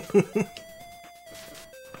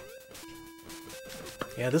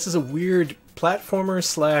 Yeah, this is a weird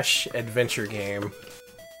platformer/adventure game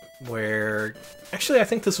where... Actually, I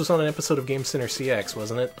think this was on an episode of Game Center CX,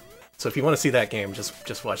 wasn't it? So if you want to see that game,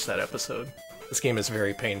 just watch that episode. This game is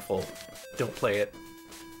very painful. Don't play it.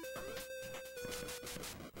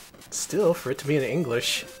 Still, for it to be in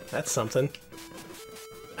English, that's something.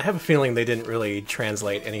 I have a feeling they didn't really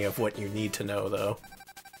translate any of what you need to know, though.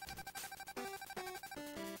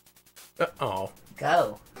 Oh.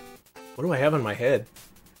 Go. What do I have in my head?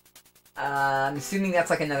 I'm assuming that's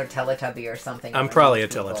like another Teletubby or something. I'm probably a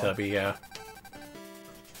Teletubby, yeah.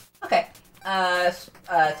 Okay.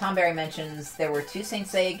 Tom Berry mentions there were 2 Saint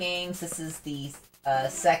Seiya games. This is the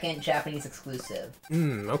second Japanese exclusive.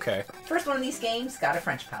 Okay. First one of these games got a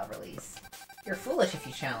French PAL release. You're foolish if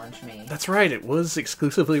you challenge me. That's right, it was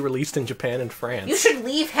exclusively released in Japan and France. You should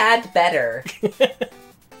leave had better.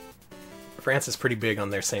 France is pretty big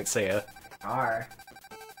on their Saint Seiya. R.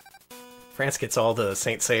 France gets all the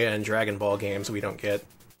Saint Seiya and Dragon Ball games we don't get.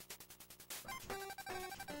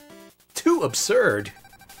 Too absurd!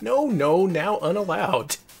 No, now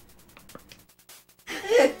unallowed.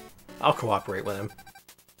 I'll cooperate with him.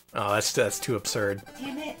 Oh, that's too absurd.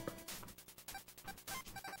 Damn it.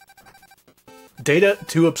 Data,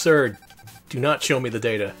 too absurd. Do not show me the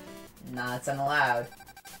data. Nah, it's unallowed.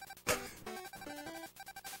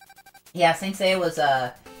 Yeah, Saint Seiya was,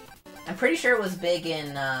 I'm pretty sure it was big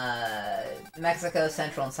in, Mexico,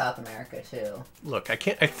 Central, and South America, too. Look, I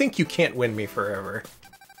think you can't win me forever.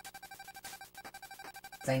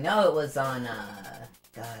 'Cause I know it was on,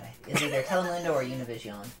 God, it's either Telemundo or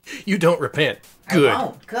Univision. You don't repent. Good. I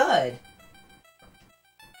won't. Good.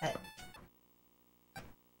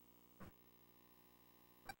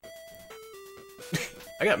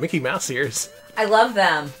 I got Mickey Mouse ears. I love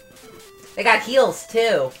them. They got heels,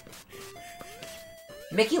 too.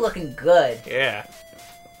 Mickey looking good. Yeah.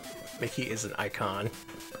 Mickey is an icon.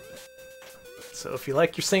 So if you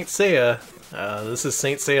like your Saint Seiya, this is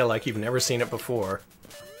Saint Seiya like you've never seen it before.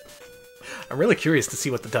 I'm really curious to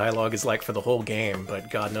see what the dialogue is like for the whole game,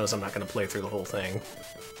 but God knows I'm not going to play through the whole thing.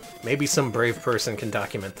 Maybe some brave person can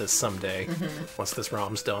document this someday, once this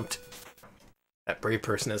ROM's dumped. That brave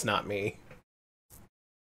person is not me.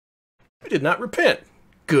 I did not repent.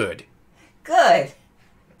 Good. Good.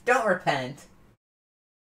 Don't repent.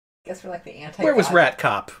 Guess we're like the anti- Where was Rat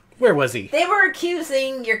Cop? Where was he? They were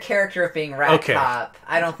accusing your character of being Rat Okay. Cop.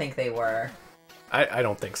 I don't think they were. I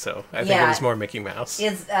don't think so. I think it was more Mickey Mouse.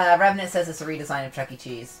 Revenant says it's a redesign of Chuck E.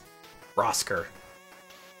 Cheese. Rosker.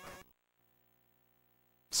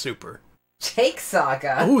 Super. Jake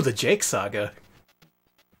Saga. Oh, the Jake Saga.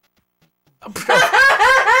 They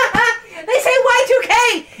say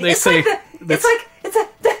Y2K! It's a...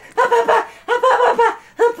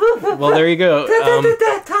 Well, there you go.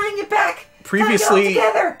 Tying it back.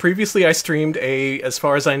 Previously I streamed a, as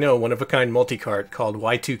far as I know, one-of-a-kind multi-cart called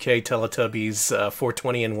Y2K Teletubbies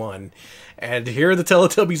 420 in 1. And here are the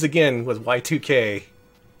Teletubbies again with Y2K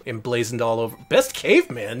emblazoned all over. Best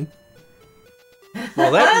Cavemen?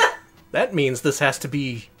 Well, that means this has to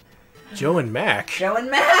be Joe and Mac. Joe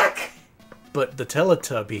and Mac! But the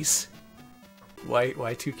Teletubbies. Why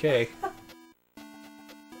 2K?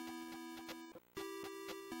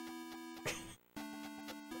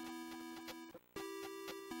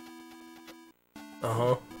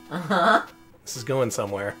 Uh-huh. Uh-huh. This is going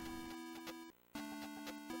somewhere.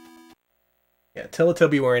 Yeah,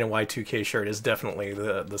 Teletubby wearing a Y2K shirt is definitely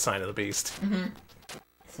the sign of the beast. Mm-hmm.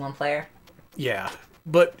 It's one player. Yeah,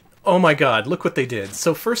 but oh my god, look what they did.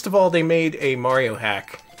 So first of all, they made a Mario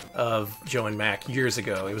hack of Joe and Mac years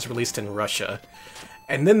ago. It was released in Russia.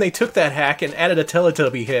 And then they took that hack and added a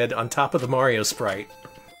Teletubby head on top of the Mario sprite.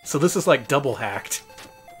 So this is like double hacked.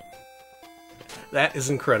 That is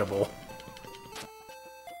incredible.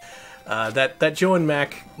 That Joe and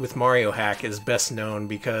Mac with Mario hack is best known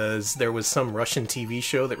because there was some Russian TV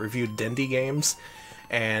show that reviewed Dendy games,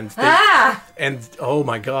 and oh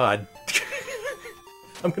my god,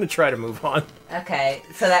 I'm gonna try to move on. Okay,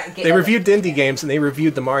 so that they reviewed Dendy games and they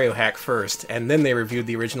reviewed the Mario hack first, and then they reviewed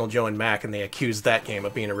the original Joe and Mac, and they accused that game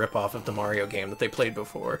of being a ripoff of the Mario game that they played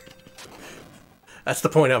before. That's the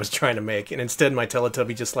point I was trying to make, and instead my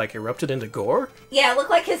Teletubby just, like, erupted into gore? Yeah, it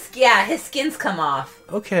looked like his skin's come off.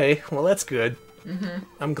 Okay, well that's good. Mm-hmm.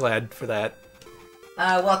 I'm glad for that.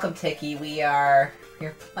 Welcome, Tiki. You're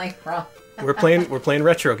playing wrong. we're playing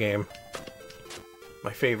retro game.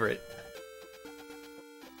 My favorite.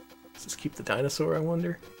 Does this keep the dinosaur, I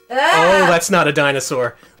wonder? Ah! Oh, that's not a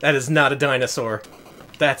dinosaur. That is not a dinosaur.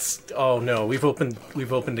 That's... oh no, we've opened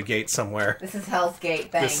a gate somewhere. This is Hell's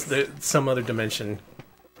Gate, thanks. Some other dimension.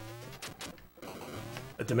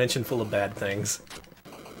 A dimension full of bad things.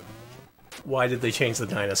 Why did they change the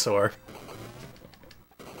dinosaur?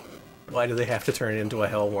 Why do they have to turn it into a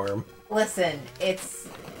hell worm? Listen, it's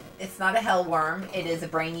not a hell worm, it is a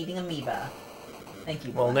brain-eating amoeba. Thank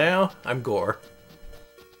you. Well, now I'm Gore.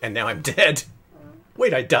 And now I'm dead.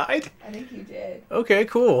 Wait, I died? I think you did. Okay,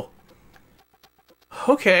 cool.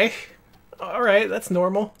 Okay. Alright, that's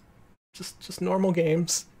normal. Just normal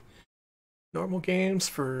games. Normal games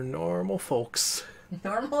for normal folks.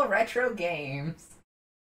 Normal retro games.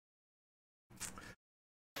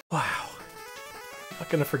 Wow. Not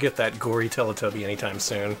gonna forget that gory Teletubby anytime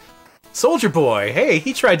soon. Soldier Boy! Hey,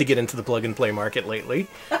 he tried to get into the plug-and-play market lately.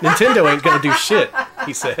 Nintendo ain't gonna do shit,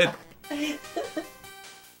 he said.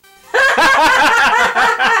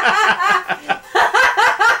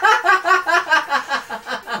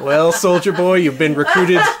 Well, Soldier Boy, you've been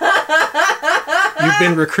recruited. You've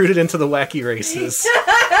been recruited into the wacky races.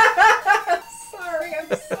 I'm sorry. I'm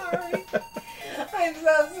so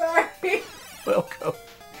sorry. Welcome.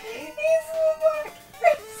 He's the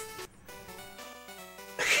wacky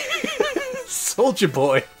race. Soldier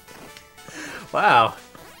Boy. Wow.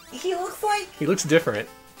 He looks like... He looks different.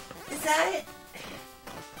 Is that it?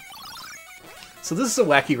 So this is a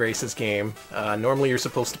Wacky Races game. Normally you're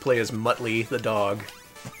supposed to play as Muttley, the dog.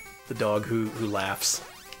 The dog who laughs.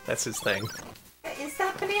 That's his thing. Is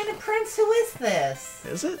that Banana Prince? Who is this?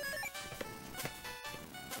 Is it?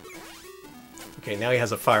 Okay, now he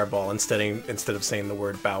has a fireball instead of saying the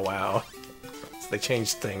word bow wow. So they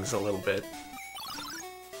changed things a little bit.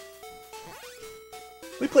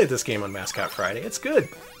 We played this game on Mascot Friday. It's good.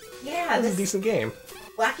 Yeah, It's a decent game.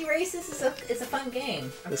 Wacky Races is a fun game.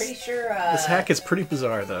 I'm pretty sure... This hack is pretty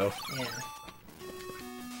bizarre, though. Yeah.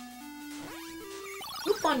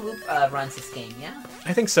 Whoop on Whoop runs this game, yeah?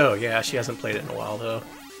 I think so, yeah. She hasn't played it in a while, though.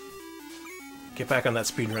 Get back on that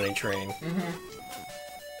speedrunning train. Mm-hmm.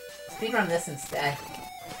 Speedrun this instead.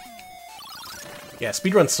 Yeah,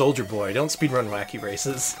 speedrun Soldier Boy. Don't speedrun Wacky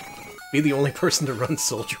Races. Be the only person to run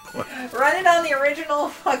Soldier Boy. Run it on the original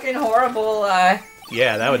fucking horrible,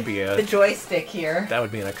 Yeah, that would be the joystick here. That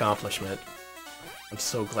would be an accomplishment. I'm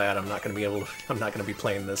so glad I'm not going to be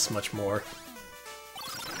playing this much more.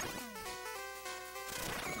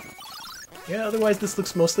 Yeah, otherwise this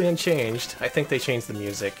looks mostly unchanged. I think they changed the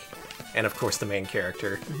music. And of course the main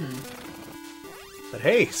character. Mm-hmm. But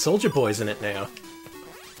hey, Soldier Boy's in it now.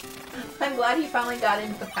 I'm glad he finally got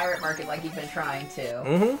into the pirate market like he's been trying to.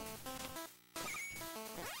 Mm-hmm.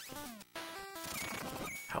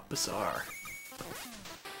 How bizarre.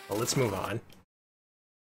 Well, let's move on.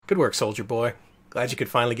 Good work, Soldier Boy. Glad you could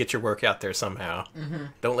finally get your work out there somehow. Mm-hmm.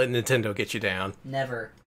 Don't let Nintendo get you down.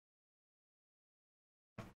 Never.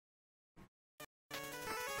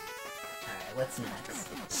 Alright, what's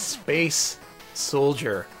next? Space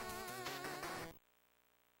Soldier.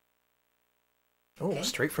 Oh, Okay.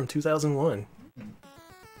 Straight from 2001.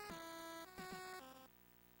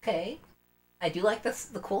 Okay. I do like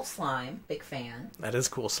the cool slime. Big fan. That is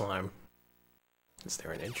cool slime. Is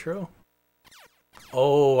there an intro?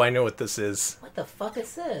 Oh, I know what this is. What the fuck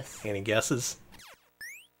is this? Any guesses?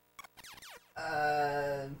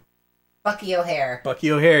 Bucky O'Hare.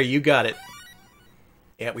 Bucky O'Hare, you got it.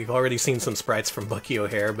 Yeah, we've already seen some sprites from Bucky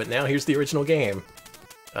O'Hare, but now here's the original game.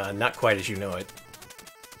 Not quite as you know it.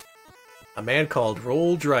 A man called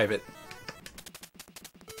Roll Drive It.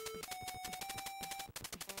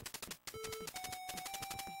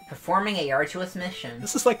 Performing a arduous mission.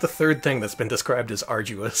 This is like the third thing that's been described as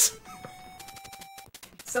arduous.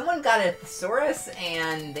 Someone got a thesaurus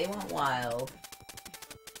and they went wild.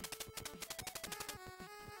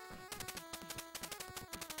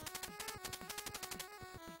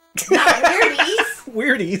 Not Weirdies!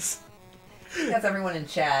 Weirdies. That's everyone in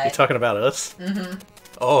chat. You talking about us? Mm-hmm.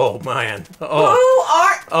 Oh, man. Who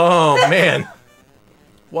are... Oh, man.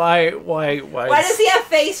 Why does he have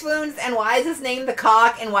face wounds, and why is his name the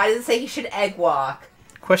Cock, and why does it say he should egg walk?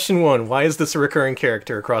 Question 1, why is this a recurring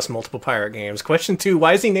character across multiple pirate games? Question 2,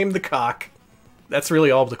 why is he named the Cock? That's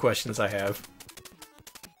really all the questions I have.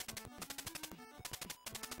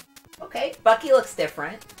 Okay, Bucky looks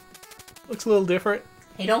different. Looks a little different.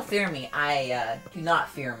 Hey, don't fear me. I, do not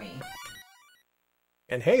fear me.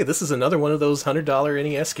 And hey, this is another one of those $100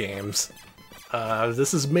 NES games.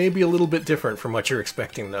 This is maybe a little bit different from what you're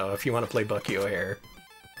expecting, though, if you want to play Bucky O'Hare.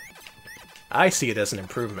 I see it as an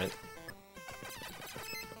improvement.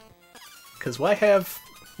 Because why have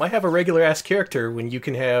a regular-ass character when you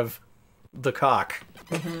can have the Cock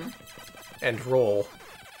and Roll?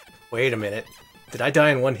 Wait a minute. Did I die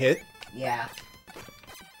in one hit? Yeah.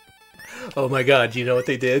 Oh my god, do you know what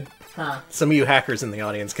they did? Huh. Some of you hackers in the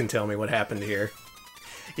audience can tell me what happened here.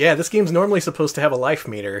 Yeah, this game's normally supposed to have a life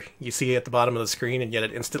meter. You see it at the bottom of the screen, and yet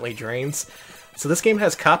it instantly drains. So this game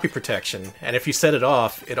has copy protection, and if you set it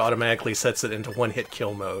off, it automatically sets it into one-hit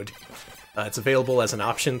kill mode. It's available as an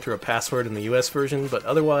option through a password in the US version, but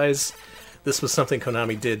otherwise, this was something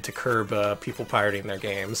Konami did to curb people pirating their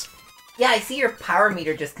games. Yeah, I see your power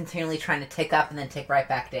meter just continually trying to tick up and then tick right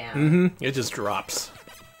back down. Mm-hmm. It just drops.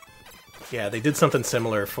 Yeah, they did something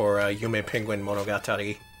similar for Yume Penguin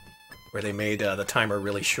Monogatari, where they made the timer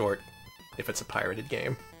really short if it's a pirated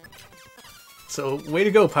game. So, way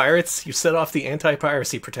to go, pirates! You set off the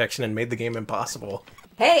anti-piracy protection and made the game impossible.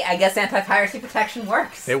 Hey, I guess anti-piracy protection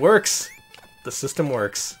works. It works! The system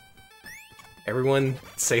works. Everyone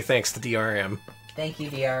say thanks to DRM. Thank you,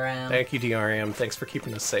 DRM. Thank you, DRM. Thanks for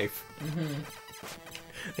keeping us safe. Mm-hmm.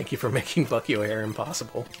 Thank you for making Bucky O'Hare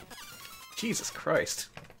impossible. Jesus Christ.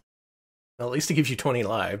 Well, at least it gives you 20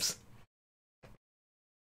 lives.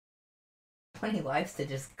 20 lives to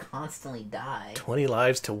just constantly die. 20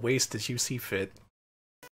 lives to waste as you see fit.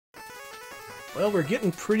 Well, we're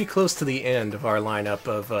getting pretty close to the end of our lineup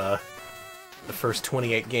of the first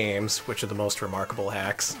 28 games, which are the most remarkable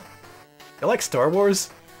hacks. You like Star Wars?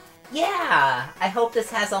 Yeah! I hope this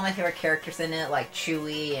has all my favorite characters in it, like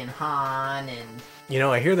Chewie and Han and... You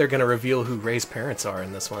know, I hear they're gonna reveal who Rey's parents are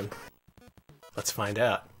in this one. Let's find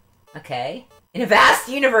out. Okay. In a vast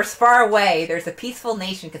universe far away, there's a peaceful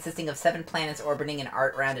nation consisting of 7 planets orbiting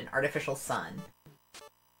around an artificial sun.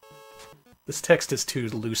 This text is too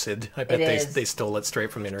lucid. I bet is. they stole it straight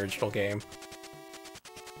from the original game.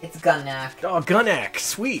 It's Gunnak. Oh, Gunnak!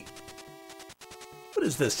 Sweet! What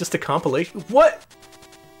is this? Just a compilation? What?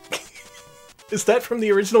 Is that from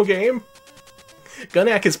the original game?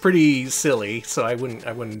 Gunnak is pretty silly, so I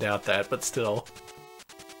wouldn't doubt that, but still.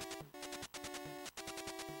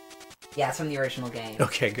 Yeah, it's from the original game.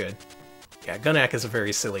 Okay, good. Yeah, Gunnak is a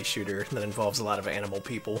very silly shooter that involves a lot of animal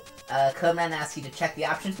people. Codeman asks you to check the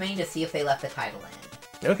options menu to see if they left the title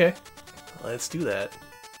in. Okay. Let's do that.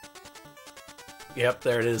 Yep,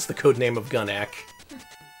 there it is, the codename of Gunnak.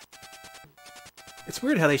 It's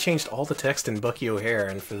weird how they changed all the text in Bucky O'Hare,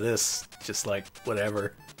 and for this, just like,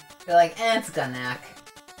 whatever. They're like, it's Gunnak.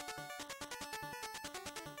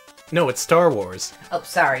 No, it's Star Wars. Oh,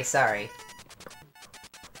 sorry. I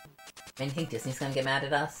mean, you think Disney's gonna get mad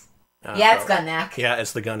at us? Yeah, it's Gunnak. Yeah,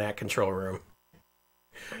 it's the Gunnak control room.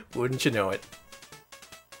 Wouldn't you know it?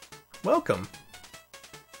 Welcome.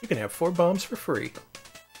 You can have 4 bombs for free.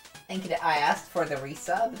 Thank you to I asked for the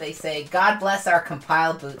resub. They say, God bless our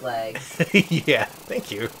compiled bootlegs. Yeah,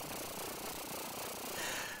 thank you.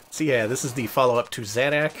 So yeah, this is the follow-up to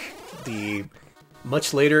Zadak, the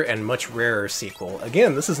much later and much rarer sequel.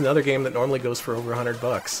 Again, this is another game that normally goes for over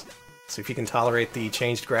 $100. So if you can tolerate the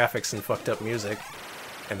changed graphics and fucked up music,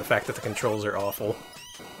 and the fact that the controls are awful,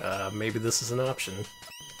 maybe this is an option.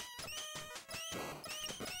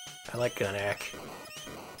 I like Gunnak.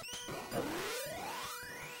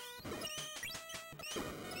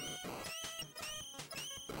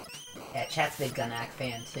 Yeah, chat's a big Gunnak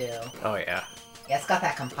fan too. Oh yeah. Yeah, it's got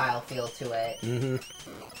that compile feel to it. Mm-hmm.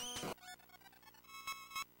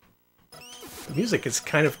 The music is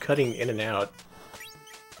kind of cutting in and out.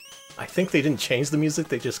 I think they didn't change the music,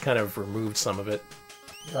 they just kind of removed some of it.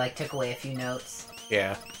 You, like, took away a few notes.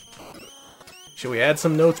 Yeah. Should we add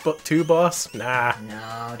some notes too, boss? Nah.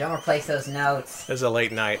 No, don't replace those notes. It's a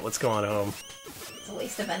late night. Let's go on home. It's a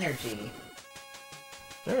waste of energy.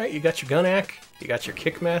 Alright, you got your Gunac. You got your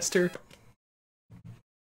Kickmaster.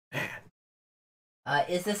 Man.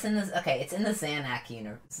 Is this in the... Okay, it's in the Xanac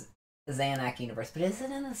universe. But is it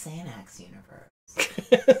in the Xanax universe?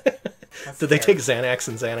 Did they take Xanax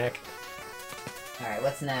and Xanac? Alright,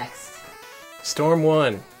 what's next? Storm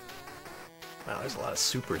 1. Wow, there's a lot of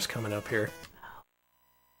supers coming up here.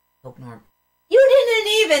 Hope Norm. You didn't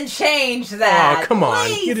even change that! Oh, come on.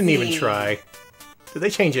 Lazy. You didn't even try. Did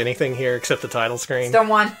they change anything here except the title screen? Storm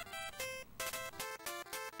 1. Look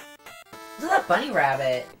at that bunny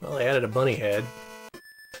rabbit. Well, they added a bunny head.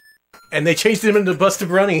 And they changed him into Buster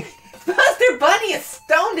Bunny. Buster Bunny is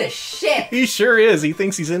stoned as shit! He sure is. He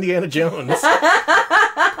thinks he's Indiana Jones.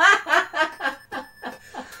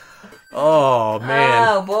 Oh, man.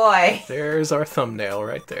 Oh, boy. There's our thumbnail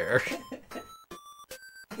right there.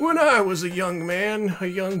 When I was a young man, a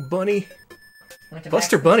young bunny...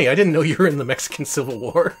 Buster Bunny, I didn't know you were in the Mexican Civil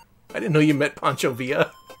War. I didn't know you met Pancho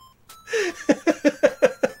Villa.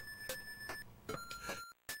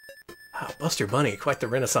 Wow, Buster Bunny, quite the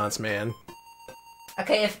Renaissance man.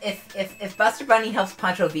 Okay, if Buster Bunny helps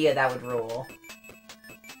Pancho Villa, that would rule.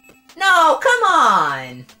 No, come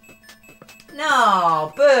on!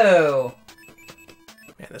 No, boo!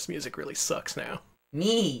 Man, this music really sucks now.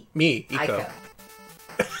 Me, Eco.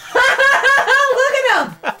 Look at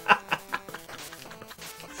him!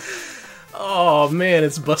 Oh man,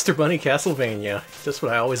 it's Buster Bunny Castlevania. Just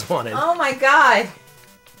what I always wanted. Oh my god!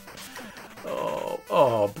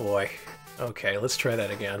 Oh boy. Okay, let's try that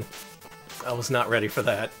again. I was not ready for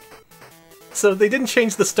that. So they didn't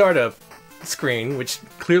change the startup screen, which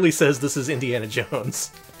clearly says this is Indiana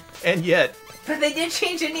Jones. And yet... But they did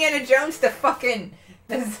change Indiana Jones to fucking...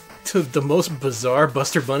 to the most bizarre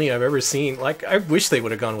Buster Bunny I've ever seen. Like, I wish they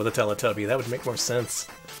would have gone with a Teletubby. That would make more sense.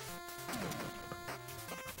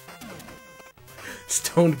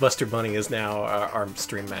 Stoned Buster Bunny is now our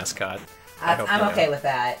stream mascot. I'm okay with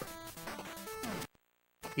that.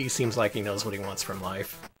 He seems like he knows what he wants from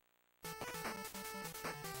life.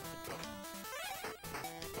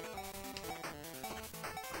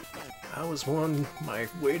 I was on my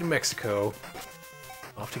way to Mexico.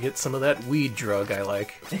 Off to get some of that weed drug I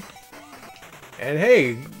like. And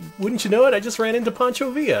hey, wouldn't you know it, I just ran into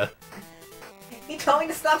Pancho Villa. He told me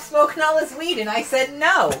to stop smoking all this weed, and I said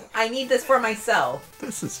no. I need this for myself.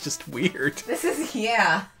 This is just weird. This is,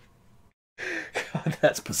 yeah. God,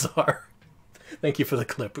 that's bizarre. Thank you for the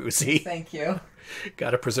clip, Uzi. Thank you.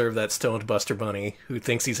 Gotta preserve that stoned Buster Bunny, who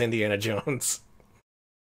thinks he's Indiana Jones.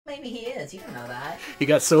 Maybe he is, you don't know that. He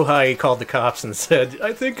got so high he called the cops and said,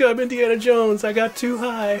 I think I'm Indiana Jones, I got too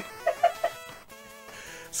high.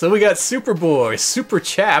 So we got Superboy, Super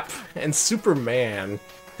Chap, and Superman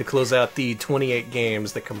to close out the 28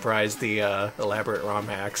 games that comprise the elaborate ROM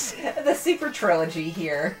hacks. The Super Trilogy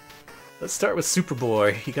here. Let's start with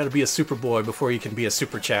Superboy. You gotta be a Superboy before you can be a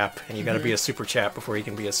Super Chap, and you gotta be a Super Chap before you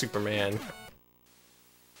can be a Superman.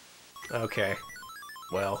 Okay.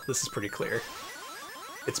 Well, this is pretty clear.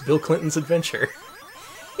 It's Bill Clinton's adventure.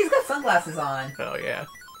 He's got sunglasses on. Oh, yeah.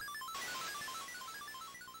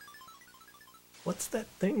 What's that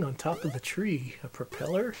thing on top of the tree? A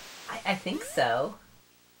propeller? I think so.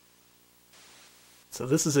 So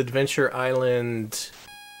this is Adventure Island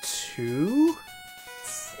 2?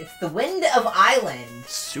 It's the Wind of Island.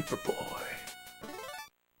 Superboy.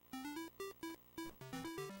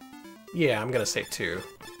 Yeah, I'm gonna say 2.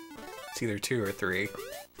 It's either 2 or 3.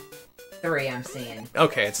 3, I'm seeing.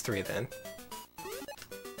 Okay, it's 3 then.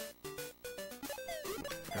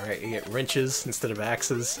 Alright, you get wrenches instead of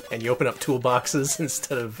axes, and you open up toolboxes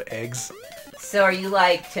instead of eggs. So are you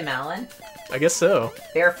like Tim Allen? I guess so.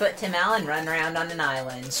 Barefoot Tim Allen running around on an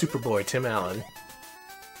island. Superboy, Tim Allen.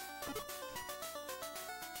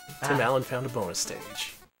 Tim Allen found a bonus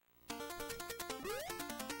stage.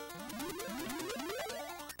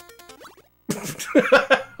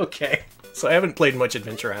 Okay, so I haven't played much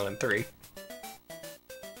Adventure Island 3.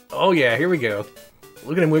 Oh yeah, here we go.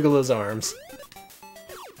 Look at him wiggle those arms.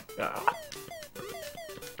 Oh.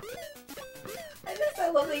 I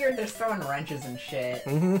love that you're just throwing wrenches and shit.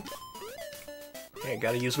 Mm-hmm. Yeah,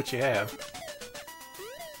 gotta use what you have.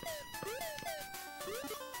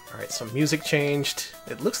 Alright, so music changed.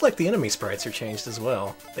 It looks like the enemy sprites are changed as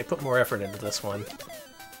well. They put more effort into this one.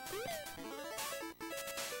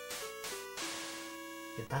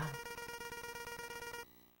 Goodbye.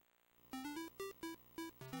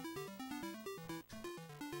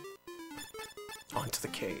 Onto the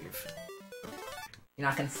cave. You're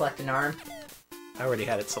not gonna select an arm? I already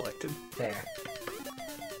had it selected. There.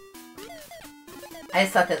 I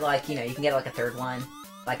just thought that, like, you know, you can get, like, a third one.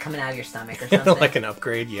 Like, coming out of your stomach or something. Like an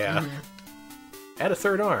upgrade, yeah. Add a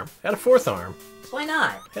third arm. Add a fourth arm. So why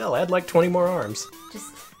not? Hell, add like 20 more arms.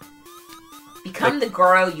 Just become the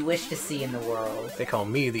Goro you wish to see in the world. They call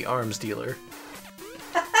me the arms dealer.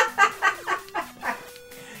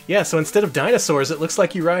 Yeah, so instead of dinosaurs, it looks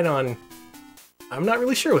like you ride on... I'm not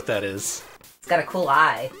really sure what that is. It's got a cool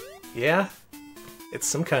eye. Yeah? It's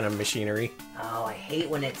some kind of machinery. Oh, I hate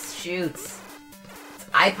when it shoots. Its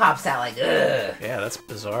eye pops out like, ugh. Yeah, that's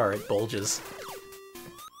bizarre. It bulges.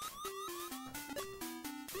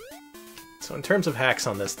 So in terms of hacks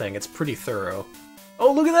on this thing, it's pretty thorough.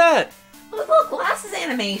 Oh, look at that! Look, little glasses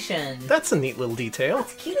animation. That's a neat little detail.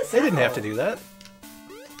 That's cute as They hell. didn't have to do that.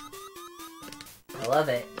 I love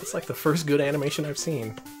it. It's like the first good animation I've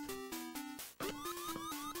seen.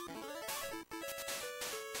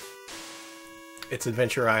 It's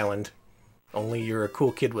Adventure Island. Only you're a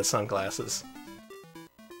cool kid with sunglasses.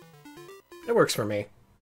 It works for me.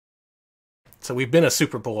 So we've been a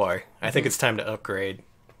super boy. I think it's time to upgrade.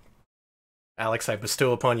 Alex, I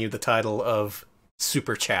bestow upon you the title of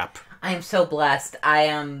Super Chap. I am so blessed. I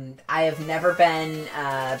have never been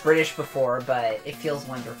British before, but it feels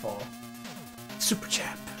wonderful. Super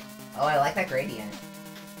Chap. Oh, I like that gradient.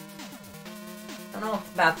 I don't know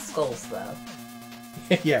about the skulls, though.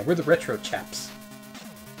 Yeah, we're the retro chaps.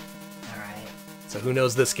 Alright. So who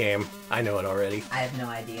knows this game? I know it already. I have no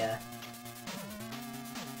idea.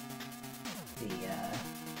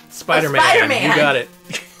 Spider-Man! Spider-Man! You got it!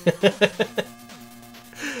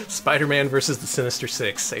 Spider-Man vs. the Sinister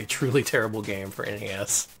Six, a truly terrible game for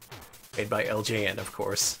NES. Made by LJN, of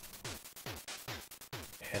course.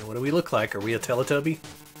 And what do we look like? Are we a Teletubby?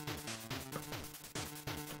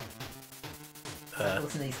 Listen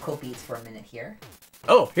to these cool beats for a minute here.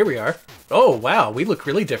 Oh, here we are. Oh, wow, we look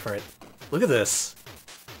really different. Look at this.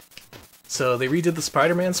 So they redid the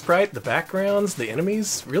Spider-Man sprite, the backgrounds, the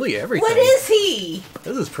enemies, really everything. What is he?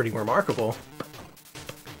 This is pretty remarkable.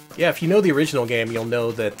 Yeah, if you know the original game, you'll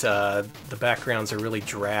know that the backgrounds are really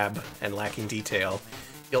drab and lacking detail.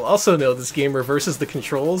 You'll also know this game reverses the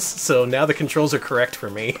controls, so now the controls are correct for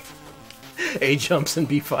me. A jumps and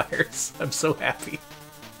B fires. I'm so happy.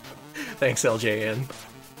 Thanks, LJN.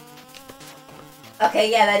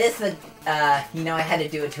 Okay, yeah, that is the, you know I had to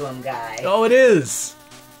do it to him guy. Oh, it is!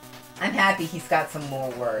 I'm happy he's got some more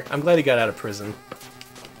work. I'm glad he got out of prison.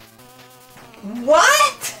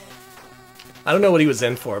 What?! I don't know what he was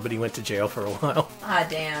in for, but he went to jail for a while. Ah,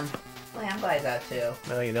 damn. Well, I'm glad he's out too.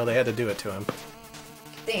 Well, you know, they had to do it to him.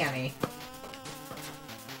 Dammy.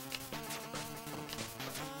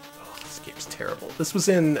 Oh, this game's terrible. This was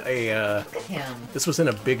in a, Look at him. This was in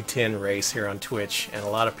a Big Ten race here on Twitch, and a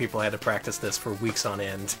lot of people had to practice this for weeks on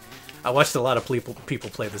end. I watched a lot of people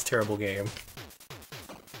play this terrible game.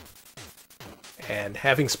 And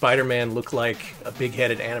having Spider-Man look like a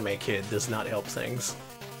big-headed anime kid does not help things.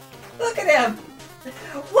 Look at him!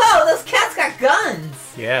 Whoa, those cats got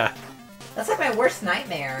guns! Yeah. That's like my worst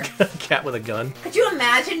nightmare. Cat with a gun. Could you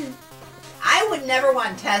imagine? I would never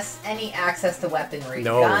want to test any access to weaponry.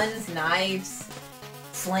 No. Guns, knives,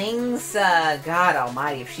 slings. God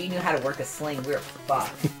almighty, if she knew how to work a sling, we were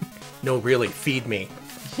fucked. No, really, feed me.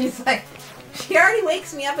 She's like, she already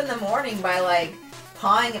wakes me up in the morning by, like,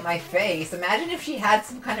 pawing at my face. Imagine if she had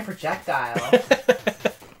some kind of projectile.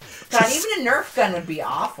 God, even a Nerf gun would be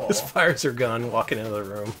awful. Just fires her gun, walking into the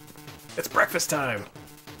room. It's breakfast time.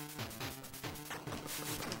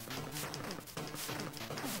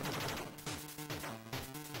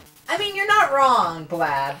 I mean, you're not wrong,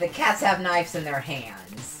 Blab. The cats have knives in their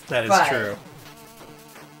hands. That is but... true.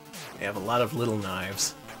 They have a lot of little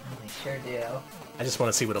knives. Oh, they sure do. I just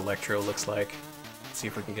want to see what Electro looks like. See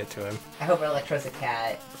if we can get to him. I hope Electro's a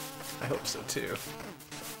cat. I hope so, too.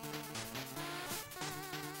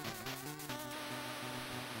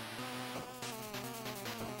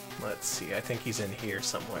 Let's see, I think he's in here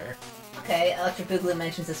somewhere. Okay, Electric Boogaloo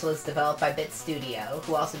mentions this was developed by Bit Studio,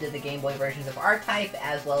 who also did the Game Boy versions of R-Type,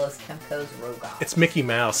 as well as Kemco's Rogoff. It's Mickey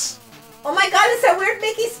Mouse. Oh my god, it's that weird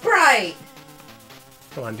Mickey sprite!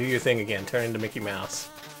 Come on, do your thing again. Turn into Mickey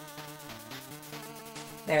Mouse.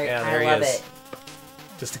 There he love is. it.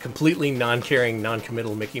 Just a completely non-caring,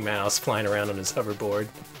 non-committal Mickey Mouse flying around on his hoverboard.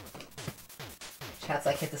 Chat's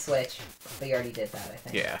like, hit the switch. But you already did that, I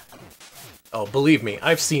think. Yeah. Oh, believe me,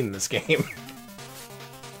 I've seen this game.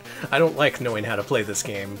 I don't like knowing how to play this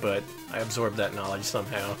game, but I absorbed that knowledge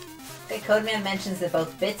somehow. Okay, Codeman mentions that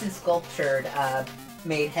both Bits and Sculptured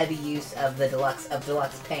made heavy use of the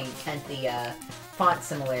deluxe paint, hence the font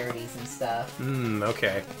similarities and stuff.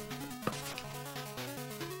 Okay.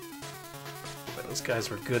 But those guys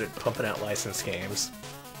were good at pumping out licensed games.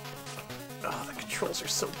 Oh, the controls are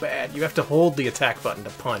so bad. You have to hold the attack button to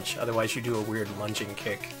punch, otherwise you do a weird lunging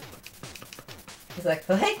kick. He's like,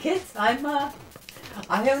 oh, hey kids, I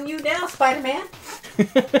own you now, Spider-Man.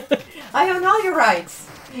 I own all your rights.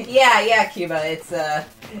 Yeah, Cuba. It's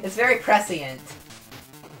very prescient.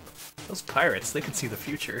 Those pirates, they can see the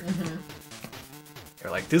future.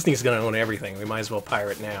 They're like, Disney's gonna own everything. We might as well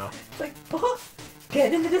pirate now. It's like, oh,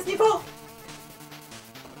 get in the Disney vault.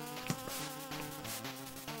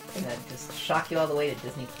 I'm gonna just shock you all the way to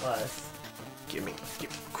Disney Plus.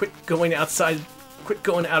 Quit going outside. Quit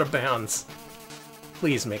going out of bounds.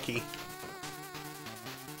 Please, Mickey.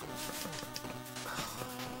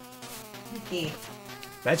 Mickey.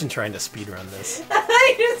 Imagine trying to speedrun this.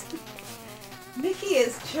 Mickey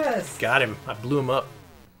is just... Got him. I blew him up.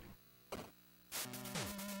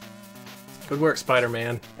 Good work,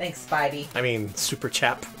 Spider-Man. Thanks, Spidey. I mean, Super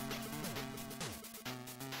Chap.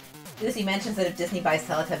 Disney mentions that if Disney buys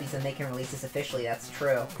Teletubbies, then they can release this officially. That's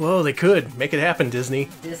true. Whoa, they could. Make it happen, Disney.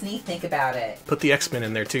 Disney, think about it. Put the X-Men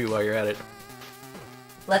in there, too, while you're at it.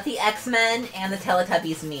 Let the X-Men and the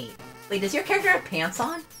Teletubbies meet. Wait, does your character have pants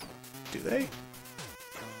on? Do they?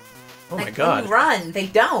 Oh like, my god. When you run, they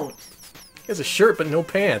don't. He has a shirt but no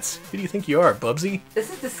pants. Who do you think you are, Bubsy?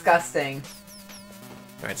 This is disgusting.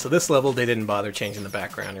 Alright, so this level, they didn't bother changing the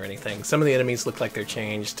background or anything. Some of the enemies look like they're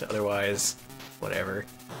changed, otherwise, whatever.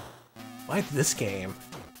 Why this game?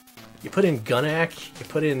 You put in Gunnak, you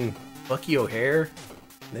put in Bucky O'Hare,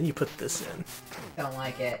 and then you put this in. Don't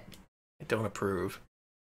like it. I don't approve.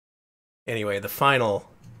 Anyway, the final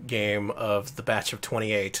game of the batch of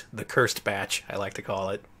 28, the cursed batch, I like to call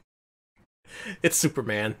it. It's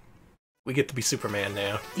Superman. We get to be Superman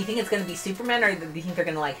now. Do you think it's going to be Superman, or do you think they're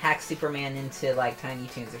going to like hack Superman into like Tiny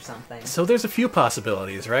Toons or something? So there's a few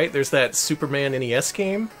possibilities, right? There's that Superman NES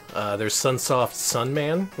game. There's Sunsoft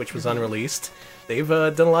Sunman, which was unreleased. They've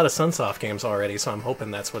done a lot of Sunsoft games already, so I'm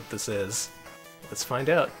hoping that's what this is. Let's find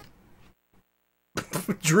out.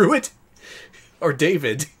 Druid? Or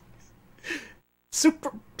David?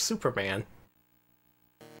 Superman.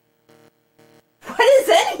 What is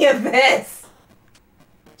any of this?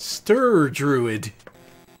 Stir Druid.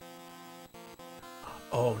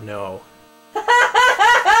 Oh no.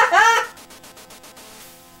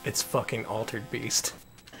 It's fucking Altered Beast.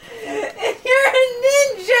 And you're a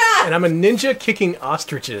ninja! And I'm a ninja kicking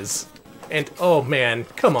ostriches. And oh man,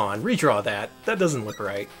 come on, redraw that. That doesn't look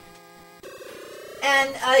right.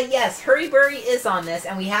 And yes, Hurrybury is on this,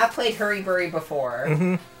 and we have played Hurrybury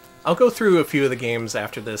before. I'll go through a few of the games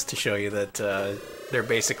after this to show you that they're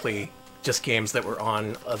basically just games that were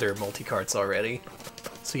on other multi-carts already.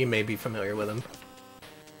 So you may be familiar with them.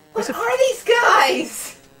 What are these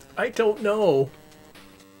guys? I don't know.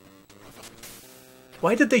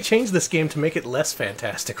 Why did they change this game to make it less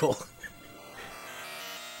fantastical?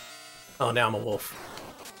 Oh, now I'm a wolf.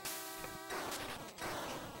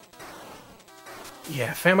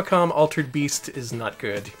 Yeah, Famicom Altered Beast is not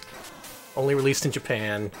good. Only released in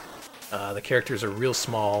Japan. The characters are real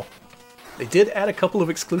small. They did add a couple of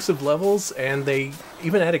exclusive levels, and they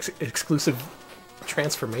even add exclusive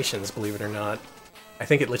transformations, believe it or not. I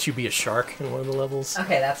think it lets you be a shark in one of the levels.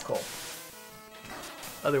 Okay, that's cool.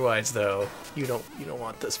 Otherwise, though, you don't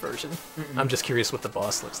want this version. I'm just curious what the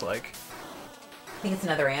boss looks like. I think it's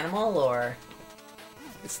another animal, or...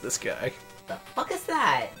 It's this guy. The fuck is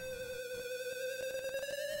that?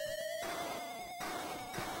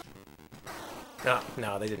 Oh,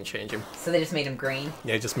 no, they didn't change him. So they just made him green?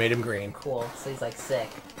 Yeah, just made him green. Cool, so he's like sick.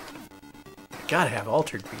 Gotta have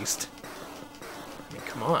Altered Beast. I mean,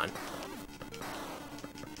 come on.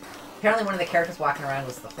 Apparently one of the characters walking around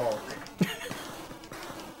was the Hulk.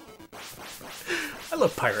 I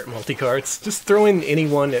love pirate multicarts. Just throw in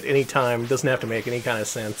anyone at any time doesn't have to make any kind of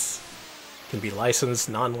sense. It can be licensed,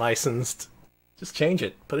 non-licensed. Just change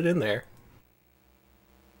it. Put it in there.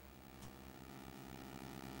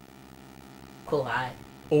 Cool eye.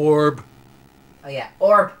 Orb. Oh yeah,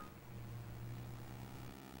 Orb!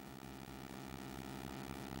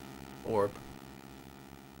 Orb.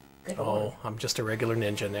 Good Oh, Orb. I'm just a regular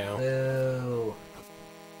ninja now. Boo.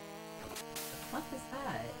 What is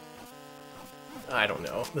that? I don't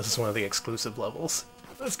know. This is one of the exclusive levels.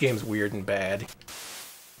 This game's weird and bad.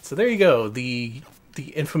 So there you go, the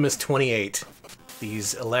infamous 28.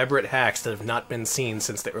 These elaborate hacks that have not been seen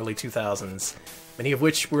since the early 2000s, many of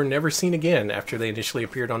which were never seen again after they initially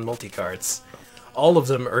appeared on multicarts. All of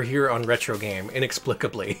them are here on Retro Game,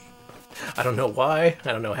 inexplicably. I don't know why,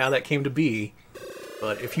 I don't know how that came to be,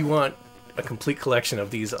 but if you want a complete collection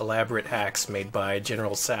of these elaborate hacks made by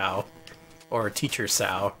General Sao, or Teacher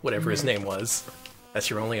Sao, whatever his name was, that's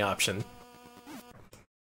your only option.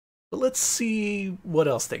 But let's see what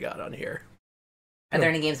else they got on here. Are there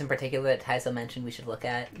any games in particular that Taizo mentioned we should look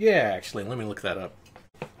at? Yeah, actually, let me look that up.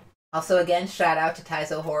 Also, again, shout out to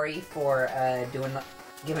Taizo Hori for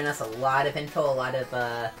giving us a lot of info, a lot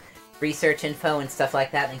of research info and stuff like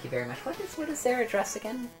that. Thank you very much. What is their address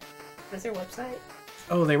again? What is their website?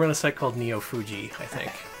 Oh, they run a site called Neo Fuji, I think.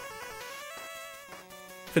 Okay.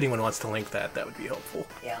 If anyone wants to link that, that would be helpful.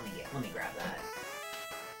 Yeah, let me grab that.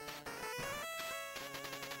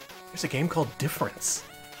 There's a game called Difference.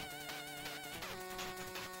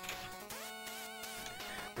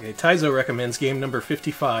 Okay, Taizo recommends game number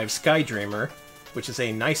 55, Skydreamer, which is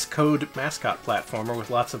a nice code mascot platformer with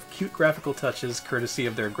lots of cute graphical touches, courtesy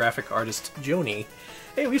of their graphic artist, Joni.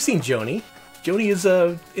 Hey, we've seen Joni. Joni has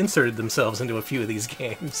inserted themselves into a few of these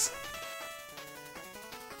games.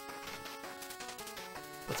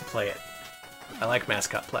 Let's play it. I like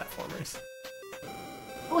mascot platformers.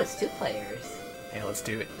 Oh, it's 2 players. Yeah, let's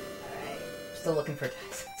do it. Alright. Still looking for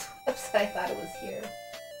Taizo's website. I thought it was here.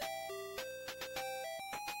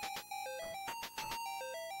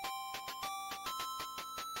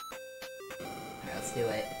 Alright, let's do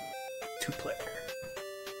it. 2-player.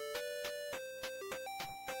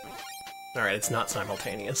 Alright, it's not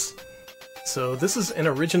simultaneous. So this is an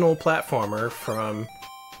original platformer from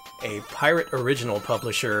a pirate original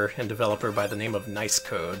publisher and developer by the name of Nice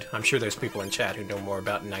Code. I'm sure there's people in chat who know more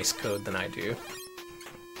about Nice Code than I do.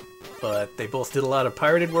 But they both did a lot of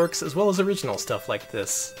pirated works as well as original stuff like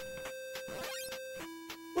this.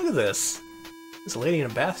 Look at this. There's a lady in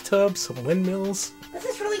a bathtub, some windmills. This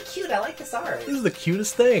is really cute. I like this art. This is the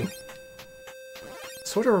cutest thing.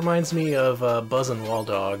 Sort of reminds me of Buzz and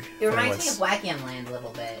Waldog. It reminds me of Wacky on Land a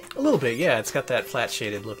little bit. A little bit, yeah. It's got that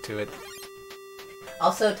flat-shaded look to it.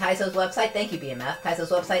 Also, Taizo's website, thank you, BMF. Taizo's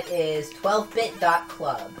website is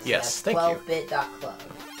 12bit.club. So yes, thank you. 12bit.club.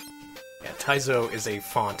 Yeah, Taizo is a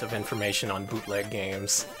font of information on bootleg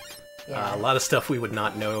games. Yeah. A lot of stuff we would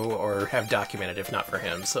not know or have documented if not for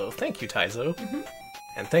him, so thank you, Taizo. Mm-hmm.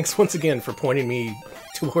 And thanks once again for pointing me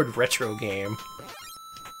toward Retro Game.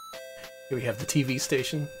 Here we have the TV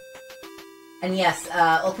station. And yes,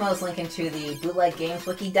 Ultimo's linking to the Bootleg Games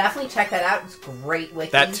wiki. Definitely check that out. It's a great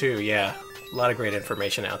wiki. That too, yeah. A lot of great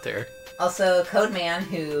information out there. Also, Codeman,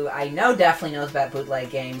 who I know definitely knows about bootleg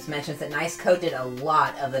games, mentions that Nice Code did a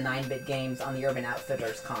lot of the 9-bit games on the Urban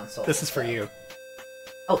Outfitters console. This is for you.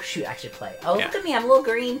 Oh, shoot, I should play. Oh, yeah. Look at me, I'm a little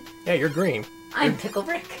green. Yeah, you're green. I'm Pickle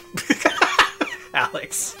Rick.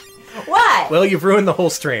 Alex. What? Well, you've ruined the whole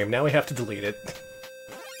stream. Now we have to delete it.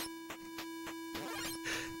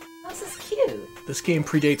 This is cute. This game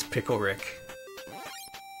predates Pickle Rick.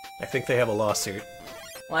 I think they have a lawsuit.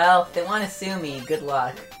 Well, if they want to sue me, good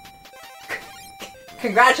luck.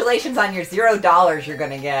 Congratulations on your $0 you're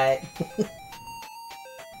gonna get. Can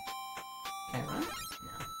I run?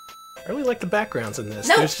 No. I really like the backgrounds in this.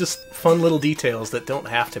 No. There's just fun little details that don't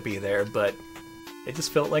have to be there, but they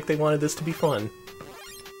just felt like they wanted this to be fun.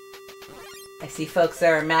 I see folks that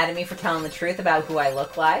are mad at me for telling the truth about who I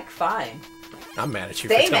look like. Fine. I'm mad at you.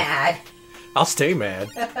 Stay mad. I'll stay mad.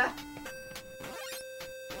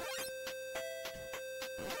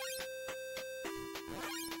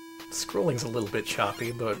 Scrolling's a little bit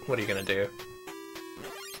choppy, but what are you gonna do?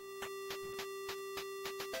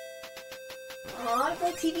 Aw, the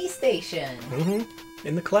TV station. Mm-hmm.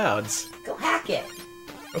 In the clouds. Go hack it.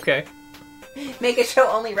 Okay. Make it show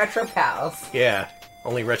only Retro Pals. Yeah.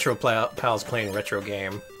 Only Retro Pals playing retro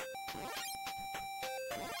game.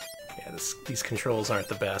 Yeah, these controls aren't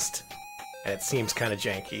the best. And it seems kind of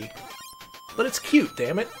janky. But it's cute,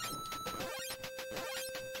 damn it.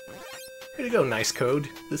 Way to go, Nice Code.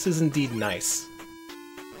 This is indeed nice.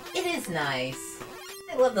 It is nice.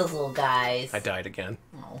 I love those little guys. I died again.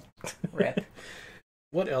 Oh, rip.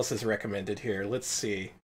 What else is recommended here? Let's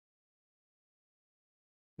see.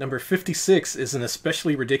 Number 56 is an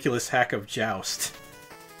especially ridiculous hack of Joust.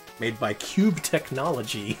 Made by Cube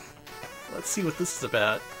Technology. Let's see what this is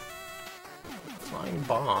about. Flying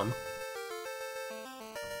bomb.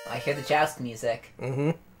 I hear the Joust music.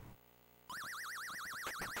 Mm-hmm.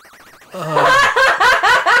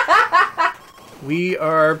 We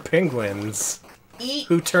are penguins. Eat.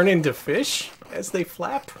 Who turn into fish as they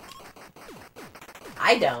flap?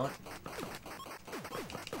 I don't.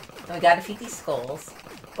 And we gotta defeat these skulls.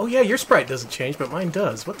 Oh yeah, your sprite doesn't change, but mine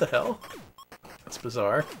does. What the hell? That's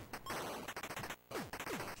bizarre.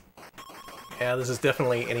 Yeah, this is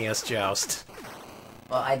definitely NES Joust.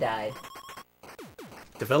 Well, I died.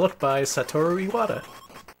 Developed by Satoru Iwata.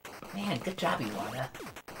 Man, good job, Iwata.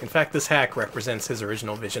 In fact, this hack represents his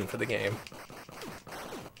original vision for the game.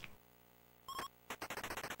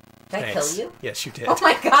 Did I kill you? Yes, you did. Oh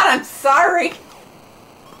my god, I'm sorry!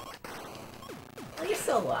 Well, you're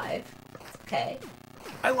still alive. It's okay.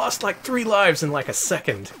 I lost like 3 lives in like a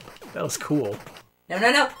second. That was cool. No,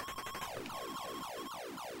 no, no!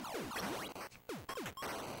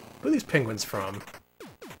 Who are these penguins from?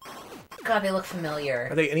 God, they look familiar.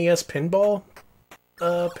 Are they NES pinball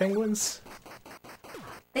penguins?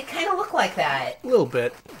 They kind of look like that. A little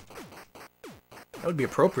bit. That would be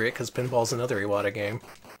appropriate, because pinball's another Iwata game.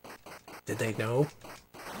 Did they know?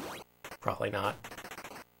 Probably not.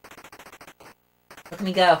 Look at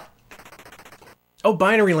me go. Oh,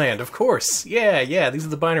 Binary Land, of course! Yeah, these are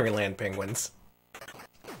the Binary Land penguins.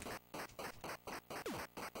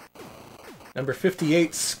 Number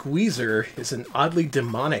 58, Squeezer, is an oddly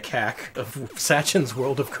demonic hack of Sachin's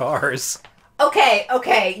World of Cars.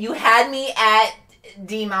 Okay, you had me at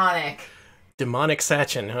demonic. Demonic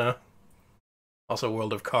Sachin, huh? Also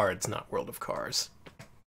World of Cards, not World of Cars.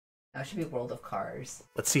 No, it should be World of Cars.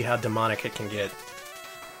 Let's see how demonic it can get.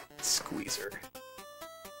 Squeezer.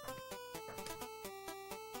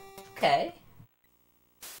 Okay.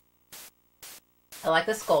 I like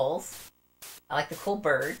the skulls. I like the cool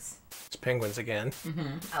birds. It's penguins again.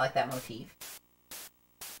 I like that motif.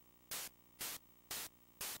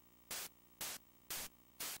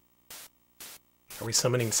 Are we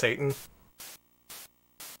summoning Satan?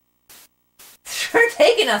 Sure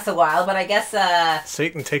taking us a while, but I guess,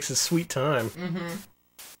 Satan takes his sweet time.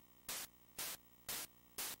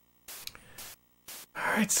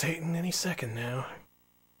 Alright, Satan, any second now.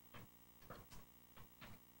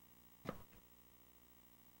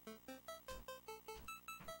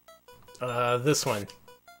 This one.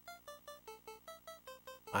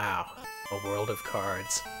 Wow. A World of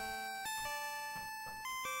Cards.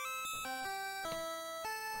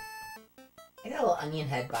 I got a little onion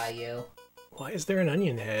head by you. Why is there an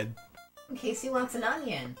onion head? In case he wants an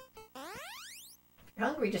onion. If you're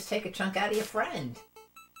hungry, just take a chunk out of your friend.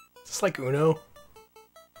 Is this like Uno?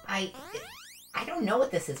 I don't know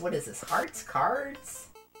what this is. What is this? Hearts? Cards?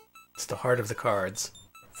 It's the heart of the cards.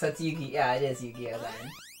 So it's Yu-Gi-Oh! Yeah, it is Yu-Gi-Oh!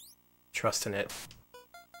 Then. Trust in it.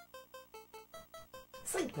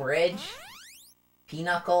 It's like Bridge.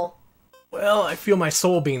 Pinochle. Well, I feel my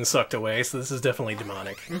soul being sucked away, so this is definitely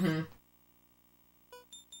demonic.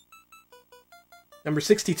 Number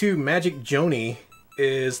 62, Magic Joni,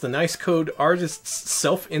 is the Nice Code Artist's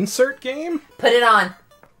self-insert game? Put it on.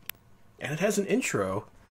 And it has an intro.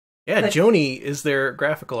 Yeah, Joni is their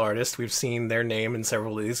graphical artist. We've seen their name in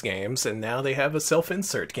several of these games, and now they have a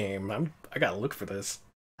self-insert game. I gotta look for this.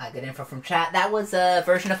 Good info from chat. That was a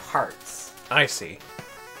version of Hearts. I see.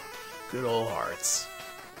 Good old Hearts.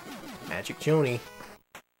 Magic Joni.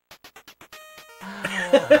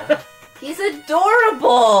 He's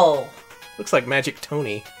adorable! Looks like Magic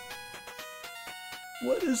Tony.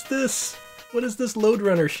 What is this? What is this Lode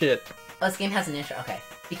Runner shit? Oh, this game has an intro. Okay.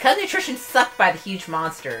 Because nutrition sucked by the huge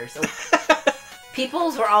monsters,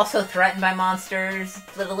 peoples were also threatened by monsters.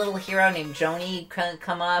 Let a little hero named Joni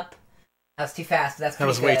come up. That was too fast, but that's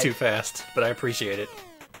pretty good. That was way too fast, but I appreciate it.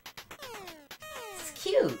 It's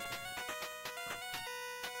cute.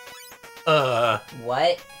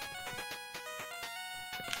 What?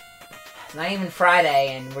 It's not even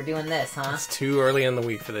Friday, and we're doing this, huh? It's too early in the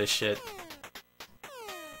week for this shit.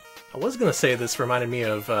 I was gonna say this reminded me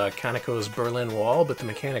of Kaneko's Berlin Wall, but the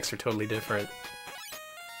mechanics are totally different.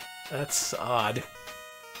 That's odd.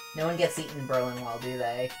 No one gets eaten in Berlin Wall, do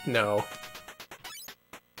they? No.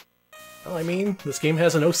 Well, I mean, this game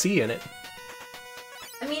has an OC in it.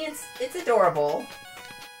 I mean, it's adorable.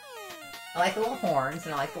 I like the little horns,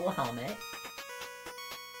 and I like the little helmet.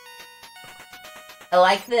 I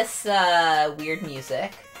like this weird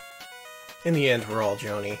music. In the end, we're all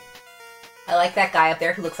Joni. I like that guy up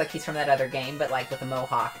there who looks like he's from that other game, but like with a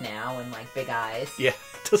mohawk now and like big eyes. Yeah,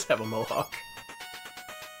 it does have a mohawk.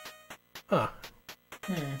 Huh.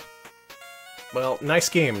 Well, nice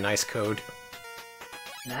game, Nice Code.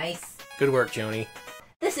 Nice. Good work, Joni.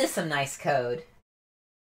 This is some nice code.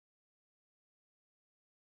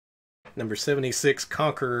 Number 76,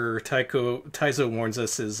 Conqueror Taizo warns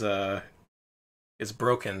us is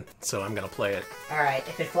broken, so I'm gonna play it. Alright,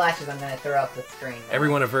 if it flashes, I'm gonna throw up the screen.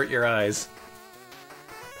 Everyone avert your eyes.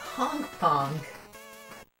 Pong Pong.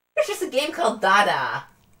 There's just a game called Dada.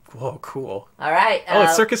 Whoa, cool. All right. Oh,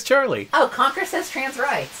 it's Circus Charlie. Oh, Conquer says trans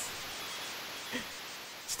rights.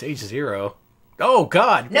 Stage 0. Oh,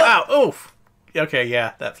 God. Nope. Wow. Oof. Okay,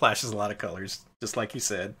 yeah, that flashes a lot of colors, just like you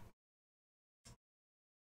said.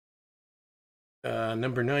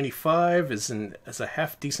 Number 95 is a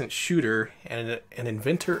half-decent shooter and an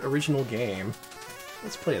inventor original game.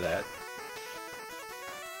 Let's play that.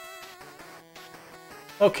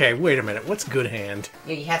 Okay, wait a minute. What's Good Hand?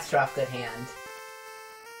 Yeah, you have to draw off Good Hand.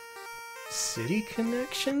 City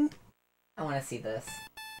Connection? I want to see this.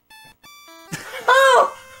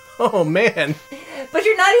 Oh! Oh, man. But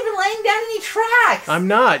you're not even laying down any tracks! I'm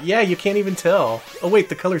not. Yeah, you can't even tell. Oh, wait,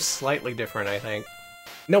 the color's slightly different, I think.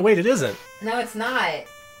 No, wait, it isn't. No, it's not.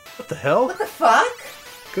 What the hell? What the fuck?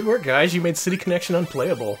 Good work, guys. You made City Connection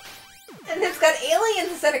unplayable. And it's got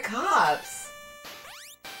aliens instead of cops.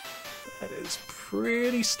 That is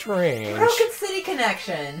pretty strange. Broken City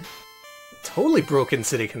Connection. Totally broken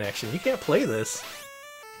City Connection. You can't play this.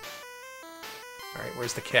 Alright,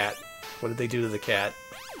 where's the cat? What did they do to the cat?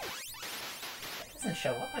 It doesn't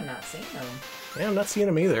show up. I'm not seeing them. Yeah, I'm not seeing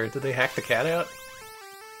him either. Did they hack the cat out?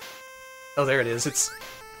 Oh, there it is. It's...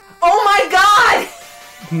 Oh my god!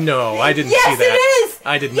 No, I didn't yes, see that. Yes, it is!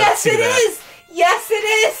 I did not see that. Yes, it is! Yes, it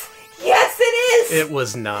is! Yes, it is! It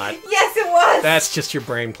was not. Yes, it was! That's just your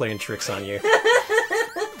brain playing tricks on you.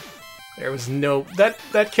 There was no...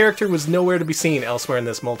 That character was nowhere to be seen elsewhere in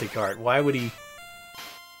this multi-cart. Why would he...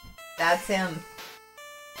 That's him.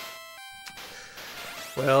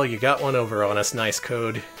 Well, you got one over on us, nice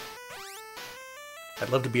code. I'd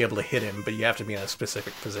love to be able to hit him, but you have to be in a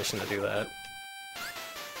specific position to do that.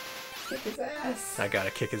 Kick his ass. I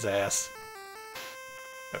gotta kick his ass.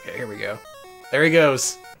 Okay, here we go. There he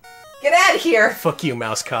goes. Get out of here! Fuck you,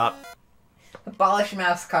 Mouse Cop. Abolish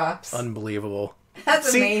mouse cops. Unbelievable.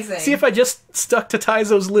 That's amazing. See if I just stuck to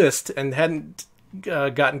Taizo's list and hadn't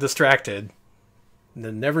gotten distracted.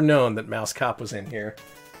 Then never known that Mouse Cop was in here.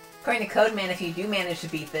 According to Codeman, if you do manage to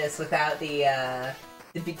beat this without the,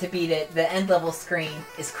 to beat it, the end level screen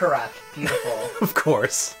is corrupt. Beautiful. Of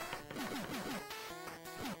course.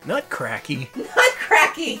 Nutcracky.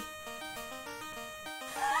 Nutcracky!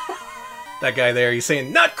 That guy there, he's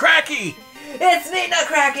saying, Nutcracky! It's me,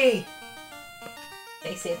 Nutcracky!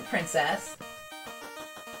 They save the princess.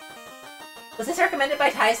 Was this recommended by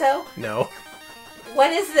Taizo? No. What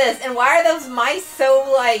is this? And why are those mice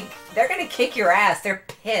so, like... They're gonna kick your ass. They're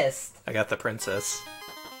pissed. I got the princess.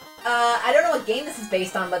 I don't know what game this is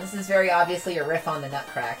based on, but this is very obviously a riff on the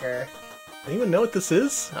Nutcracker. Anyone know what this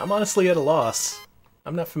is? I'm honestly at a loss.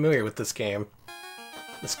 I'm not familiar with this game.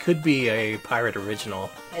 This could be a pirate original.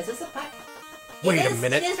 Is this a pirate? Wait a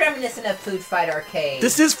minute. It is reminiscent of Food Fight Arcade.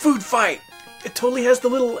 This is Food Fight! It totally has the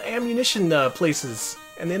little ammunition places,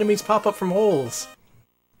 and the enemies pop up from holes.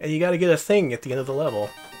 And you gotta get a thing at the end of the level.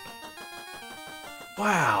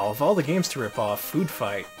 Wow, of all the games to rip off, Food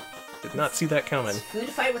Fight. Did not see that coming. It's Food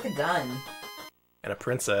Fight with a gun. And a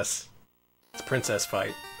princess. It's Princess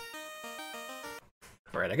Fight.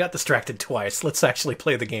 Alright, I got distracted twice. Let's actually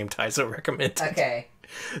play the game Taizo recommended. Okay.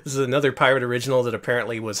 This is another pirate original that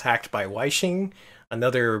apparently was hacked by Weishing,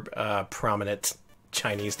 another prominent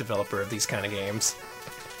Chinese developer of these kind of games.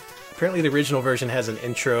 Apparently the original version has an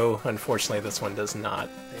intro. Unfortunately, this one does not.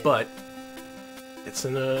 But it's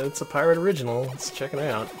a pirate original. Let's check it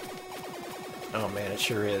out. Oh man, it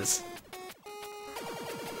sure is.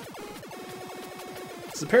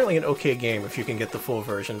 It's apparently an okay game if you can get the full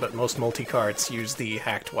version, but most multi-carts use the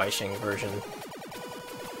hacked Weishing version.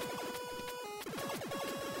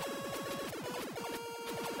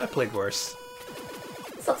 I played worse.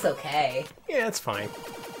 This looks okay. Yeah, it's fine.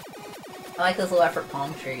 I like those low effort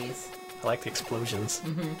palm trees. I like the explosions.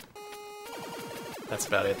 Mm-hmm. That's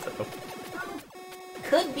about it, though.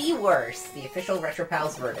 Could be worse. The official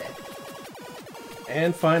RetroPals verdict.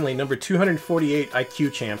 And finally, number 248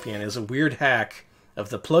 IQ Champion is a weird hack of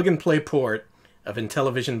the plug-and-play port of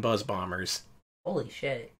Intellivision Buzz Bombers. Holy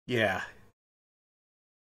shit. Yeah.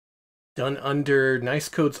 Done under Nice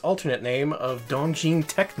Code's alternate name of Dongjin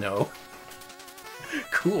Techno.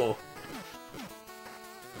 Cool.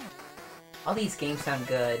 All these games sound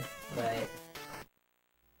good, but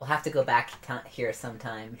we'll have to go back here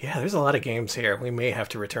sometime. Yeah, there's a lot of games here. We may have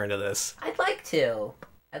to return to this. I'd like to.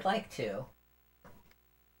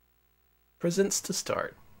 Presents to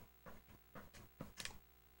start.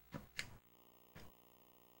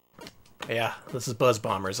 Yeah, this is Buzz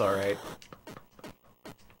Bombers, alright.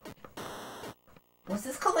 Was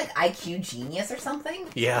this called, like, IQ Genius or something?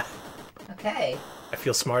 Yeah. Okay. I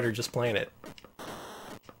feel smarter just playing it.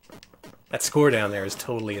 That score down there is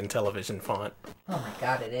totally Intellivision font. Oh my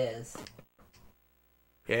god, it is.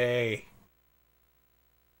 Yay.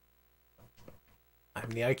 I'm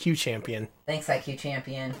the IQ champion. Thanks, IQ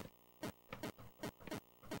champion.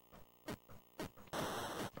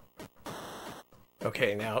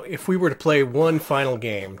 Okay, now, if we were to play one final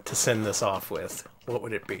game to send this off with, what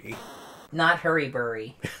would it be? Not Hurry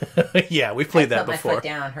Burry. Yeah, we've played that Put before. my foot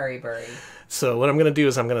down, Hurry Burry. So what I'm going to do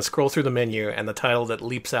is I'm going to scroll through the menu, and the title that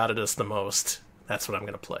leaps out at us the most, that's what I'm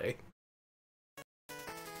going to play.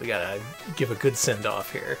 We gotta give a good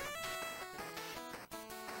send-off here.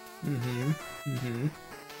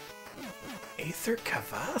 Aether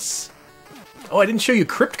Kavas? Oh, I didn't show you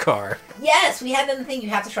Cryptcar. Yes, we had another thing. You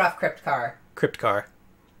have to show off Cryptcar. Cryptcar.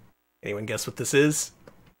 Anyone guess what this is?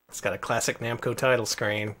 It's got a classic Namco title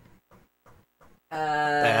screen.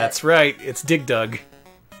 That's right, it's Dig Dug.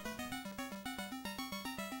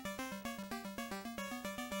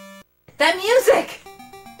 That music!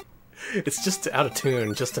 It's just out of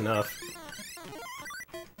tune, just enough.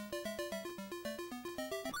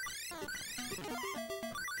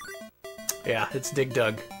 Yeah, it's Dig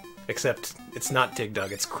Dug. Except, it's not Dig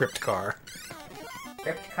Dug, it's Cryptcar.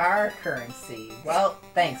 Cryptcar currency. Well,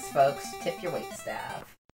 thanks, folks. Tip your waitstaff.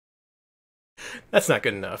 That's not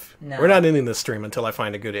good enough. No. We're not ending this stream until I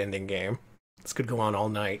find a good ending game. This could go on all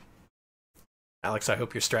night. Alex, I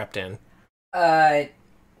hope you're strapped in.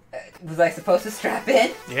 Was I supposed to strap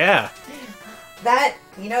in? Yeah. That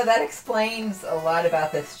explains a lot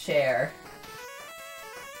about this chair.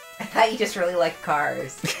 How you just really like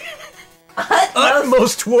cars.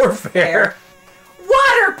 Utmost warfare.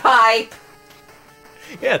 Water pipe!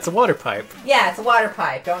 Yeah, it's a water pipe. Yeah, it's a water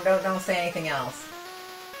pipe. Don't say anything else.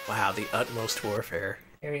 Wow, the utmost warfare.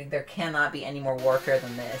 There cannot be any more warfare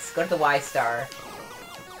than this. Go to the Y star.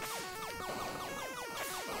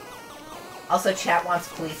 Also, chat wants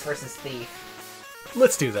police versus thief.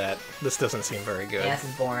 Let's do that. This doesn't seem very good. Yeah, this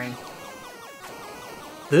is boring.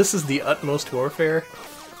 This is the utmost warfare?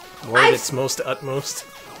 War at its most utmost?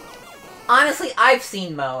 Honestly, I've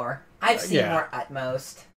seen more. I've seen more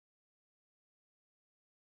utmost.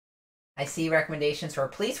 I see recommendations for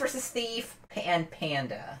police versus thief and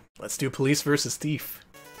panda. Let's do police versus thief.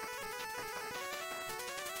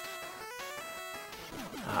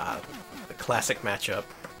 The classic matchup.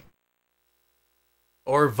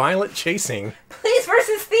 Or violent chasing. Police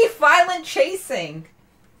versus thief, violent chasing.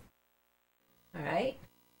 Alright.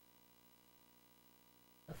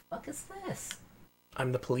 The fuck is this?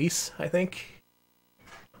 I'm the police, I think.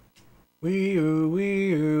 Wee-oo,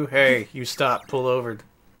 wee-oo. Hey, you stop. Pull over.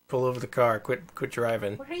 Pull over the car. Quit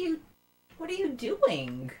driving. What are you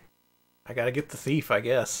doing? I gotta get the thief, I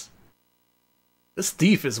guess. This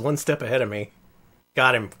thief is one step ahead of me.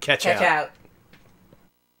 Got him. Catch out.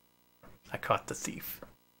 I caught the thief.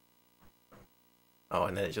 Oh,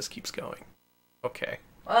 and then it just keeps going. Okay.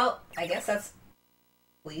 Well, I guess that's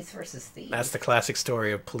police versus thief. That's the classic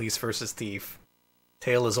story of police versus thief.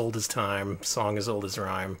 Tale as old as time, song as old as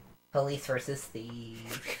rhyme. Police versus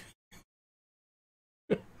thief.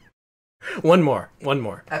 One more.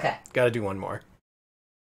 Okay. Gotta do one more.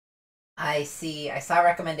 I saw a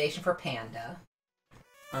recommendation for panda.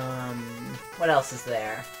 What else is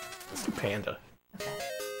there? Let's do panda. Okay.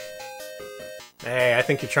 Hey, I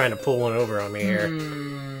think you're trying to pull one over on me here.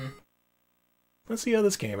 Let's see how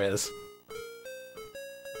this game is.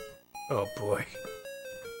 Oh boy.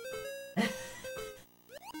 I'm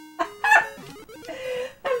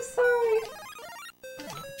sorry.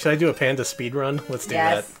 Should I do a panda speedrun? Let's do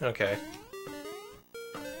Yes. that. Okay.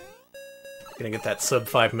 Gonna get that sub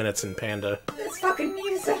 5 minutes in Panda. This fucking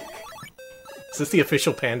music. Is this the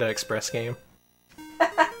official Panda Express game?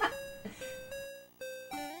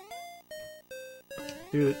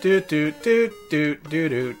 Do do do do do do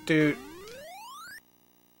do do.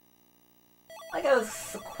 Like I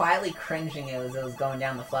was quietly cringing as it was going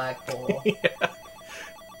down the flagpole. Yeah.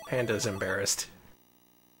 Panda's embarrassed.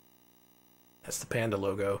 That's the Panda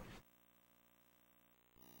logo.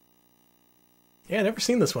 Yeah, never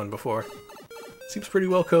seen this one before. Seems pretty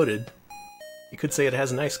well coded. You could say it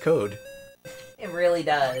has nice code. It really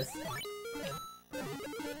does.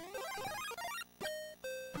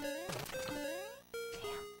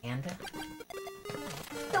 Damn, Panda.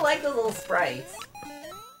 I like the little sprites.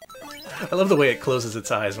 I love the way it closes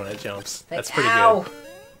its eyes when it jumps. That's pretty Ow! good.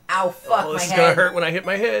 Ow, fuck Oh, my this is head. gonna hurt when I hit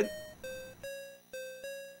my head.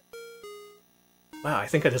 Wow, I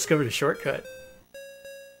think I discovered a shortcut.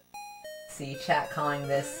 See chat calling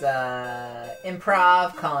this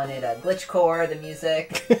improv, calling it a glitchcore, the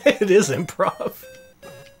music. It is improv.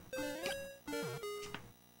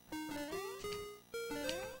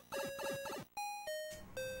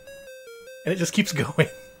 And it just keeps going.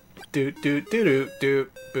 Do do do do do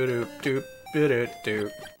boo do do boo do do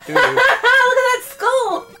do. Look at that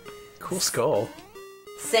skull! Cool skull.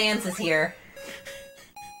 Sans is here.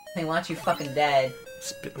 They want you fucking dead.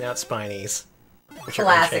 Spitting out Spinies. Which are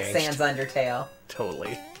Classic unchanged. Sans Undertale.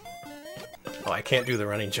 Totally. Oh, I can't do the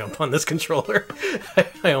running jump on this controller.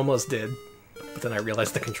 I almost did. But then I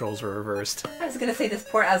realized the controls were reversed. I was gonna say this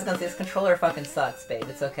controller fucking sucks, babe.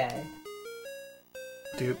 It's okay.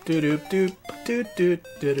 Doop doop doop doop doop doop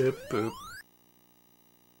doop doop boop.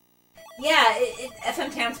 Yeah,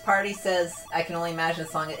 FM Tam's Party says, I can only imagine a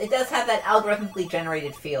song. It does have that algorithmically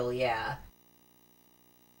generated feel, yeah.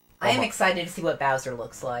 I am excited to see what Bowser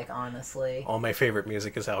looks like, honestly. All my favorite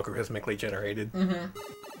music is algorithmically generated. Mm-hmm.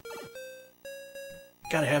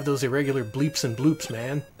 Gotta have those irregular bleeps and bloops,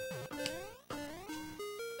 man. Good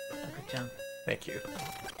jump. Thank you.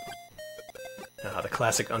 The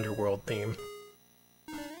classic Underworld theme.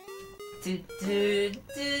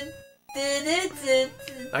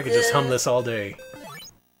 I could just hum this all day.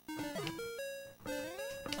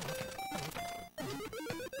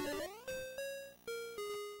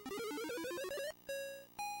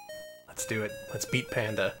 Let's do it. Let's beat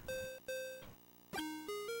Panda.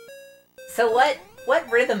 So what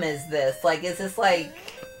rhythm is this? Like, is this like...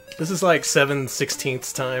 This is like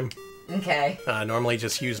 7/16 time. Okay. Normally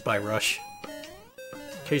just used by Rush.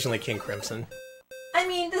 Occasionally King Crimson. I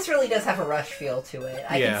mean, this really does have a Rush feel to it.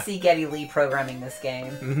 I Yeah. can see Geddy Lee programming this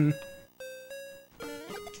game. Mm-hmm.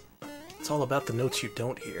 It's all about the notes you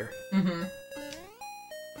don't hear. Mm-hmm.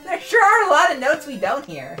 There sure are a lot of notes we don't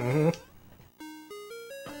hear. Mm-hmm.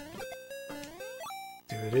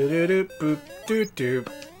 Do-do-do-do, boop, do-do,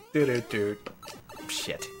 do-do-do.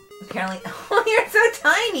 Shit. Apparently... Oh, you're so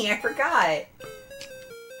tiny! I forgot!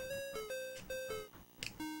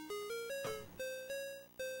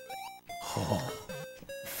 Oh.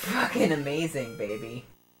 Fucking amazing, baby.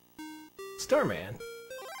 Starman.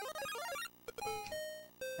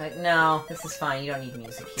 Like, no, this is fine. You don't need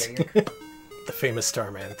music here. You're... The famous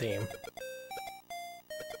Starman theme.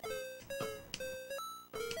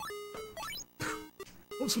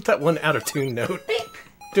 What was with that one out-of-tune note? Beep.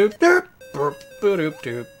 Doop doop, boop, boop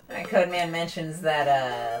doop. Alright, Codeman mentions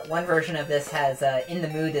that one version of this has In the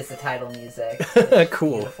Mood as the title music.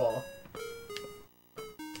 Cool. Beautiful.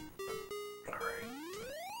 Alright.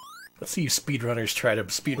 Let's see you speedrunners try to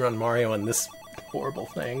speedrun Mario on this horrible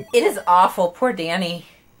thing. It is awful. Poor Danny.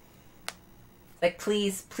 Like,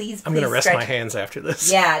 please, please, I'm please gonna rest stretch... my hands after this.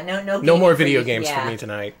 Yeah, No more video for you. games Yeah. for me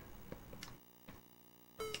tonight.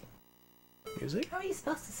 Music? How are you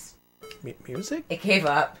supposed to... Music? It gave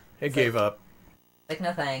up. It gave up. Like,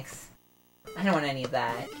 no thanks. I don't want any of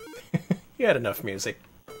that. You had enough music.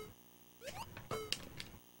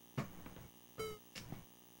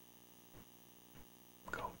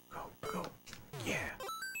 Go, go, go. Yeah.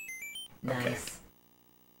 Nice. Okay.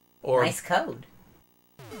 Or Nice code.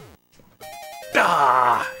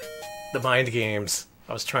 ah, the mind games.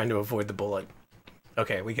 I was trying to avoid the bullet.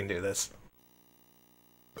 Okay, we can do this.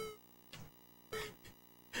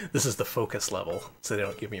 This is the focus level, so they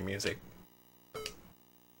don't give me music. Go,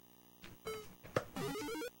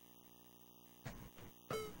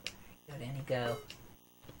 Danny, go.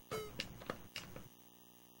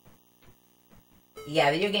 Yeah,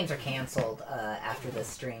 video games are canceled after this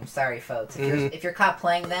stream. Sorry, folks. If you're caught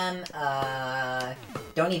playing them,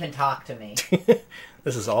 don't even talk to me.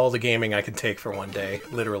 This is all the gaming I can take for one day,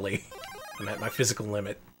 literally. I'm at my physical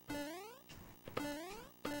limit.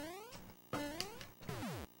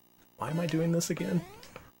 Why am I doing this again?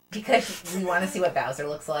 Because we want to see what Bowser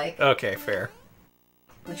looks like. Okay, fair.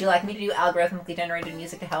 Would you like me to do algorithmically generated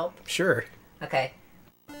music to help? Sure. Okay.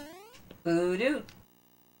 Boo-doo.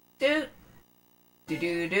 Doot.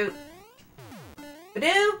 Do-do-do.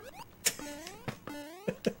 Ba-doo.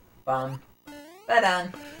 Bum.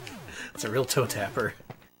 Ba-dun. It's a real toe tapper.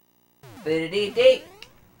 Ba-da-dee-dee.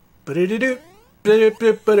 Ba-da-doo-doo.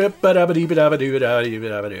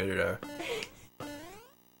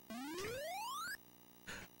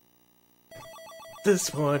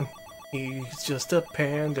 This one, he's just a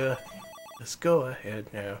panda. Let's go ahead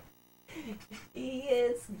now. He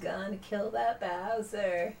is gonna kill that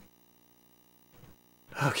Bowser.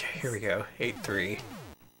 Okay, here we go. 8-3.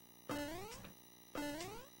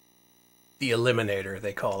 The Eliminator,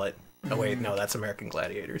 they call it. Oh wait, no, that's American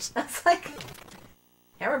Gladiators. That's like...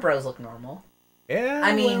 Hammer Bros look normal. Yeah,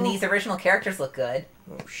 I mean, well... these original characters look good.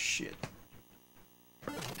 Oh shit.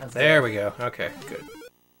 That's There good. we go. Okay, good.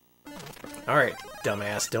 Alright,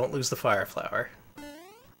 dumbass, don't lose the Fire Flower.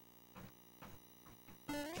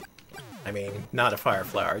 I mean, not a Fire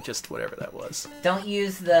Flower, just whatever that was. Don't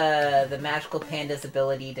use the magical panda's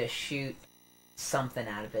ability to shoot something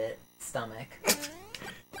out of its stomach.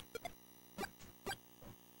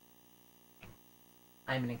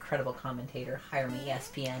 I'm an incredible commentator. Hire me,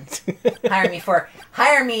 ESPN.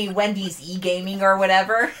 Hire me, Wendy's e-gaming or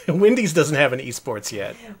whatever. Wendy's doesn't have an esports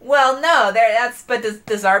yet. Well, no, but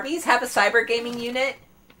does Arby's have a cyber gaming unit?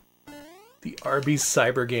 The Arby's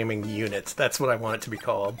Cyber Gaming Unit. That's what I want it to be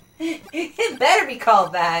called. It better be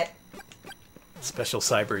called that. Special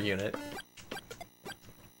Cyber Unit.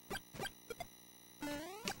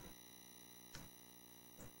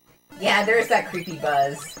 Yeah, there's that creepy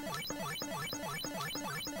buzz.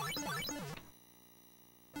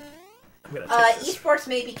 Esports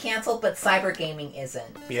may be canceled, but cyber gaming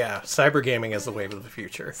isn't. Yeah, cyber gaming is the wave of the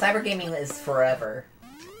future. Cyber gaming is forever.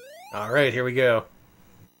 Alright, here we go.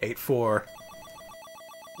 8-4.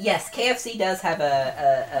 Yes, KFC does have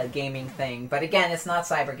a gaming thing, but again, it's not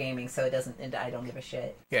cyber gaming, so it doesn't. I don't give a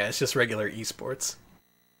shit. Yeah, it's just regular esports.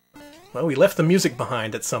 Well, we left the music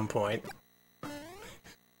behind at some point.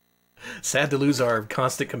 Sad to lose our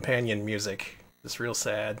constant companion music. It's real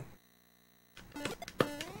sad.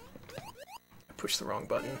 Push the wrong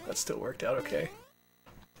button. That still worked out okay.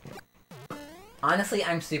 Honestly,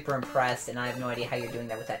 I'm super impressed, and I have no idea how you're doing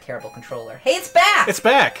that with that terrible controller. Hey, it's back! It's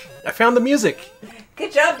back! I found the music!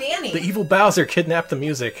 Good job, Danny! The evil Bowser kidnapped the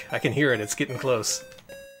music. I can hear it. It's getting close.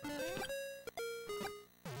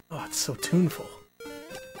 Oh, it's so tuneful.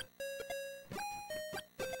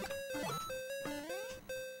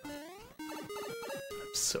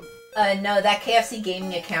 So... no, that KFC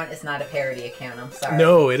gaming account is not a parody account, I'm sorry.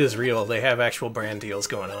 No, it is real. They have actual brand deals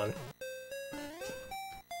going on.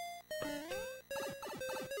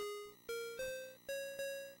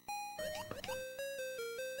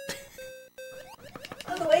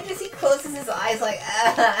 Oh, the way Jesse closes his eyes like,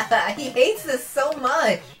 he hates this so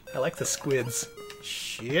much. I like the squids.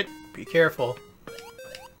 Shit, be careful.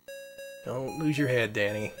 Don't lose your head,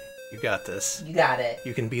 Danny. You got this. You got it.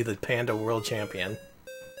 You can be the Panda World Champion.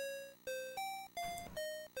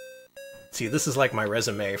 See, this is like my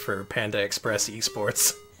resume for Panda Express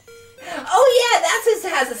Esports. Oh yeah, that's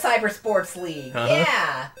has a cyber sports league.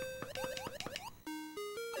 Yeah.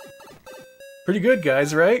 Pretty good,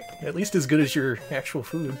 guys, right? At least as good as your actual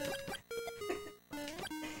food.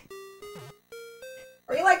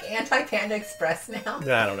 Are you like anti-Panda Express now?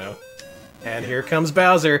 I don't know. And here comes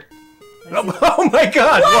Bowser. Oh my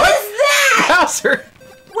god, what? What is that? Bowser!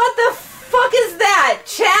 What the fuck is that?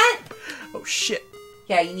 Chat? Oh shit.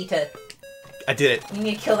 Yeah, you need to... I did it. You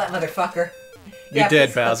need to kill that motherfucker. You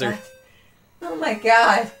did, Bowser. Oh my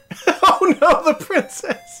god. Oh no, the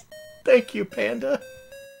princess! Thank you, Panda.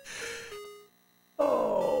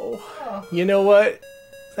 Oh. You know what?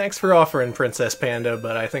 Thanks for offering, Princess Panda,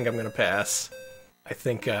 but I think I'm gonna pass. I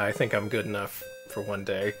think I'm good enough for one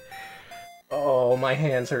day. Oh, my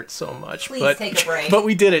hands hurt so much. Please take a break. But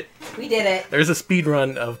we did it. We did it. There's a speed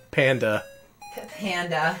run of Panda.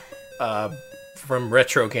 Panda. From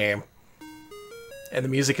Retro Game. And the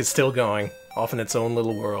music is still going, off in its own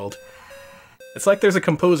little world. It's like there's a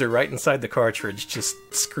composer right inside the cartridge just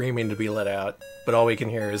screaming to be let out. But all we can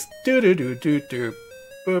hear is doo-doo-doo-doo-doo,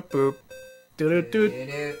 boop boop,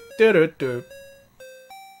 doo-doo-doo, doo-doo-doo.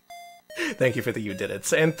 Thank you for the you did it,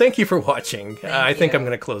 and thank you for watching. I think I'm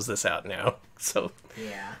going to close this out now. So,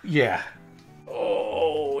 yeah.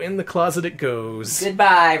 Oh, in the closet it goes.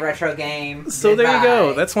 Goodbye, retro game. So Goodbye. there you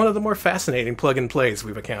go. That's one of the more fascinating plug-and-plays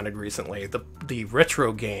we've encountered recently. The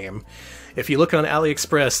retro game. If you look on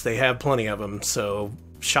AliExpress, they have plenty of them. So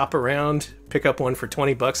shop around, pick up one for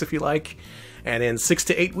 $20 if you like. And in 6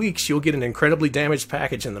 to 8 weeks, you'll get an incredibly damaged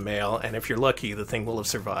package in the mail. And if you're lucky, the thing will have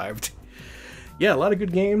survived. Yeah, a lot of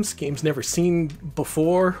good games. Games never seen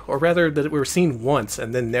before, or rather that were seen once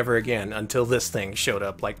and then never again until this thing showed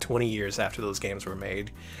up like 20 years after those games were made.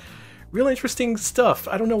 Real interesting stuff.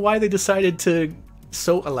 I don't know why they decided to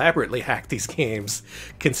so elaborately hack these games,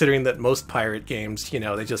 considering that most pirate games, you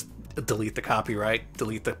know, they just delete the copyright,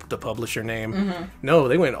 delete the publisher name. Mm-hmm. No,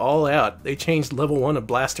 they went all out. They changed level 1 of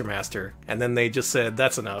Blaster Master, and then they just said,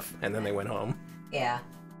 that's enough, and then they went home. Yeah.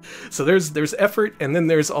 So there's effort, and then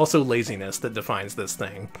there's also laziness that defines this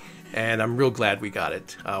thing. And I'm real glad we got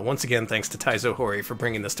it. Once again, thanks to Taizo Hori for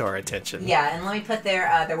bringing this to our attention. Yeah, and let me put their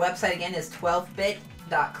website again is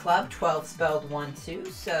 12bit.club, 12 spelled 1-2,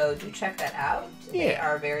 so do check that out. Yeah. They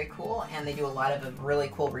are very cool, and they do a lot of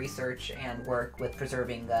really cool research and work with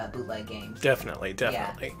preserving bootleg games. Definitely.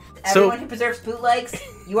 Yeah. So, everyone who preserves bootlegs,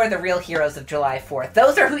 you are the real heroes of July 4th.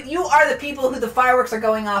 You are the people who the fireworks are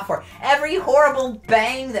going off for. Every horrible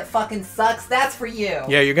bang that fucking sucks, that's for you.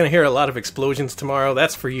 Yeah, you're gonna hear a lot of explosions tomorrow.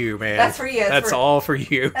 That's for you, man. That's for you. That's all for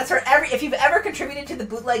you. That's for if you've ever contributed to the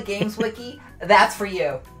Bootleg Games Wiki, that's for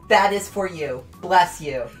you. That is for you. Bless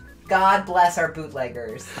you. God bless our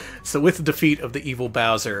bootleggers. So with the defeat of the evil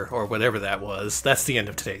Bowser, or whatever that was, that's the end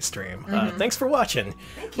of today's stream. Thanks for watching.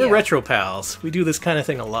 Thank you. We're Retro Pals. We do this kind of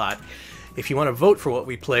thing a lot. If you want to vote for what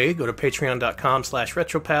we play, go to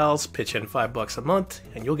patreon.com/retropals, pitch in $5 a month,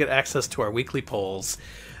 and you'll get access to our weekly polls.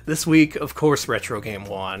 This week, of course, Retro Game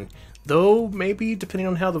won. Though, maybe, depending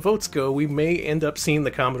on how the votes go, we may end up seeing the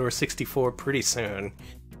Commodore 64 pretty soon.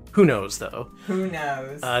 Who knows, though? Who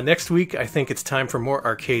knows? Next week, I think it's time for more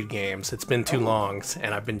arcade games. It's been too long,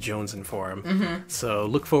 and I've been jonesing for them. So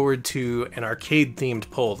look forward to an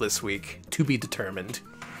arcade-themed poll this week, to be determined.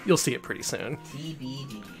 You'll see it pretty soon.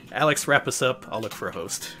 TBD. Alex, wrap us up. I'll look for a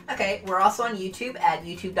host. Okay, we're also on YouTube at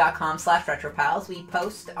youtube.com/retropals. We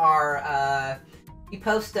post our... We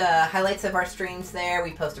post highlights of our streams there.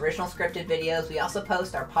 We post original scripted videos. We also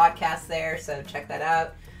post our podcast there, so check that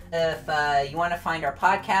out. If you want to find our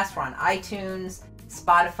podcast, we're on iTunes,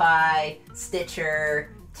 Spotify,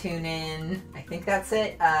 Stitcher, TuneIn. I think that's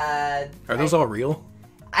it. Are those all real?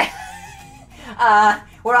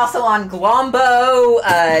 We're also on Glombo,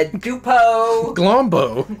 Dupo.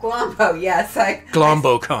 Glombo. Yes.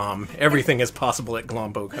 Glombocom. Everything is possible at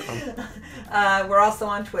Glombocom. We're also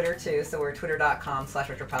on Twitter, too, so we're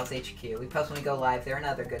twitter.com/retropalshq. We post when we go live there and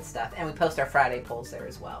other good stuff. And we post our Friday polls there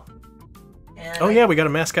as well. And yeah, we got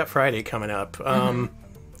a Mascot Friday coming up.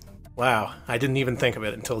 Wow, I didn't even think of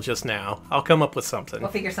it until just now. I'll come up with something.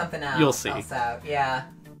 We'll figure something out. You'll see. Out. Yeah.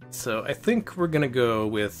 So I think we're going to go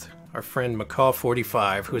with our friend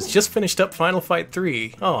Macaw45, who has just finished up Final Fight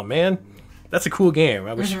 3. Oh, man. That's a cool game.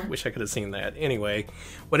 I wish I could have seen that. Anyway,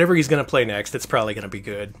 whatever he's going to play next, it's probably going to be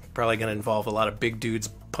good. Probably going to involve a lot of big dudes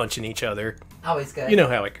punching each other. Always good. You know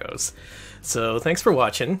how it goes. So thanks for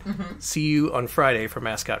watching. See you on Friday for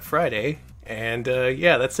Mascot Friday. And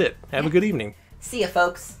yeah, that's it. Have a good evening. See ya,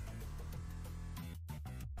 folks.